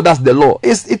do because that's the law,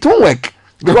 it won't work.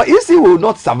 Because easy will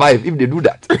not survive if they do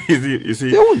that. you see,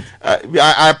 they won't.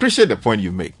 I appreciate the point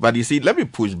you make, but you see, let me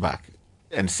push back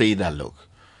and say that, look,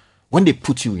 when they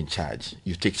put you in charge,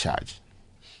 you take charge.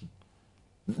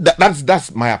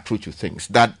 That's my approach to things.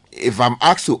 That if I'm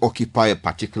asked to occupy a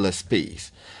particular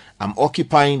space, I'm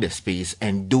occupying the space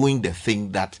and doing the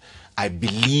thing that I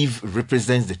believe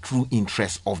represents the true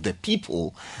interest of the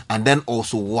people, and then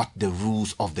also what the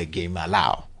rules of the game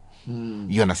allow.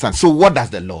 You understand? So what does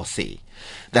the law say?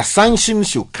 The sanctions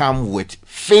should come with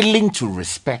failing to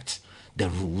respect the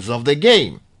rules of the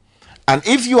game. And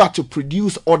if you are to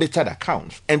produce audited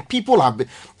accounts, and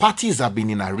parties have been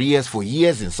in arrears for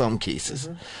years in some cases,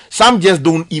 some just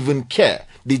don't even care.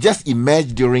 They just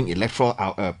emerge during electoral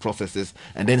processes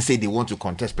and then say they want to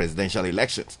contest presidential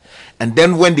elections. And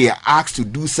then when they are asked to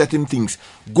do certain things,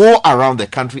 go around the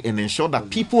country and ensure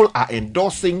that people are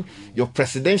endorsing your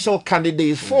presidential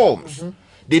candidate forms.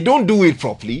 They don't do it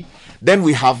properly. Then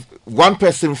we have one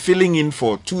person filling in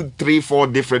for 2, 3, 4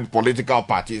 different political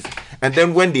parties. And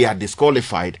then when they are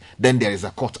disqualified, then there is a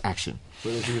court action.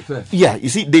 So they should be fair. Yeah, you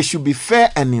see, they should be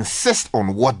fair and insist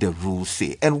on what the rules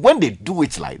say. And when they do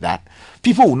it like that,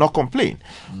 people will not complain.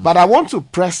 But I want to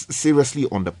press seriously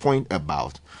on the point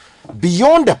about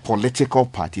beyond the political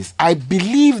parties. I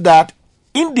believe that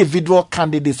individual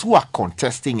candidates who are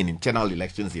contesting in internal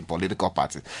elections in political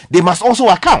parties, they must also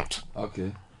account.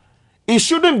 Okay. It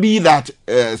shouldn't be that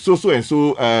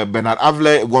so-and-so Bernard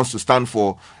Avle wants to stand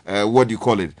for,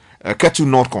 Ketu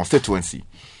North constituency.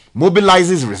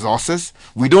 Mobilizes resources.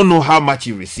 We don't know how much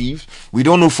he received. We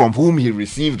don't know from whom he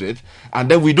received it.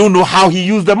 And then we don't know how he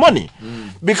used the money.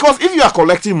 Because if you are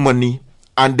collecting money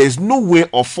and there's no way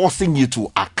of forcing you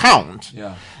to account,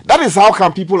 that is how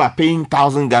come people are paying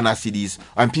 1,000 Ghana cedis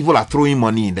and people are throwing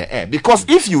money in the air. Because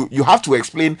if you have to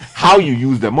explain how you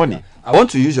use the money. I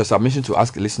want to use your submission to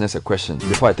ask listeners a question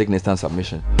before I take next time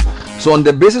submission. So on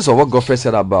the basis of what Godfrey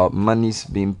said about monies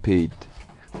being paid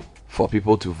for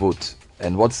people to vote,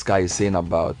 and what Sky is saying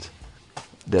about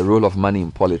the role of money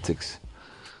in politics,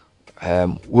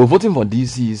 will voting for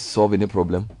DCs solve any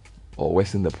problem or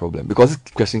worsen the problem? Because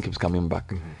this question keeps coming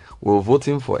back. Will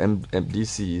voting for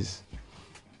DCs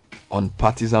on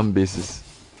partisan basis,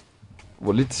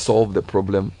 will it solve the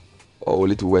problem or will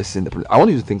it worsen the problem? I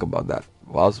want you to think about that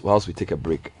whilst we take a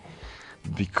break,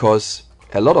 because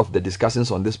a lot of the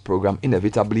discussions on this program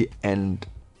inevitably end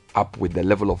up with the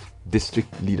level of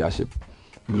district leadership,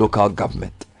 local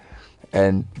government,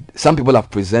 and some people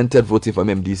have presented voting for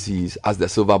MMDCs as the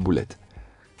silver bullet.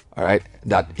 All right,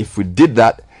 that if we did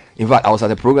that, in fact, I was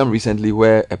at a program recently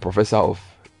where a professor of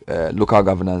local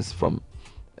governance from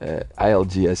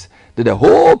ILGS did a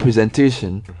whole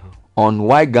presentation on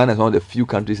why Ghana is one of the few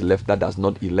countries left that does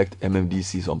not elect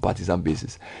MMDCs on partisan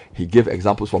basis. He gave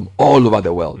examples from all over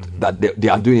the world that they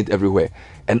are doing it everywhere,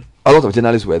 and a lot of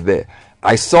journalists were there.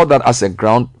 I saw that as a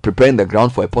ground, preparing the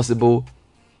ground for a possible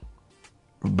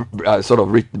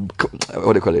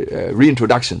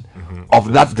reintroduction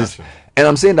of that. And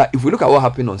I'm saying that if we look at what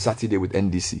happened on Saturday with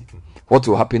NDC, what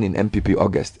will happen in MPP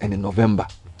August and in November,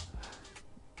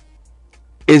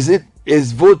 is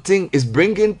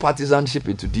bringing partisanship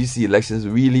into DC elections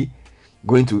really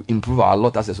going to improve our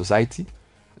lot as a society?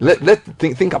 Let's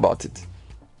think about it.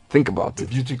 Think about the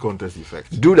beauty contest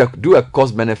effect. Do a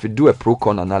cost benefit, do a pro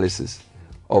con analysis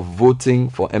of voting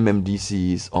for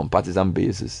MMDCs on partisan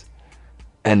basis,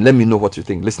 and let me know what you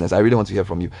think. Listeners, I really want to hear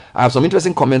from you. I have some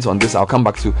interesting comments on this. I'll come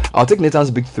back to. I'll take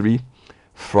Nathan's big three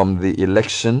from the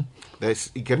election.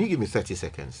 Can you give me 30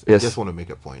 seconds? Yes. I just want to make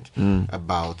a point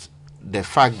about the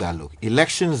fact that, look,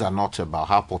 elections are not about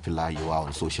how popular you are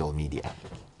on social media.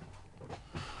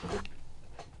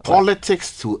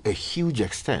 Politics, to a huge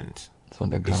extent, on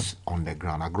the ground. Is on the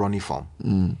ground, agroniform.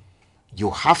 Mm.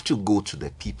 You have to go to the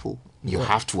people. You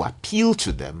have to appeal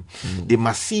to them. They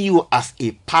must see you as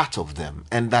a part of them,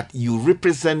 and that you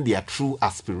represent their true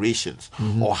aspirations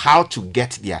or how to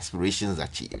get the aspirations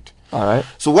achieved. All right.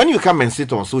 So when you come and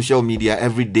sit on social media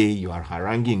every day, you are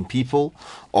haranguing people,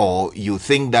 or you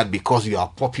think that because you are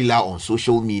popular on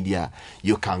social media,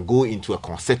 you can go into a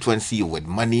constituency with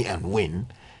money and win.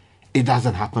 It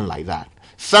doesn't happen like that.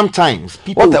 Sometimes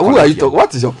people. Who are you talking?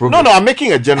 What is your problem? No, I'm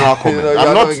making a general comment.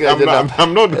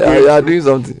 I'm not. You are doing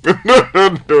something. No.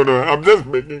 I'm just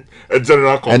making a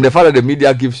general comment. And the fact that the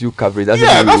media gives you coverage doesn't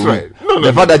mean that's you right. Win.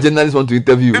 The fact that journalists want to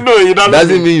interview you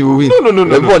doesn't mean you win. No.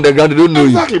 The people on the ground, they don't know you.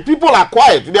 Exactly. People are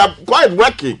quiet. They are quiet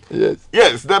working.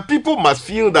 Yes. The people must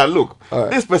feel that, look,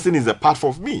 this person is a part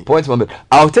of me. Point moment.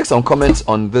 I'll take some comments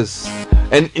on this.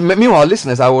 And meanwhile,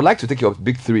 listeners, I would like to take your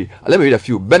big three. Let me read a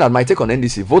few. Bernard, my take on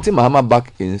NDC. Voting Mahama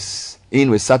back in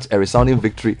with such a resounding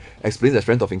victory explains the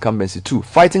strength of incumbency. 2.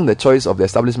 Fighting the choice of the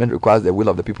establishment requires the will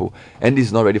of the people. NDC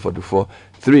is not ready for the 4.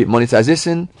 3.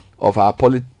 Monetization of our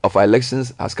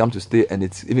elections has come to stay, and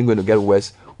it's even going to get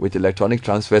worse with electronic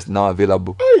transfers now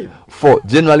available. 4.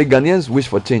 Generally, Ghanaians wish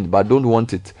for change but don't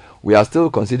want it. We are still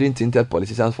considering tainted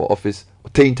politicians for office.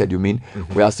 Tainted, you mean?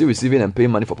 We are still receiving and paying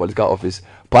money for political office.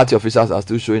 Party officials are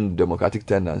still showing democratic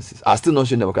tendencies.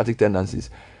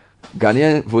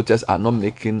 Ghanaian voters are not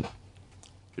making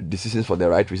decisions for the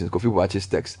right reasons. Kofi Boachi's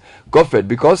text. Godfred,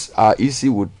 because our EC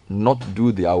would not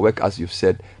do their work as you've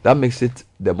said, that makes it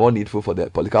the more needful for the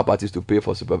political parties to pay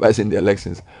for supervising the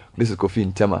elections. This is Kofi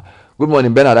in Tema. Good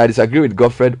morning, Bernard. I disagree with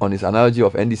Godfred on his analogy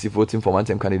of NDC voting for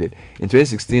one-term candidate. In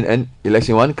 2016,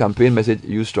 election one campaign message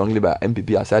used strongly by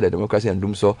MPP aside the democracy and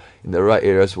Dumso in the rural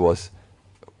areas was,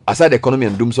 aside the economy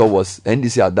and Dumso, was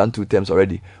NDC had done 2 terms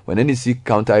already. When NDC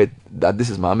countered that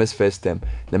this is Mohammed's first term,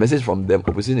 the message from the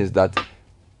opposition is that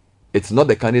it's not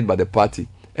the candidate but the party.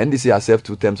 NDC has served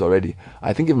 2 terms already.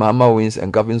 I think if Mahama wins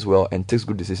and governs well and takes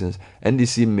good decisions,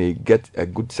 NDC may get a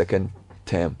good second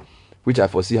term, which I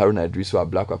foresee Haruna Idrisu,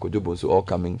 Black Akojobonso all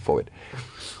coming forward.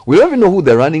 We don't even know who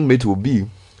the running mate will be.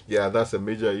 Yeah, that's a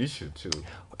major issue too.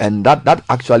 And that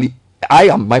actually,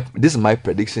 this is my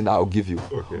prediction I'll give you.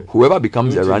 Okay. Whoever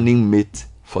becomes the running mate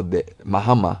for the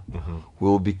Mahama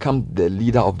will become the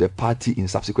leader of the party in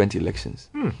subsequent elections.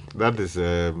 That is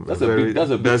that's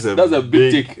a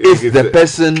big take. If the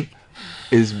person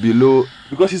is below,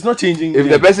 because he's not changing. If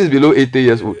the person is below 80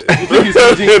 years old, you think he's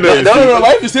changing? No.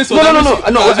 Why you say so?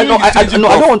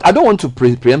 I don't want to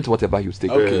preempt whatever you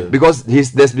take. Okay. Because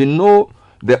there's been in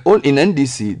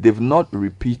NDC they've not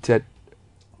repeated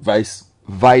vice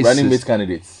running mate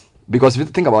candidates. Because if you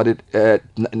think about it,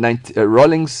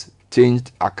 Rawlings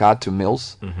changed Akkad to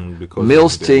Mills.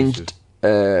 Mills changed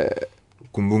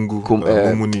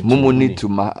Mumuni to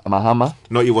Mahama.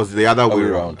 No, it was the other way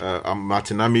around.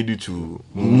 Martin Amidu to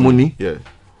Mumuni. Yeah.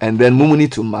 And then Mumuni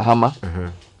to Mahama.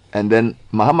 And then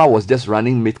Mahama was just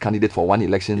running mate candidate for one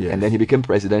election, and then he became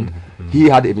president. He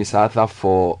had a Misatha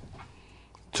for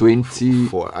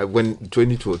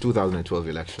 2012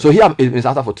 election. So he had a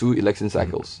Misatha for 2 election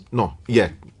cycles.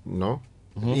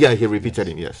 Yeah, he repeated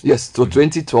him, yes. Yes, so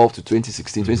 2012 to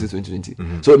 2016, 2020.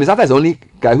 So Misata is the only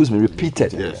guy who's been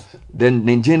repeated. Yes. Then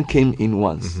Nenjen came in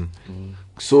once.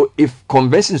 So if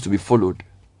convention is to be followed,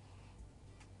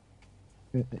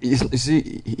 you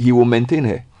see, he will maintain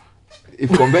her.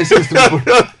 If convention is to be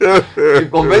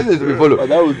followed,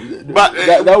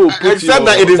 that will put except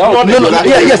that it is not.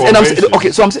 And I'm saying,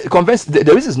 okay, so I'm saying convention.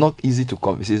 The reason is not easy to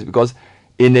convince is because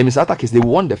in the Misata case they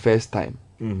won the first time.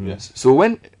 Yes. So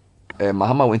when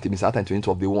Mahama went to Misata in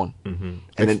 2012, they won, and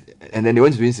then they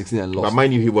went to 2016 and lost. But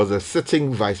mind you, he was a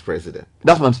sitting vice president.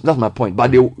 That's my point.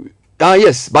 But they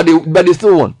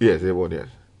still won. Yes, they won. Yes,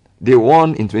 they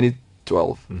won in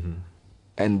 2012,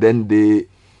 and then they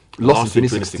lost in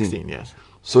 2016. Yes.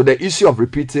 So the issue of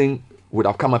repeating would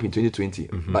have come up in 2020,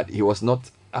 but he was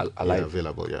not alive.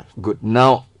 Available. Yeah. Good.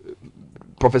 Now,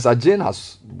 Professor Jane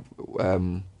has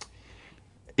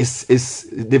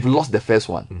they've lost the first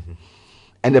one.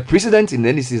 And the precedent in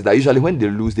NDC is that usually when they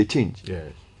lose, they change.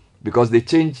 Yes. Because they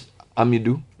change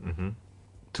Amidu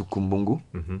to Kumbungu,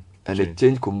 and they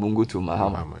change Kumbungu to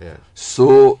Mahama. Yes.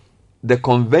 So the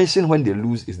convention when they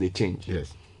lose is they change.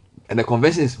 Yes. And the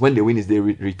convention is when they win is they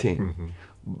retain.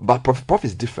 But Prof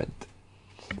is different.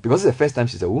 Because it's the first time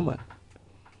she's a woman.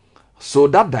 So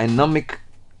that dynamic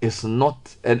is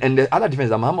not... And the other difference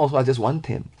is that Mahama also has just one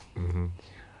term.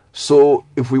 So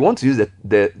if we want to use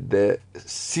the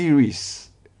series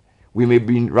we may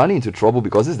be running into trouble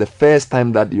because this is the first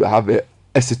time that you have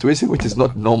a situation which is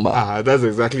not normal. That's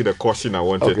exactly the question I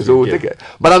wanted to so we'll get. take it.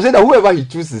 But I'm saying that whoever he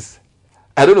chooses,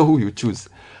 I don't know who you choose,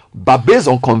 but based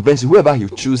on convention, whoever he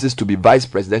chooses to be vice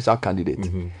presidential candidate,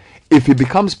 if he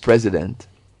becomes president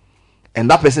and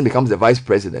that person becomes the vice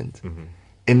president,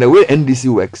 in the way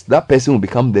NDC works, that person will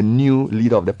become the new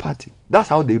leader of the party. That's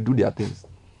how they do their things.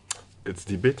 It's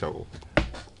debatable.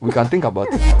 We can think about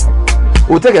it.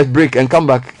 We'll take a break and come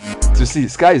back to see.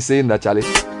 Sky is saying that, Charlie,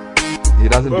 he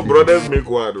doesn't believe brothers make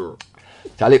war though.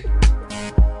 Charlie.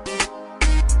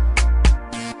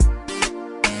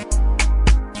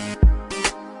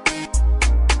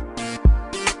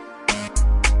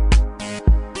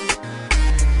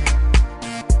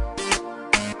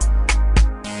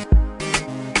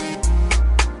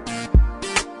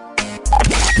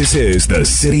 This is the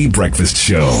City Breakfast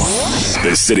Show,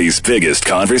 the city's biggest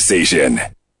conversation.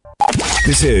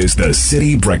 This is the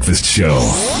City Breakfast Show,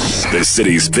 the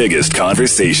city's biggest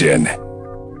conversation.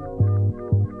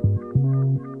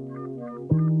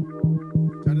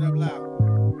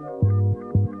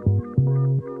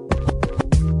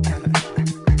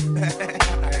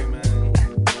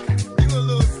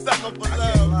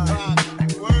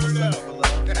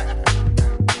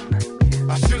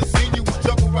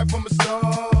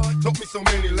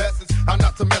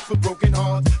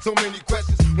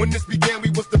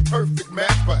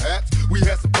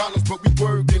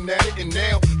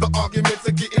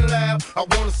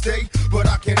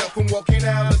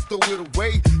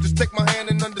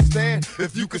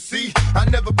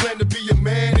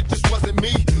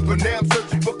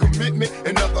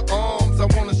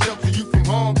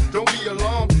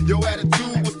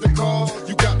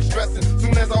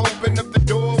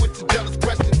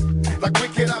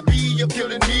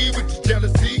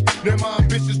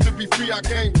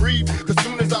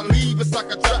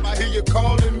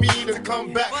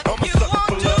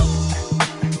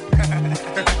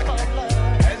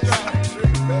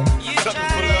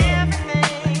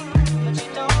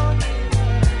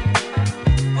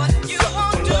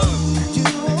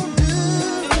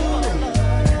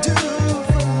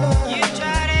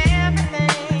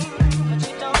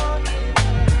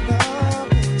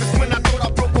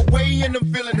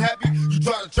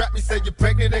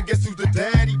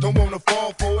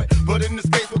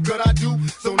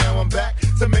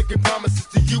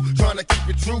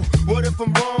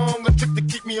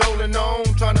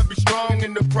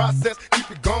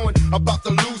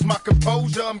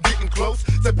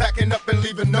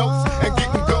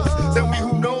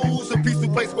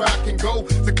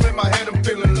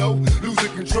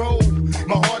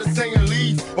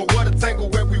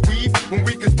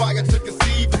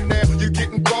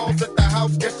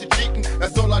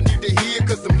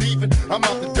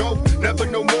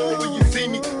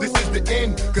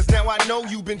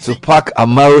 Tupac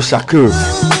Amaru Shakur.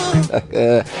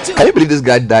 Can you believe this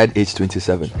guy died age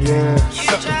 27? Yeah.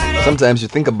 Sometimes you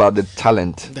think about the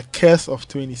talent. The curse of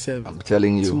 27. I'm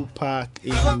telling you. Tupac,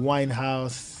 Amy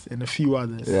Winehouse, and a few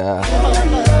others. Yeah.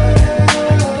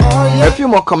 A few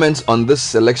more comments on this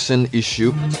selection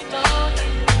issue.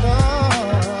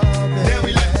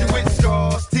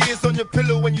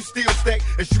 When you still stay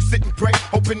as you sit and pray,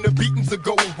 hoping the beatings will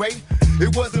go away.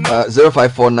 It wasn't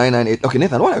 054998. Okay,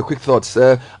 Nathan, what are your quick thoughts?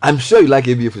 I'm sure you like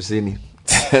ABF Husseini.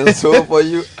 And so for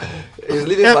you, is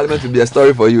leaving Parliament to be a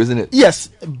story for you, isn't it? Yes,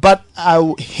 but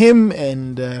him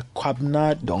and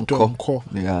Kwabena Donko,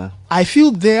 yeah, I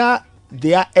feel their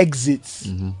exits.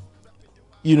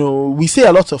 You know, we say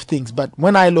a lot of things, but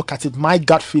when I look at it, my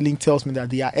gut feeling tells me that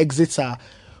their exits are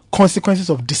consequences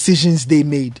of decisions they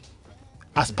made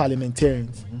as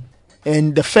parliamentarians.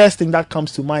 And the first thing that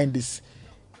comes to mind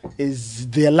is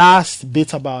their last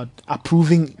bit about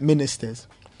approving ministers.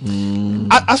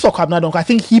 As for Kwabena Donko, I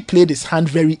think he played his hand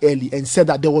very early and said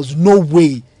that there was no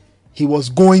way he was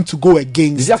going to go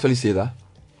against. Did he actually say that?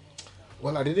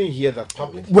 Well, I didn't hear that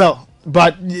publicly. Well,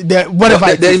 but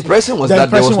the impression was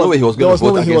that there was no way he was going to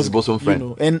vote against his bosom friend.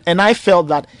 You know, and I felt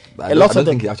that I don't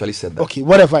think he actually said that. Okay,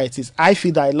 whatever it is, I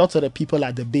feel that a lot of the people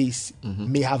at the base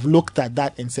may have looked at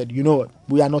that and said, you know what,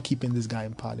 we are not keeping this guy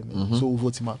in parliament, so we'll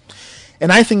vote him out.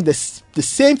 And I think the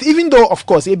same, even though, of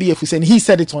course, ABF Hussein, he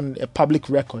said it on a public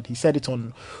record. He said it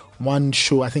on one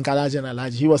show, I think Alaji and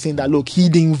Alaji. He was saying that, look, he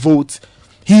didn't vote.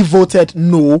 He voted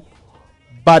no,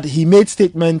 but he made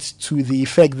statements to the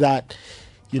effect that,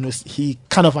 you know, he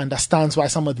kind of understands why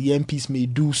some of the MPs may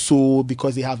do so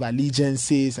because they have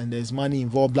allegiances and there's money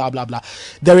involved, blah, blah, blah.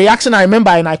 The reaction, I remember,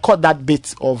 and I caught that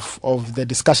bit of the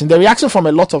discussion, the reaction from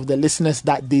a lot of the listeners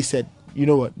that they said, you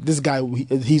know what, this guy,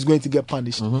 he's going to get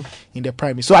punished in the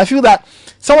primary. So I feel that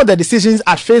some of the decisions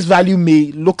at face value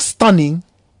may look stunning,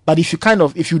 but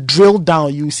if you drill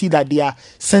down, you see that there are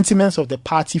sentiments of the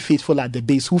party faithful at the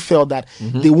base who felt that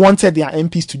they wanted their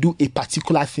MPs to do a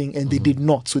particular thing and they did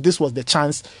not. So this was the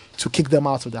chance to kick them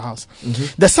out of the house.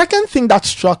 The second thing that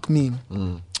struck me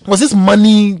was this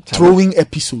money throwing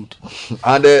episode.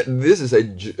 And this is a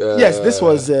yes, this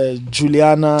was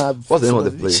Juliana. What's the name of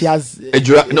the place? She has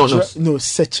no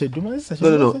Seche.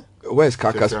 No. Where's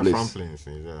Kaka's place?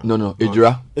 No,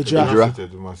 Ejura.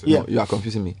 Yeah. No, you are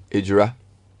confusing me.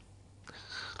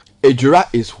 Ejura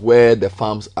is where the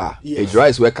farms are. Yes. Ejura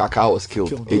is where Kaka was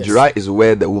killed. Ejura is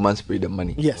where the woman sprayed the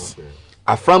money. Yes.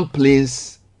 Afram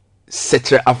Plains,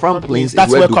 Afram Plains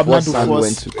that's is where Kwabena Dufour's son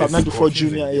went to. Kwabena Dufour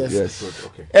Jr. Yes.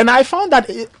 Okay. And I found that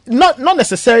not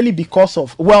necessarily because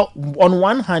of, well, on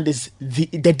one hand is the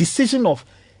decision of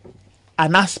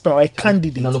an aspirant or a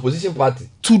candidate in an opposition party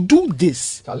to do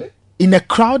this in a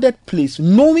crowded place,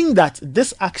 knowing that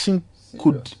this action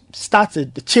could start a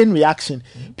chain reaction,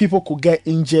 people could get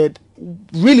injured.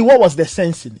 Really, what was the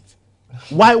sense in it?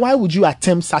 Why would you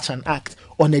attempt such an act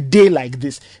on a day like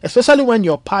this, especially when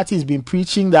your party has been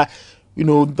preaching that, you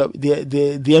know, the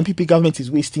MPP government is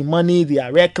wasting money, they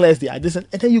are reckless, they are this, and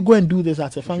then you go and do this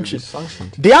at a function.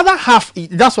 The other half,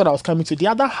 that's what I was coming to. The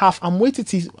other half, I'm waiting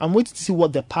to see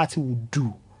what the party will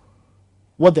do.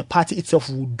 What the party itself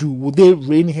would do. Would they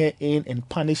rein her in and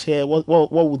punish her?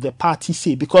 What would the party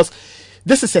say? Because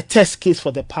this is a test case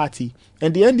for the party.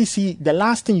 And the NDC, the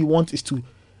last thing you want is to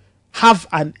have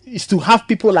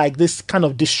people like this kind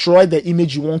of destroy the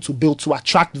image you want to build to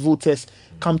attract voters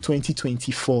come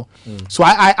 2024. So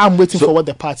I am waiting for what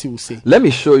the party will say. Let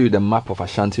me show you the map of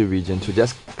Ashanti region to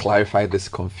just clarify this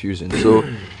confusion. So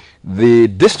the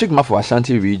district map of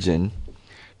Ashanti region,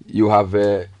 you have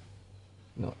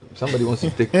no, somebody wants to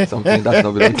take something that's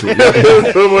not belong to you.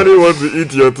 Somebody wants to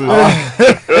eat your too.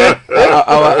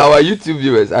 Our YouTube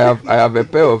viewers, I have a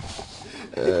pair of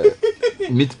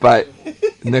meat pie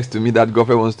next to me that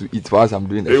Godfrey wants to eat whilst I'm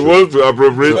doing the show. He wants to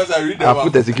appropriate. I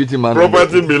put a security man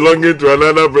property belonging to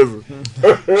another person.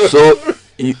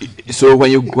 So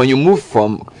when you move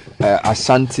from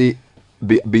Ashanti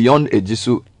beyond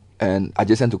Ejisu and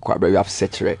adjacent to Kwabra, you have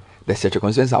Setre. The Setre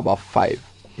constituencies are about 5.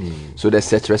 So the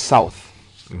Setre South,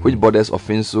 which borders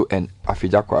Ofinsu and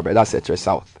Afija Kwabra, that's Setre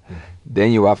South.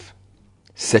 Then you have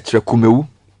Setre Kumeu.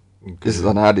 This is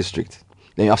another district.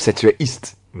 Then you have Setre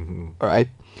East. All right.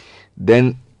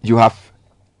 Then you have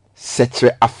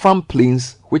Setre Afram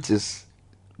Plains, which is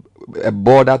a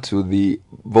border to the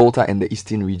Volta and the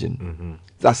Eastern region.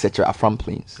 That's Setre Afram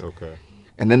Plains. Okay.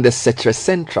 And then there's Setre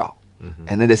Central.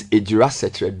 And then there's Ejura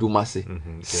Setre Dumasi.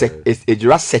 It's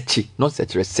Ejura Sechi, not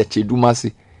Setre, Sechi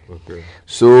Dumasi. Okay.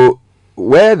 So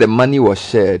where the money was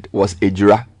shared was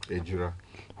Ejura,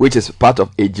 which is part of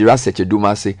Ejura Seche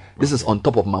Dumasi. This is on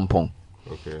top of Mampong.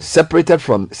 Okay. Separated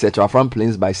from Setre Afram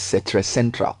Plains by Setre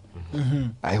Central.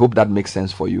 I hope that makes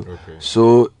sense for you. Okay.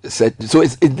 So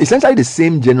it's essentially the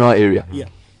same general area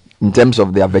in terms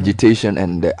of their vegetation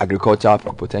and the agricultural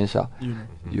potential.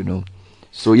 You know.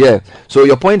 So so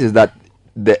your point is that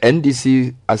the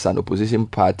NDC as an opposition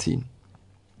party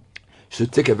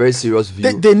should take a very serious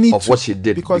view of what she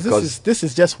did, because this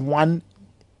is just one.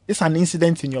 It's an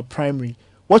incident in your primary.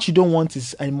 What you don't want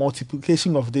is a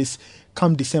multiplication of this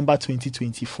come December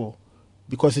 2024,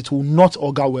 because it will not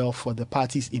augur well for the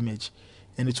party's image,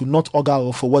 and it will not augur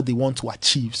well for what they want to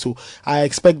achieve. So I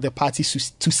expect the party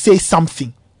to say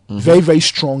something very, very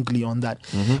strongly on that.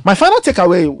 My final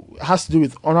takeaway has to do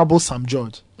with Honorable Sam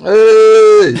George.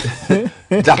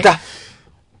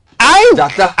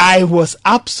 I was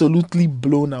absolutely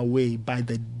blown away by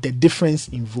the difference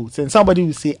in votes. And somebody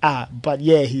will say, but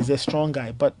yeah, he's a strong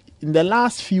guy. But in the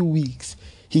last few weeks,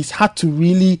 he's had to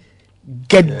really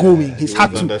get going. He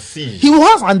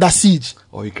was under siege.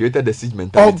 Or he created the siege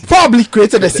mentality. Or probably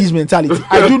created the siege mentality.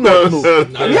 I do not know.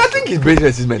 I think he created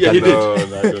the siege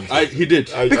mentality. He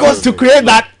did. Because to create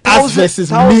that us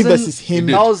versus me versus him.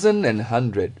 1,000 and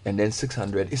 100 and then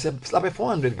 600. It's like a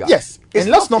 400 guy. Yes. And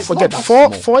let's not forget,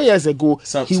 4 years ago,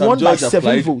 he won by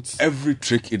 7 votes. Every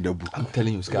trick in the book. I'm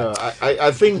telling you, Scott.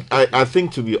 I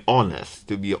think to be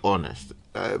honest,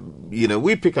 you know,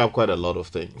 we pick up quite a lot of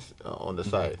things on the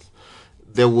sides.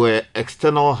 There were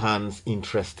external hands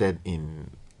interested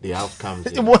in the outcomes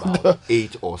in about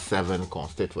 8 or 7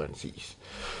 constituencies.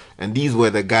 And these were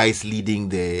the guys leading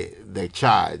the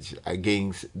charge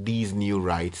against these new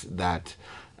rights that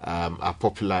are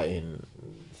popular in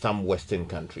some Western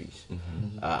countries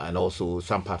and also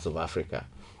some parts of Africa.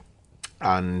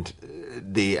 And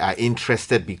they are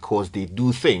interested because they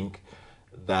do think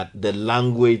that the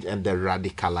language and the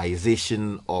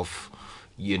radicalization of,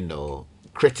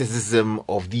 criticism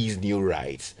of these new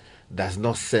rights does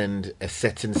not send a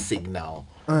certain signal,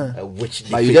 which.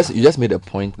 But you just made a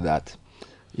point that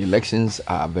elections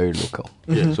are very local.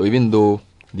 Yeah. So even though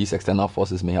these external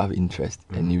forces may have interest,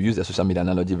 and you use the social media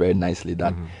analogy very nicely,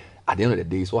 that at the end of the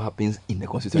day, it's what happens in the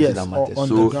constituency that matters.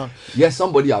 So yes,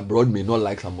 somebody abroad may not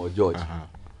like Samuel George.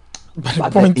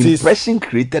 But the impression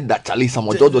created that Charlie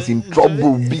Samuel George was in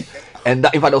trouble. And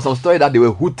that, in fact, there was some story that they were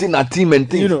hooting at him and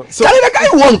things. So Charlie, the guy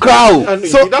won crowd.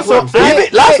 So that's what I'm saying.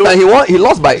 Last time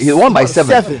he won by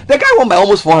 7. The guy won by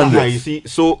almost 400. You see,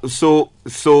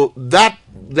 so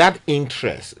that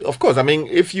interest, of course. I mean,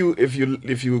 if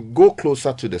you go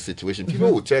closer to the situation,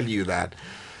 people will tell you that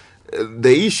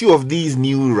the issue of these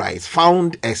new rights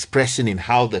found expression in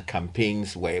how the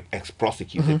campaigns were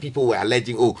prosecuted. People were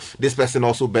alleging, this person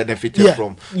also benefited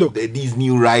from these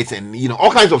new rights, and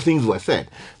all kinds of things were said.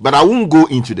 But I won't go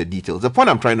into the details. The point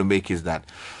I'm trying to make is that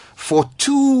for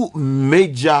two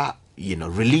major,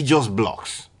 religious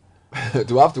blocs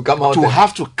to have to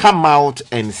come out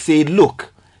and say,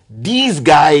 look, these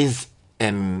guys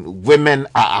and women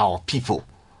are our people.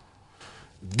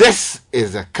 This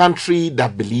is a country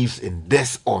that believes in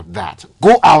this or that.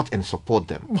 Go out and support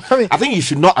them. I think you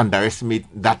should not underestimate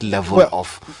that level of,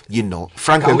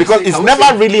 frankly, because it's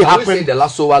never really happened. The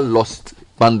Lasowa lost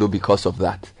Bando because of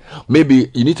that. Maybe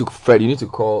you need to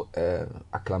call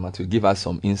Aklama to give us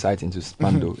some insight into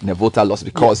Bando. Nevota lost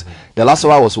because the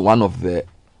Lasowa was one of the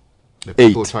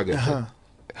 8.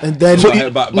 And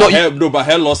then, but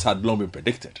her loss had long been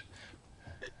predicted.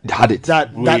 Had it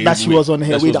that she was on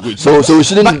her way down. So we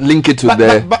shouldn't link it to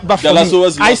but for me,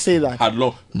 I say that had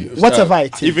long, whatever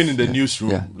it is, even in the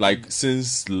newsroom, like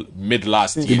since mid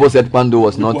last year, people said Bando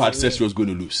was not. People had said she was going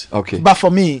to lose. Okay, but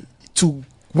for me to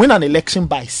win an election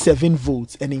by 7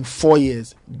 votes and in 4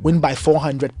 years win by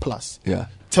 400 plus,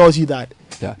 tells you that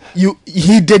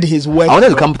he did his work. I wanted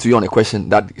to come to you on a question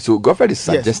that Godfred is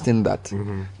suggesting that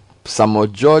Samuel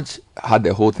George had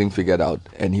the whole thing figured out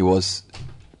and he was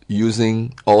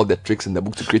using all the tricks in the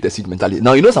book to create a siege mentality.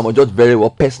 Now, Samuel George very well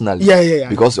personally.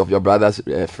 Because of your brother's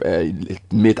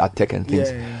mate at Tech and things.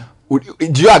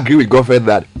 Do you agree with Godfred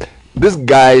that this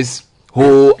guy's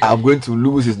whole I'm going to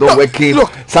lose is not working?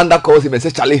 Look, Sander calls him and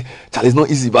says, Charlie, it's not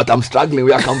easy, but I'm struggling.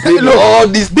 We are complaining. All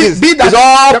these things. It's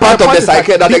all part of the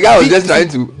cycle that the guy was just trying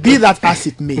to. Be that as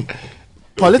it may,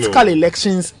 political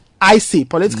elections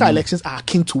are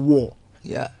akin to war.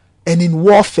 Yeah. And in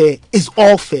warfare, it's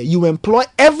all fair. You employ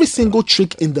every single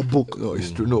trick in the book. No, it's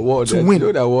true. No war to win. You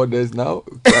know that war there's now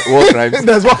war crimes.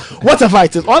 There's whatever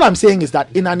it is. All I'm saying is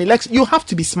that in an election, you have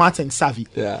to be smart and savvy.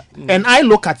 Yeah. And I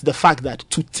look at the fact that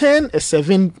to turn a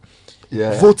 7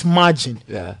 vote margin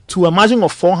to a margin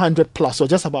of 400 plus or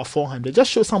just about 400,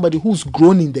 just show somebody who's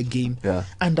grown in the game,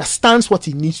 understands what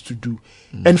he needs to do,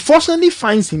 and fortunately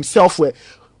finds himself where,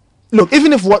 look,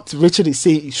 even if what Richard is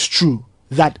saying is true,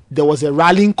 that there was a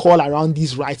rallying call around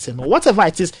these rights and whatever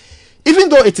it is, even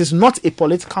though it is not a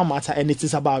political matter and it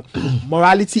is about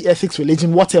morality, ethics,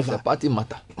 religion, whatever. The party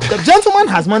matter. The gentleman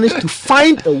has managed to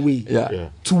find a way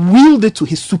to wield it to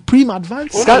his supreme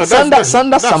advantage. Sander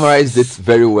summarized it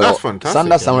very well. That's fantastic.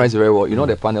 Sander summarized it very well. You know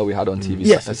the panel we had on TV.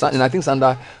 Yes. And I think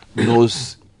Sander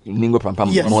knows Ningo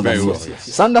Prampam more than you.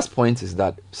 Sander's point is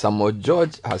that Samuel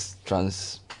George has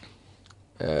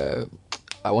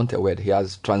I want a word. He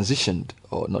has transitioned,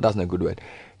 or no, that's not a good word.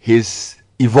 He's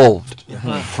evolved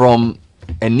from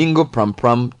a Ningo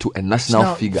Prampram to a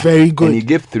national figure. Very good. And he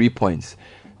gave 3 points.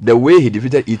 The way he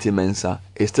defeated E.T. Mensah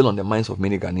is still on the minds of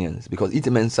many Ghanaians because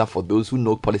E.T. Mensah, for those who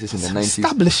know politics in the 90s,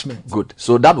 establishment. Good.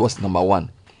 So that was number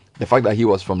 1. The fact that he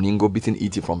was from Ningo beating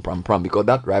E.T. from Prampram, because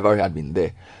that rivalry had been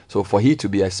there. So for he to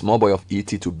be a small boy of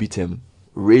E.T. to beat him,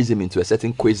 raise him into a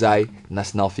certain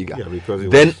quasi-national figure.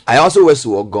 Then I also was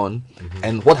Ogon,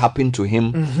 and what happened to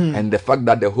him, and the fact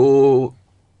that the whole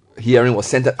hearing was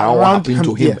centered around what happened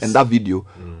to him, and that video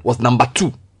was number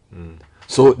 2.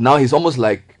 So now he's almost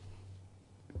like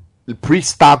the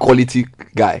pre-star quality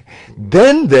guy.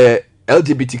 Then the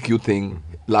LGBTQ thing,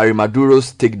 Larry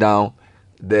Maduro's takedown,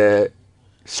 the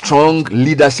strong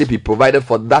leadership he provided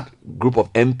for that group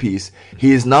of MPs,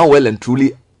 he is now well and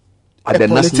truly at the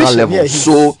national level.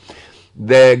 So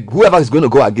whoever is going to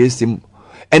go against him,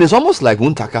 and it's almost like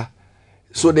Wuntaka.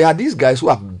 So there are these guys who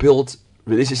have built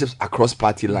relationships across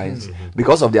party lines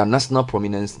because of their national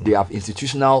prominence. They have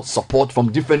institutional support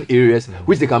from different areas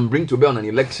which they can bring to bear on an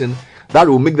election that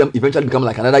will make them eventually become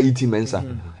like another E.T.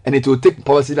 Mensah, and it will take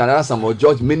policy and another Samuel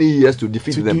George many years to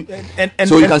defeat them.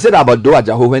 So you can say that about Doa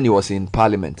Jaho when he was in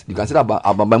parliament. You can say that about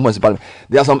Bambam was in parliament.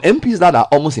 There are some MPs that are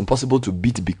almost impossible to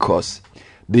beat because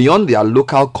beyond their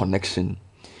local connection,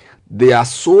 they are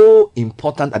so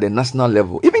important at the national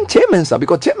level. Even chairmen are,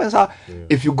 because chairmen are,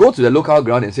 if you go to the local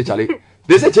ground and say, Charlie,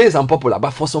 they say chair is unpopular,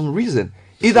 but for some reason,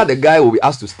 either the guy will be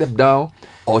asked to step down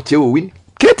or chair will win.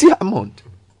 Katie Hammond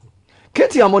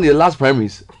in the last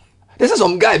primaries, they said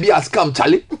some guy be a scam,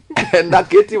 Charlie, and that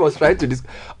Katie was trying to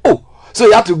so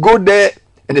you have to go there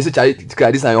and they say, Charlie,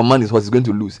 this and your man is what he's going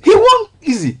to lose. He won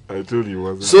easy. I told you,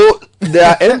 wasn't. So there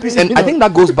are MPs, and I think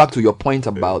that goes back to your point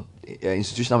about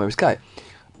institutional memory. Sky,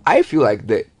 I feel like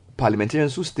the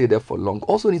parliamentarians who stay there for long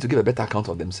also need to give a better account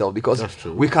of themselves, because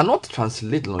we cannot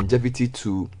translate longevity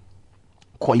to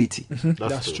quality.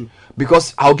 That's true.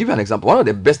 Because I'll give you an example. One of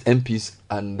the best MPs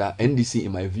under NDC,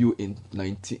 in my view, in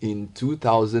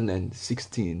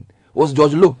 2016 was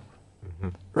George Lowe.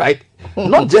 Right?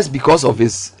 Not just because of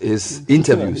his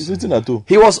interviews.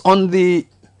 He was on the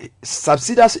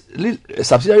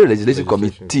subsidiary legislative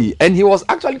committee, and he was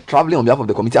actually traveling on behalf of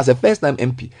the committee as a first-time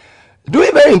MP,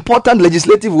 doing very important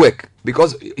legislative work,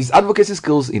 because his advocacy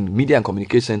skills in media and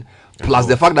communication, plus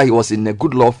the fact that he was in a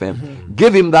good law firm,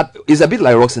 gave him that. It's a bit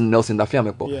like Roxanne Nelson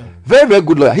Dafiamepo. Very, very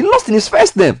good lawyer. He lost in his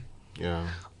first term.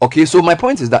 Okay, so my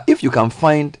point is that if you can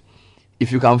find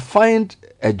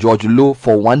a George Lowe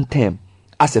for one term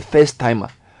as a first timer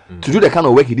to do the kind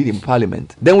of work he did in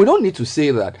Parliament, then we don't need to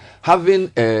say that having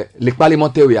Lekpali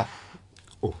Monteria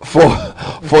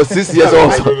for 6 years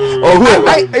also, or who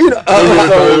I'm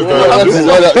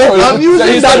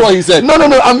using that what he said. No,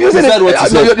 I'm using it.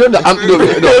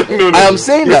 I am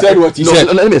saying that. He said.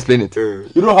 Let me explain it.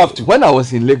 You don't have to. When I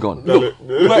was in Legon,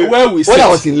 when I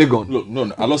was in Legon, no,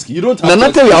 Aloski, you don't have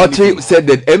Nanate Wiachi said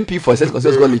that MP for Session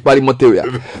Consensus called Lekpali Monteria.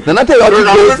 Nanate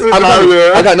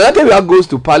Wiachi goes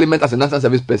to Parliament as a national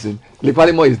service person.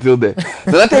 Lekpali Mo is still there.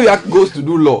 Nanate Wiachi goes to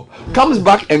do law, comes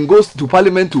back and goes to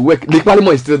Parliament to work. Lekpali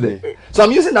Mo is still there. So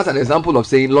I'm using that as an example of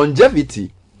saying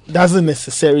longevity doesn't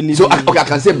necessarily. So I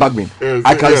can say Bagman.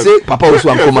 I can say Papa Osu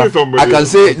Ankoma. I can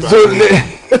say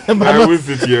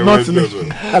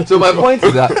so my point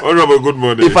is that good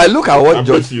morning. If I look at what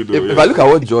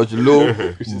George Lowe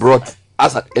brought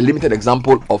as a limited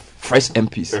example of fresh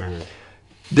MPs,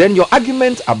 then your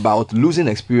argument about losing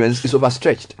experience is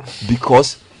overstretched,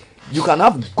 because you can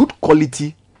have good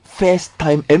quality first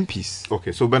time MPs.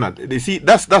 Okay, so Bernard, you see,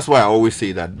 that's why I always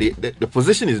say that the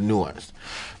position is nuanced,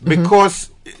 because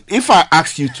if I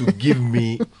ask you to give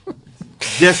me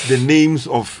just the names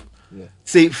of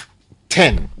say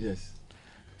 10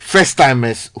 first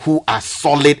timers who are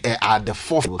solid at the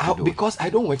fourth, because I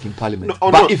don't work in Parliament.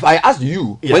 But if I asked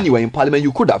you when you were in Parliament,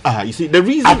 you could have. You see, the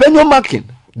reason Abenyo Makin,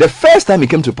 the first time he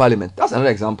came to Parliament, that's another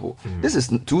example. This is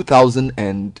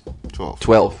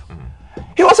 2012.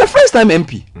 He was a first time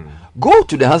MP. Go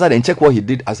to the Hansard and check what he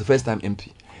did as a first time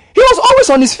MP. He was always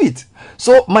on his feet.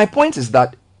 So my point is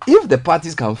that if the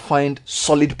parties can find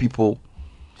solid people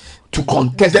to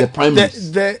contest the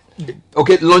primaries,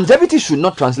 okay, longevity should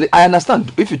not translate. I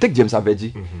understand. If you take James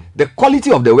Aveji, the quality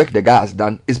of the work the guy has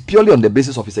done is purely on the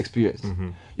basis of his experience.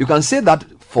 You can say that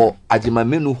for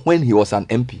Ajimamenu when he was an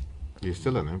MP. He's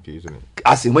still an MP, isn't it?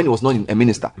 As in when he was not a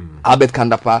minister. Albert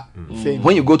Kandapa.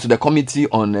 When you go to the committee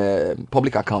on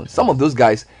public accounts, some of those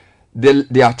guys,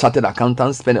 they are chartered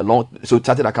accountants,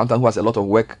 chartered accountant who has a lot of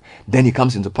work. Then he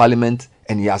comes into Parliament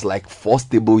and he has like 4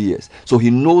 stable years. So he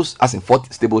knows, as in 4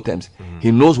 stable terms,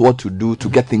 he knows what to do to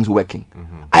get things working.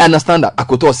 I understand that,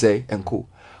 Akoto say and co.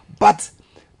 But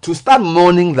to start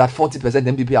mourning that 40%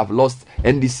 MPP have lost,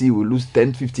 NDC will lose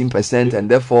 10-15%, and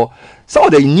therefore some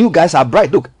of the new guys are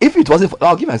bright. Look, if it wasn't for,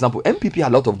 I'll give you an example. MPP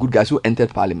had a lot of good guys who entered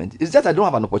Parliament. It's just I don't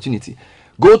have an opportunity.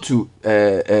 Go to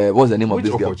what's the name of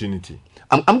this girl? Opportunity?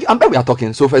 I'm bet we are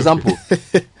talking. So for example,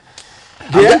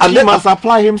 he must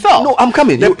apply himself. No, I'm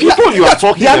coming. The people you are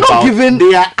talking about,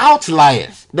 they are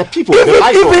outliers. The people, the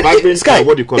likes of Sky,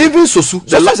 what do you call even Sosu,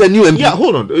 that's a new MP. Yeah,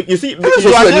 hold on. You see, you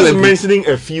are just mentioning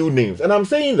a few names, and I'm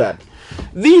saying that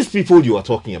these people you are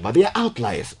talking about, they are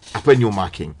outliers. Apenyo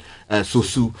Marking,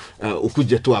 Sosu,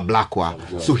 Okujeto Ablakwa,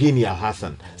 Suhini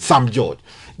Al-Hassan, Sam George.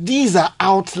 These are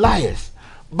outliers.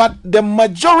 But the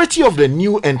majority of the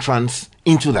new entrants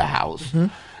into the house,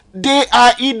 they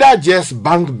are either just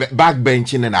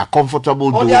backbenching and are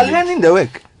comfortable doing they are learning the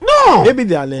work. No, maybe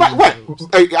they are learning. But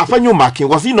Afanyo Makin,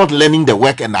 was he not learning the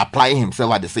work and applying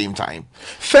himself at the same time?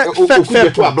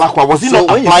 Was he not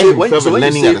applying himself and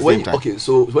learning at the same time? Okay,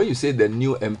 so when you say the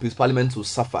new MPs, Parliament will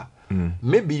suffer,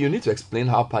 maybe you need to explain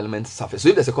how Parliament suffers. So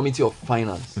if there's a committee of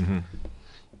finance,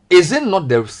 is it not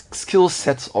the skill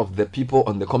sets of the people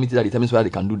on the committee that determines whether they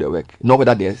can do the work, not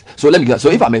whether there's? So let me go.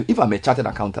 So if I'm a chartered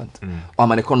accountant, or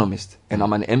I'm an economist, and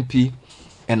I'm an MP,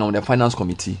 and on the finance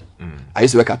committee. I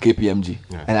used to work at KPMG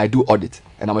and I do audit,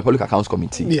 and I'm a public accounts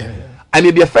committee. I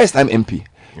may be a first-time MP.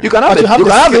 You can have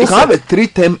a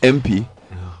 3-term MP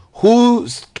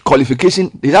whose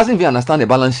qualification, he doesn't even understand the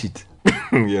balance sheet.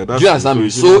 Do you understand me?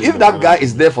 So if that guy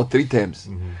is there for 3 terms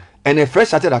and a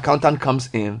fresh chartered accountant comes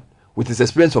in with his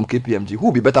experience from KPMG, who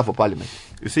will be better for Parliament?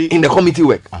 You see, in the committee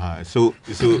work. So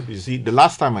you see, the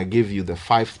last time I gave you the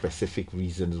 5 specific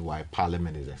reasons why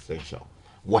Parliament is essential,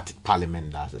 what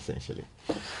Parliament does essentially.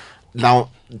 Now,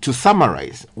 to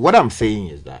summarize, what I'm saying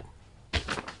is that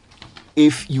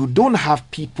if you don't have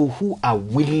people who are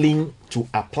willing to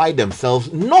apply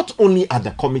themselves not only at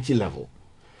the committee level,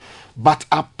 but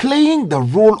are playing the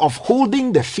role of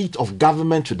holding the feet of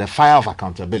government to the fire of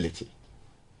accountability.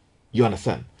 You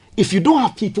understand? If you don't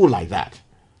have people like that,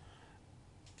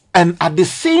 and at the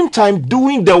same time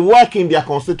doing the work in their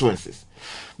constituencies,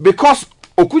 because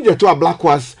Okudzeto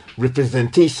Ablakwa's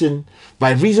representation,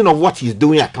 by reason of what he's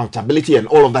doing, accountability and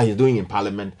all of that he's doing in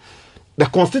Parliament, the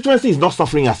constituency is not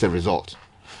suffering as a result.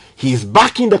 He's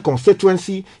backing the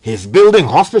constituency. He's building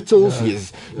hospitals.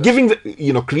 He's giving,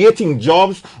 creating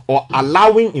jobs or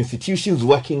allowing institutions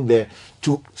working there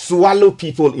to swallow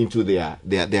people into their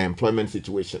employment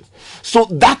situations. So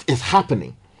that is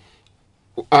happening.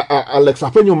 Alex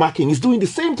Apenyo Marking is doing the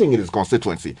same thing in his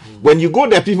constituency. When you go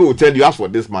there, people will tell you, ask for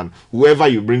this man, whoever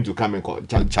you bring to come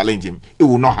and challenge him, it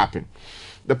will not happen.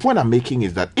 The point I'm making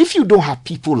is that if you don't have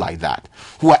people like that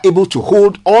who are able to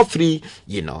hold all 3,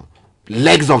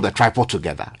 legs of the tripod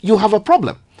together, you have a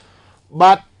problem.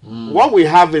 But what we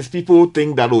have is people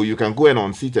think that, you can go and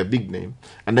unseat a big name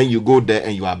and then you go there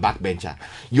and you are a backbencher.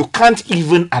 You can't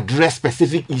even address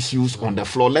specific issues on the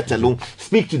floor, let alone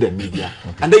speak to the media.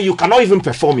 And then you cannot even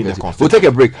perform in the constitution. We'll take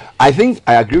a break. I think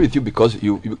I agree with you because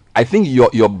I think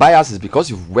your bias is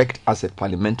because you've worked as a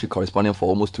parliamentary correspondent for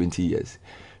almost 20 years.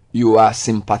 You are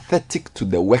sympathetic to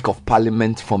the work of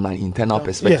Parliament from an internal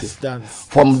perspective. Yes,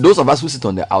 from those of us who sit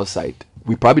on the outside,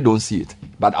 we probably don't see it.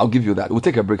 But I'll give you that. We'll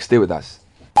take a break. Stay with us.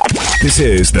 This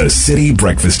is the City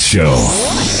Breakfast Show,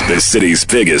 the city's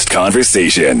biggest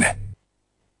conversation.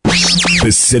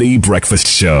 The City Breakfast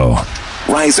Show.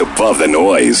 Rise above the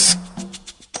noise.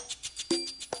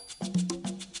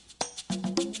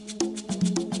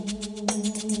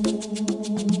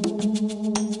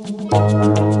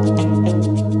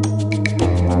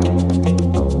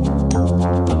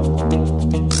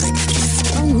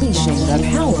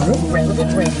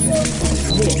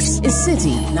 This is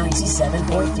City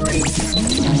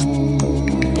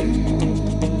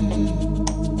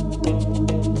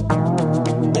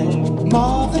 97.3.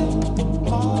 Marvin,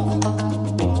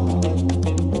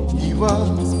 he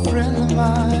was a friend of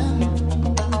mine,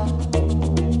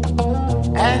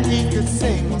 and he could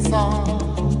sing a song.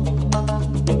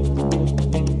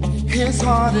 His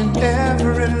heart in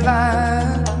every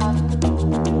line.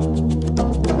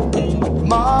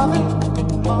 Marvin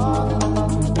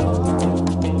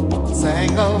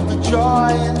sang of the joy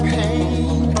and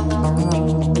pain.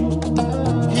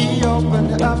 He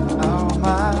opened up our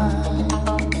mind,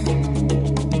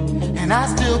 and I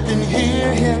still can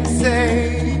hear him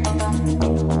say,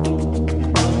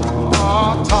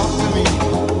 oh, talk to me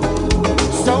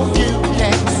so you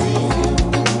can see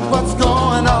what's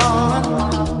going on.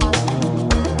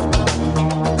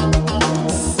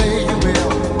 Say you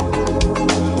will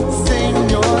sing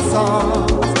your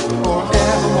songs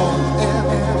forevermore.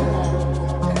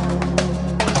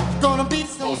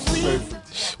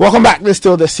 Welcome back. This is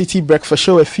still the City Breakfast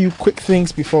Show. A few quick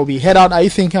things before we head out. Are you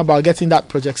thinking about getting that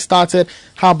project started?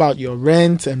 How about your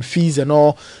rent and fees and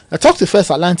all? Talk to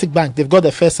First Atlantic Bank. They've got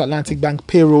the First Atlantic Bank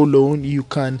payroll loan. You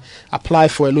can apply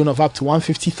for a loan of up to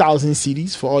 150,000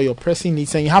 cedis for all your pressing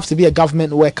needs. And you have to be a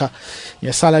government worker.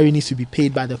 Your salary needs to be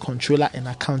paid by the Controller and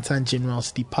Accountant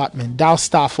General's Department. Dial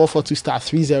star 442 star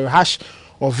 30 hash.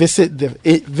 Or visit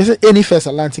any First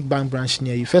Atlantic Bank branch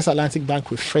near you. First Atlantic Bank,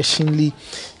 refreshingly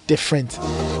different.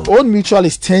 Old Mutual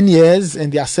is 10 years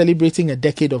and they are celebrating a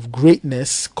decade of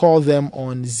greatness. Call them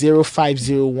on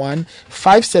 0501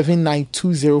 579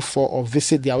 204 or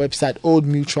visit their website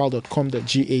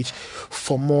oldmutual.com.gh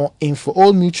for more info.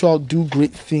 Old Mutual do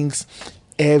great things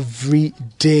every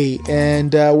day.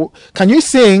 And can you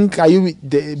sing? Are you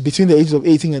between the ages of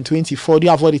 18 and 24? Do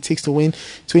you have what it takes to win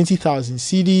 20,000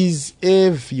 CDs?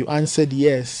 If you answered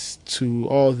yes to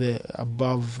all the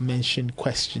above mentioned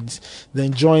questions,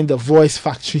 then join the Voice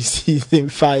Factory Season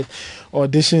 5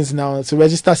 auditions now. To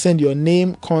register, send your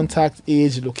name, contact,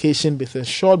 age, location with a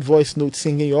short voice note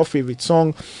singing your favorite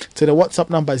song to the WhatsApp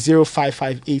number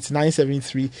 0558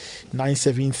 973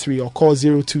 973 or call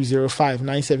 0205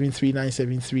 973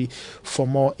 973 for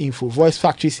more info. Voice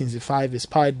Factory Season 5 is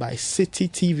powered by Citi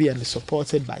TV and is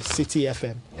supported by Citi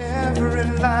FM. Every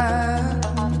line,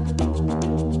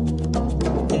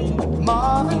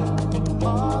 Marvin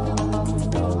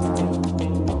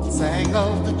sang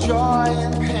of the joy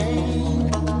and pain.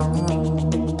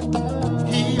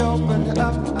 He opened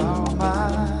up our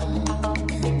mind,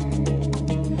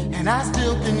 and I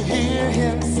still can hear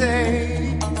him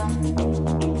say,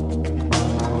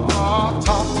 oh,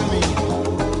 talk to me,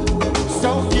 so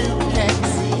you can't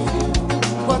see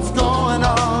what's going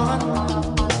on.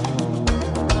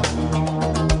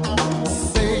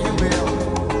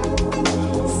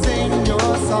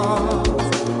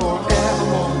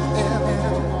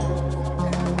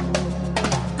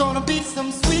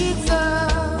 Some sweet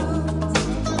sounds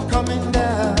coming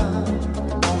down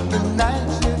on the night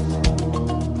shift.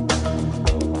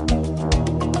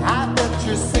 I bet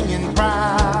you're singing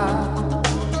proud.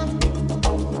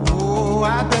 Oh,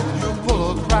 I bet you're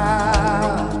full of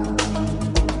pride.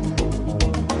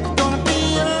 Gonna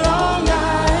be a long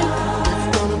night.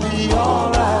 It's gonna be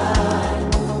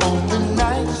alright on the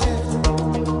night shift.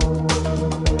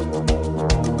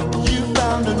 You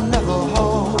found another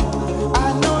home.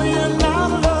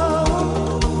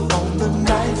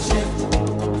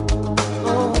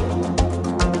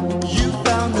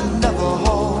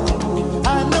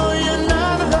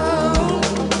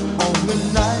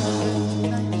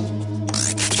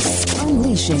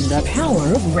 The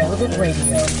power of relevant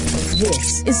radio.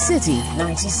 This is Citi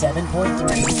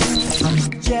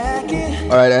 97.3.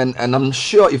 All right, and I'm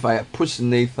sure if I push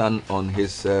Nathan on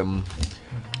his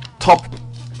top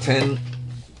 10.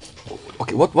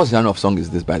 Okay, what genre of song is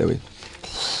this, by the way?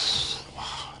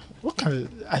 What kind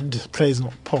of? And the play is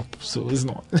not pop, so it's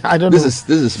not. I don't know. This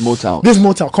is Motown. This is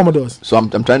Motown, Commodores. So I'm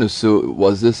trying to. So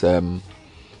was this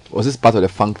part of the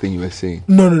funk thing you were saying?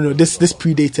 No. This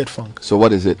predated funk. So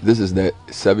what is it? This is the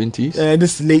 70s?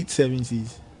 This is late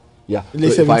 70s. Yeah.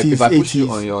 Late so 70s, if I put 80s, you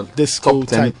on your disco top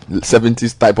 10 type.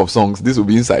 70s type of songs, this will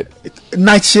be inside.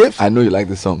 Night Shift. I know you like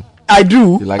the song. I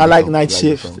do. I like song. Night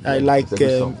Shift. I like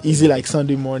Easy Like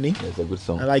Sunday Morning. Yeah, it's a good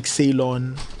song. I like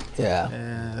Ceylon. Yeah.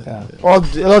 All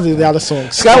the other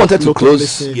songs. Sky wanted to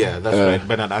close. Yeah, that's right.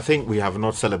 Bernard, I think we have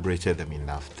not celebrated them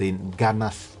enough. The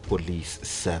Ghana's police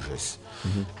service.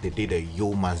 Mm-hmm. They did a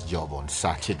yeoman's job on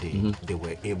Saturday. Mm-hmm. They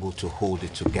were able to hold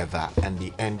it together, and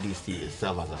the NDC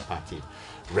itself as a party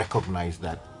recognized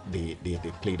that they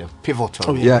played a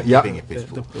pivotal role in keeping it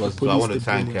peaceful. So I want to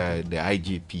thank the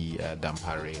IGP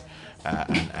Dampare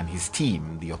and his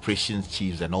team, the operations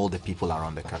chiefs, and all the people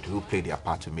around the country who played their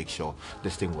part to make sure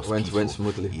this thing went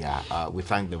smoothly. Yeah, we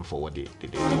thank them for what they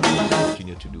did. They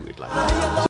continue to do it like that.